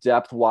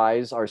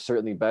depth-wise are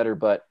certainly better,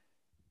 but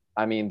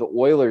I mean, the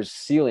Oilers'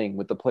 ceiling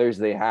with the players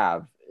they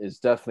have is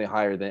definitely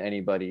higher than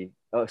anybody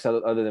else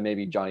other than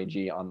maybe Johnny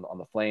G on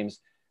the Flames.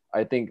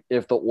 I think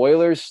if the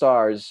Oilers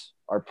Stars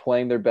are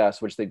playing their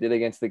best, which they did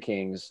against the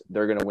Kings,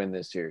 they're going to win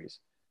this series.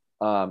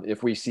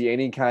 If we see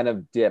any kind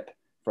of dip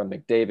from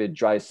McDavid,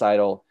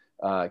 Draisaitl,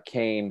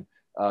 Kane,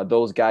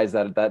 those guys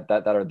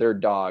that are their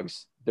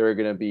dogs, they're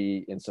going to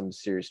be in some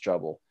serious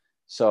trouble.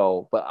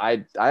 So, but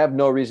I have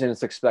no reason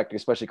to expect,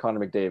 especially Connor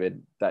McDavid,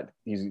 that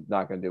he's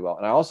not going to do well.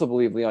 And I also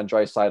believe Leon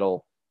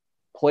Draisaitl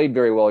played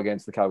very well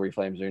against the Calgary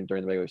Flames during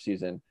the regular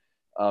season.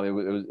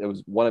 It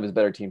was one of his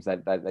better teams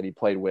that he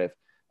played with.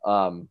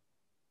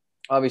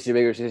 Obviously,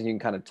 regular season, you can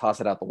kind of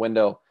toss it out the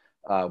window.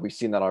 We've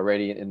seen that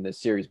already in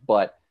this series.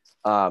 But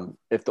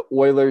if the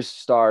Oilers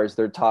Stars,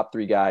 their top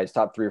 3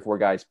 or 4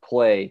 guys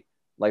play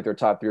like their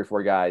top 3 or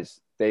 4 guys,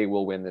 they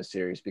will win this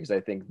series because I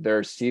think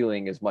their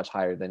ceiling is much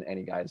higher than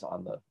any guys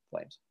on the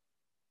Flames.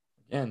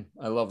 Again,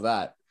 I love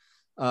that.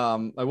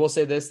 I will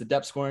say this: the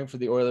depth scoring for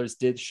the Oilers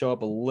did show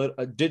up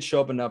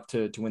enough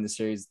to win the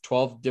series.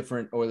 12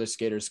 different Oilers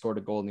skaters scored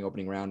a goal in the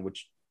opening round,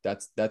 which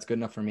that's good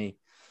enough for me.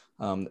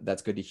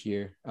 That's good to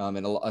hear.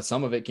 And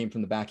some of it came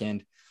from the back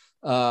end.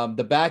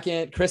 The back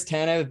end, Chris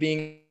Tanev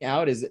being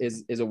out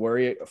is a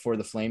worry for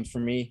the Flames for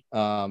me.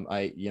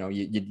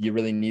 You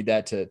really need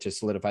that to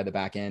solidify the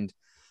back end.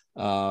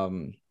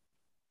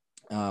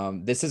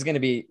 This is going to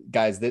be,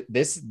 guys,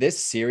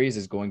 this series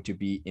is going to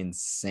be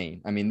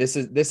insane. I mean, this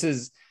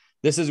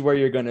is where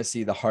you're going to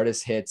see the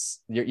hardest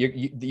hits.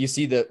 You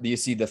see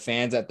the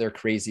fans at their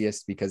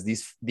craziest because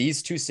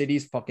these two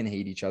cities fucking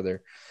hate each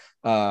other.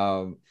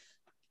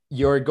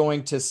 You're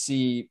going to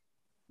see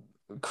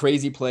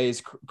crazy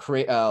plays,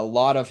 a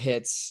lot of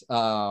hits,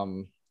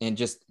 and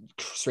just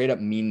straight up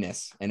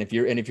meanness. And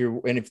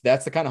if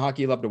that's the kind of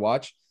hockey you love to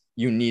watch,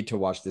 you need to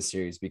watch this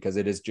series because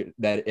it is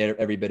that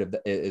every bit of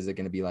is it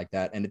going to be like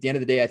that. And at the end of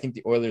the day, I think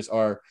the Oilers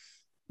are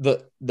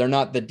they're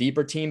not the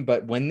deeper team,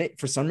 but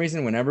for some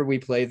reason, whenever we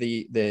play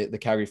the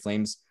Calgary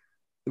Flames,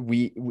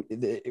 we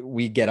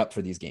get up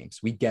for these games.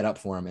 We get up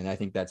for them. And I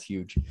think that's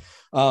huge.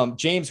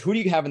 James, who do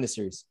you have in this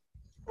series?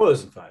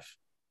 Oilers in 5.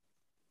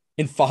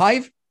 In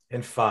 5?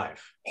 In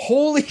 5.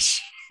 Holy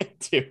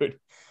shit, dude.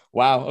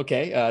 Wow.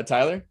 Okay.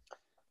 Tyler?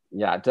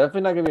 Yeah,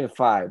 definitely not going to be in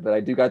 5, but I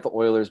do got the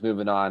Oilers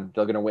moving on.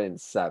 They're going to win in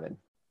 7.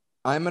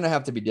 I'm going to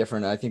have to be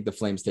different. I think the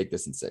Flames take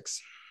this in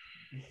 6.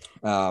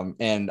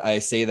 And I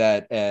say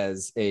that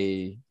as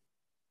a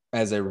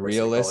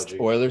realist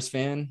Oilers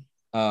fan.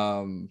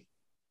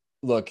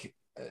 Look,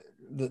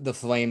 the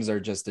Flames are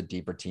just a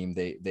deeper team.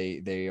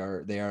 They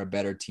are a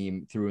better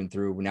team through and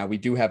through. Now we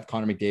do have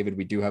Connor McDavid.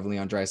 We do have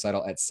Leon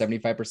Draisaitl at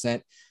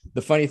 75%.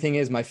 The funny thing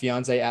is, my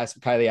fiance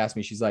Kylie asked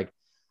me, she's like,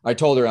 I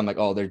told her, I'm like,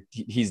 oh,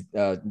 he's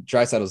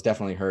Draisaitl's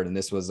definitely hurt, and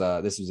this was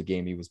a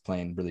game he was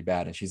playing really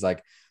bad. And she's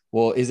like,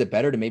 well, is it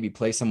better to maybe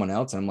play someone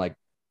else? And I'm like,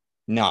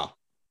 nah.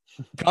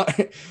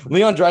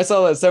 Leon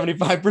Draisaitl at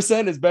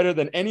 75% is better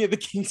than any of the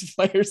Kings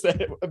players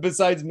that,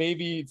 besides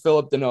maybe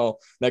Philip Deneau,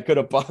 that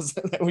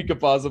we could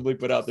possibly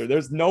put out there.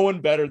 There's no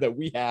one better that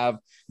we have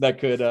that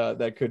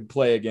could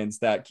play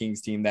against that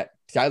Kings team. That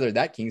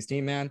Kings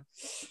team, man,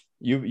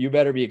 you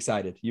better be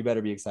excited. You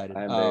better be excited.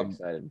 I'm very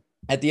excited.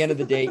 At the end of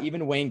the day,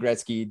 even Wayne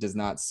Gretzky does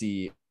not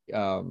see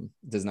the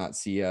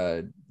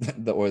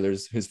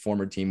Oilers, his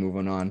former team,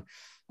 moving on.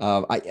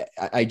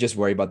 I just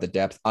worry about the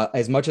depth.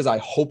 As much as I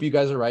hope you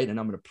guys are right, and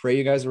I'm going to pray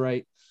you guys are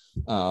right,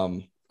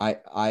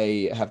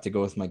 I have to go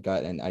with my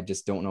gut, and I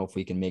just don't know if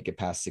we can make it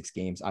past 6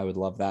 games. I would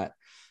love that.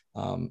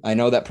 I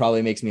know that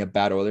probably makes me a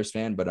bad Oilers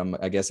fan, but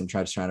I guess I'm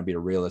trying to be a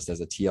realist as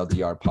a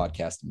TLDR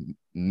podcast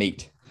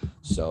mate.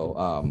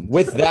 So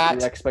with that,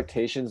 the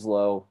expectations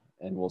low,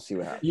 and we'll see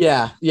what happens.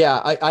 Yeah.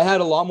 I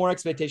had a lot more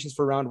expectations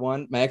for round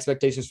 1. My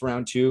expectations for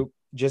round 2,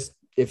 just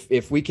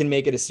if we can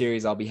make it a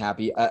series, I'll be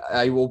happy.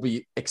 I will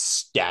be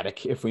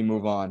ecstatic if we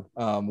move on.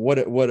 How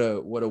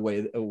amazing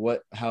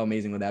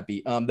would that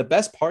be? The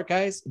best part,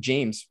 guys,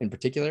 James in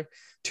particular,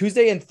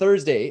 Tuesday and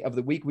Thursday of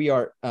the week, we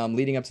are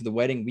leading up to the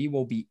wedding. We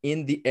will be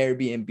in the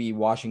Airbnb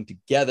washing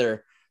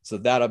together. So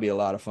that'll be a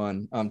lot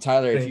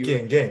Tyler,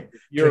 if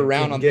you're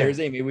around on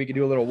Thursday, maybe we could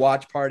do a little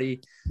watch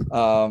party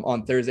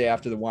on Thursday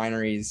after the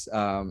wineries,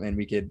 and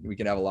we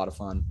could have a lot of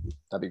fun.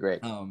 That'd be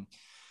great.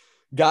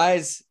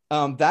 Guys,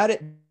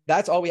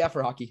 that's all we have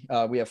for hockey.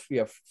 We have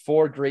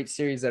 4 great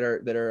series that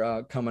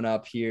are coming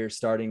up here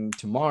starting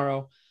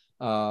tomorrow.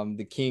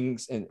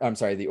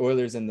 The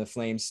Oilers and the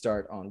Flames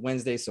start on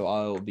Wednesday, so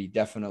I'll be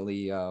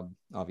definitely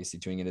obviously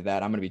tuning into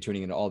that. I'm going to be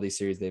tuning into all these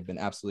series. They've been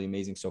absolutely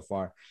amazing so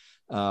far.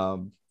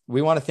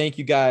 We want to thank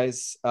you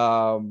guys.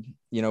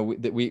 We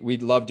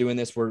love doing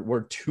this.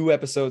 We're 2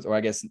 episodes, or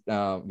I guess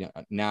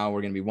now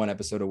we're going to be 1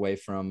 episode away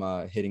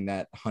from hitting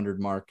that 100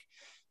 mark,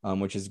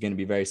 which is going to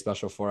be very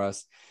special for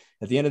us.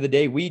 At the end of the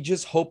day, we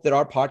just hope that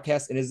our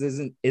podcast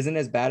isn't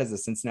as bad as the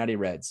Cincinnati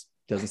Reds.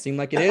 Doesn't seem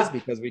like it is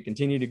because we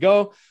continue to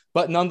go,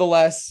 but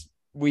nonetheless,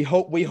 we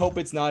hope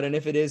it's not. And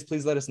if it is,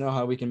 please let us know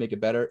how we can make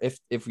it better.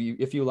 If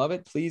you love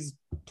it, please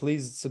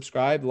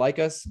subscribe, like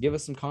us, give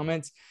us some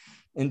comments,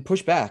 and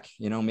push back.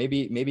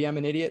 Maybe I'm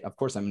an idiot. Of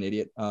course I'm an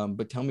idiot.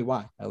 But tell me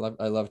why. I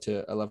love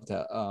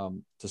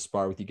to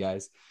spar with you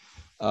guys.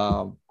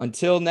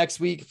 Until next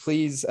week,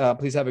 please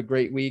have a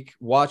great week.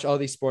 Watch all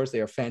these sports.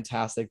 They are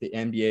fantastic. The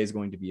NBA is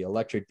going to be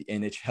electric. The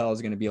NHL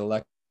is going to be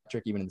electric,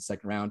 even in the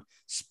second round,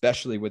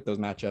 especially with those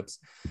matchups.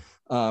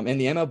 And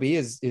the MLB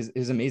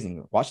is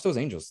amazing. Watch those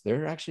Angels.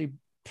 They're actually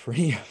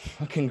pretty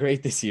fucking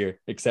great this year,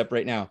 except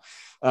right now.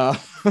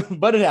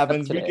 But it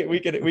happens. We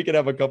could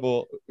have a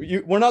couple.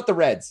 We're not the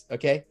Reds,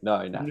 okay?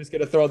 No, you're not. I'm just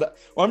gonna throw that.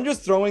 Well, I'm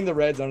just throwing the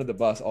Reds under the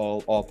bus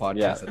all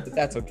podcasts. Yeah. But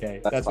that's okay.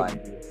 That's fine.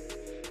 What we do.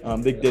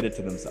 They did it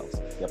to themselves.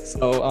 Yep.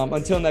 So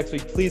until next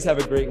week, please have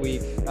a great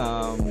week,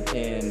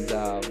 and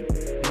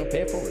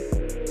pay it forward.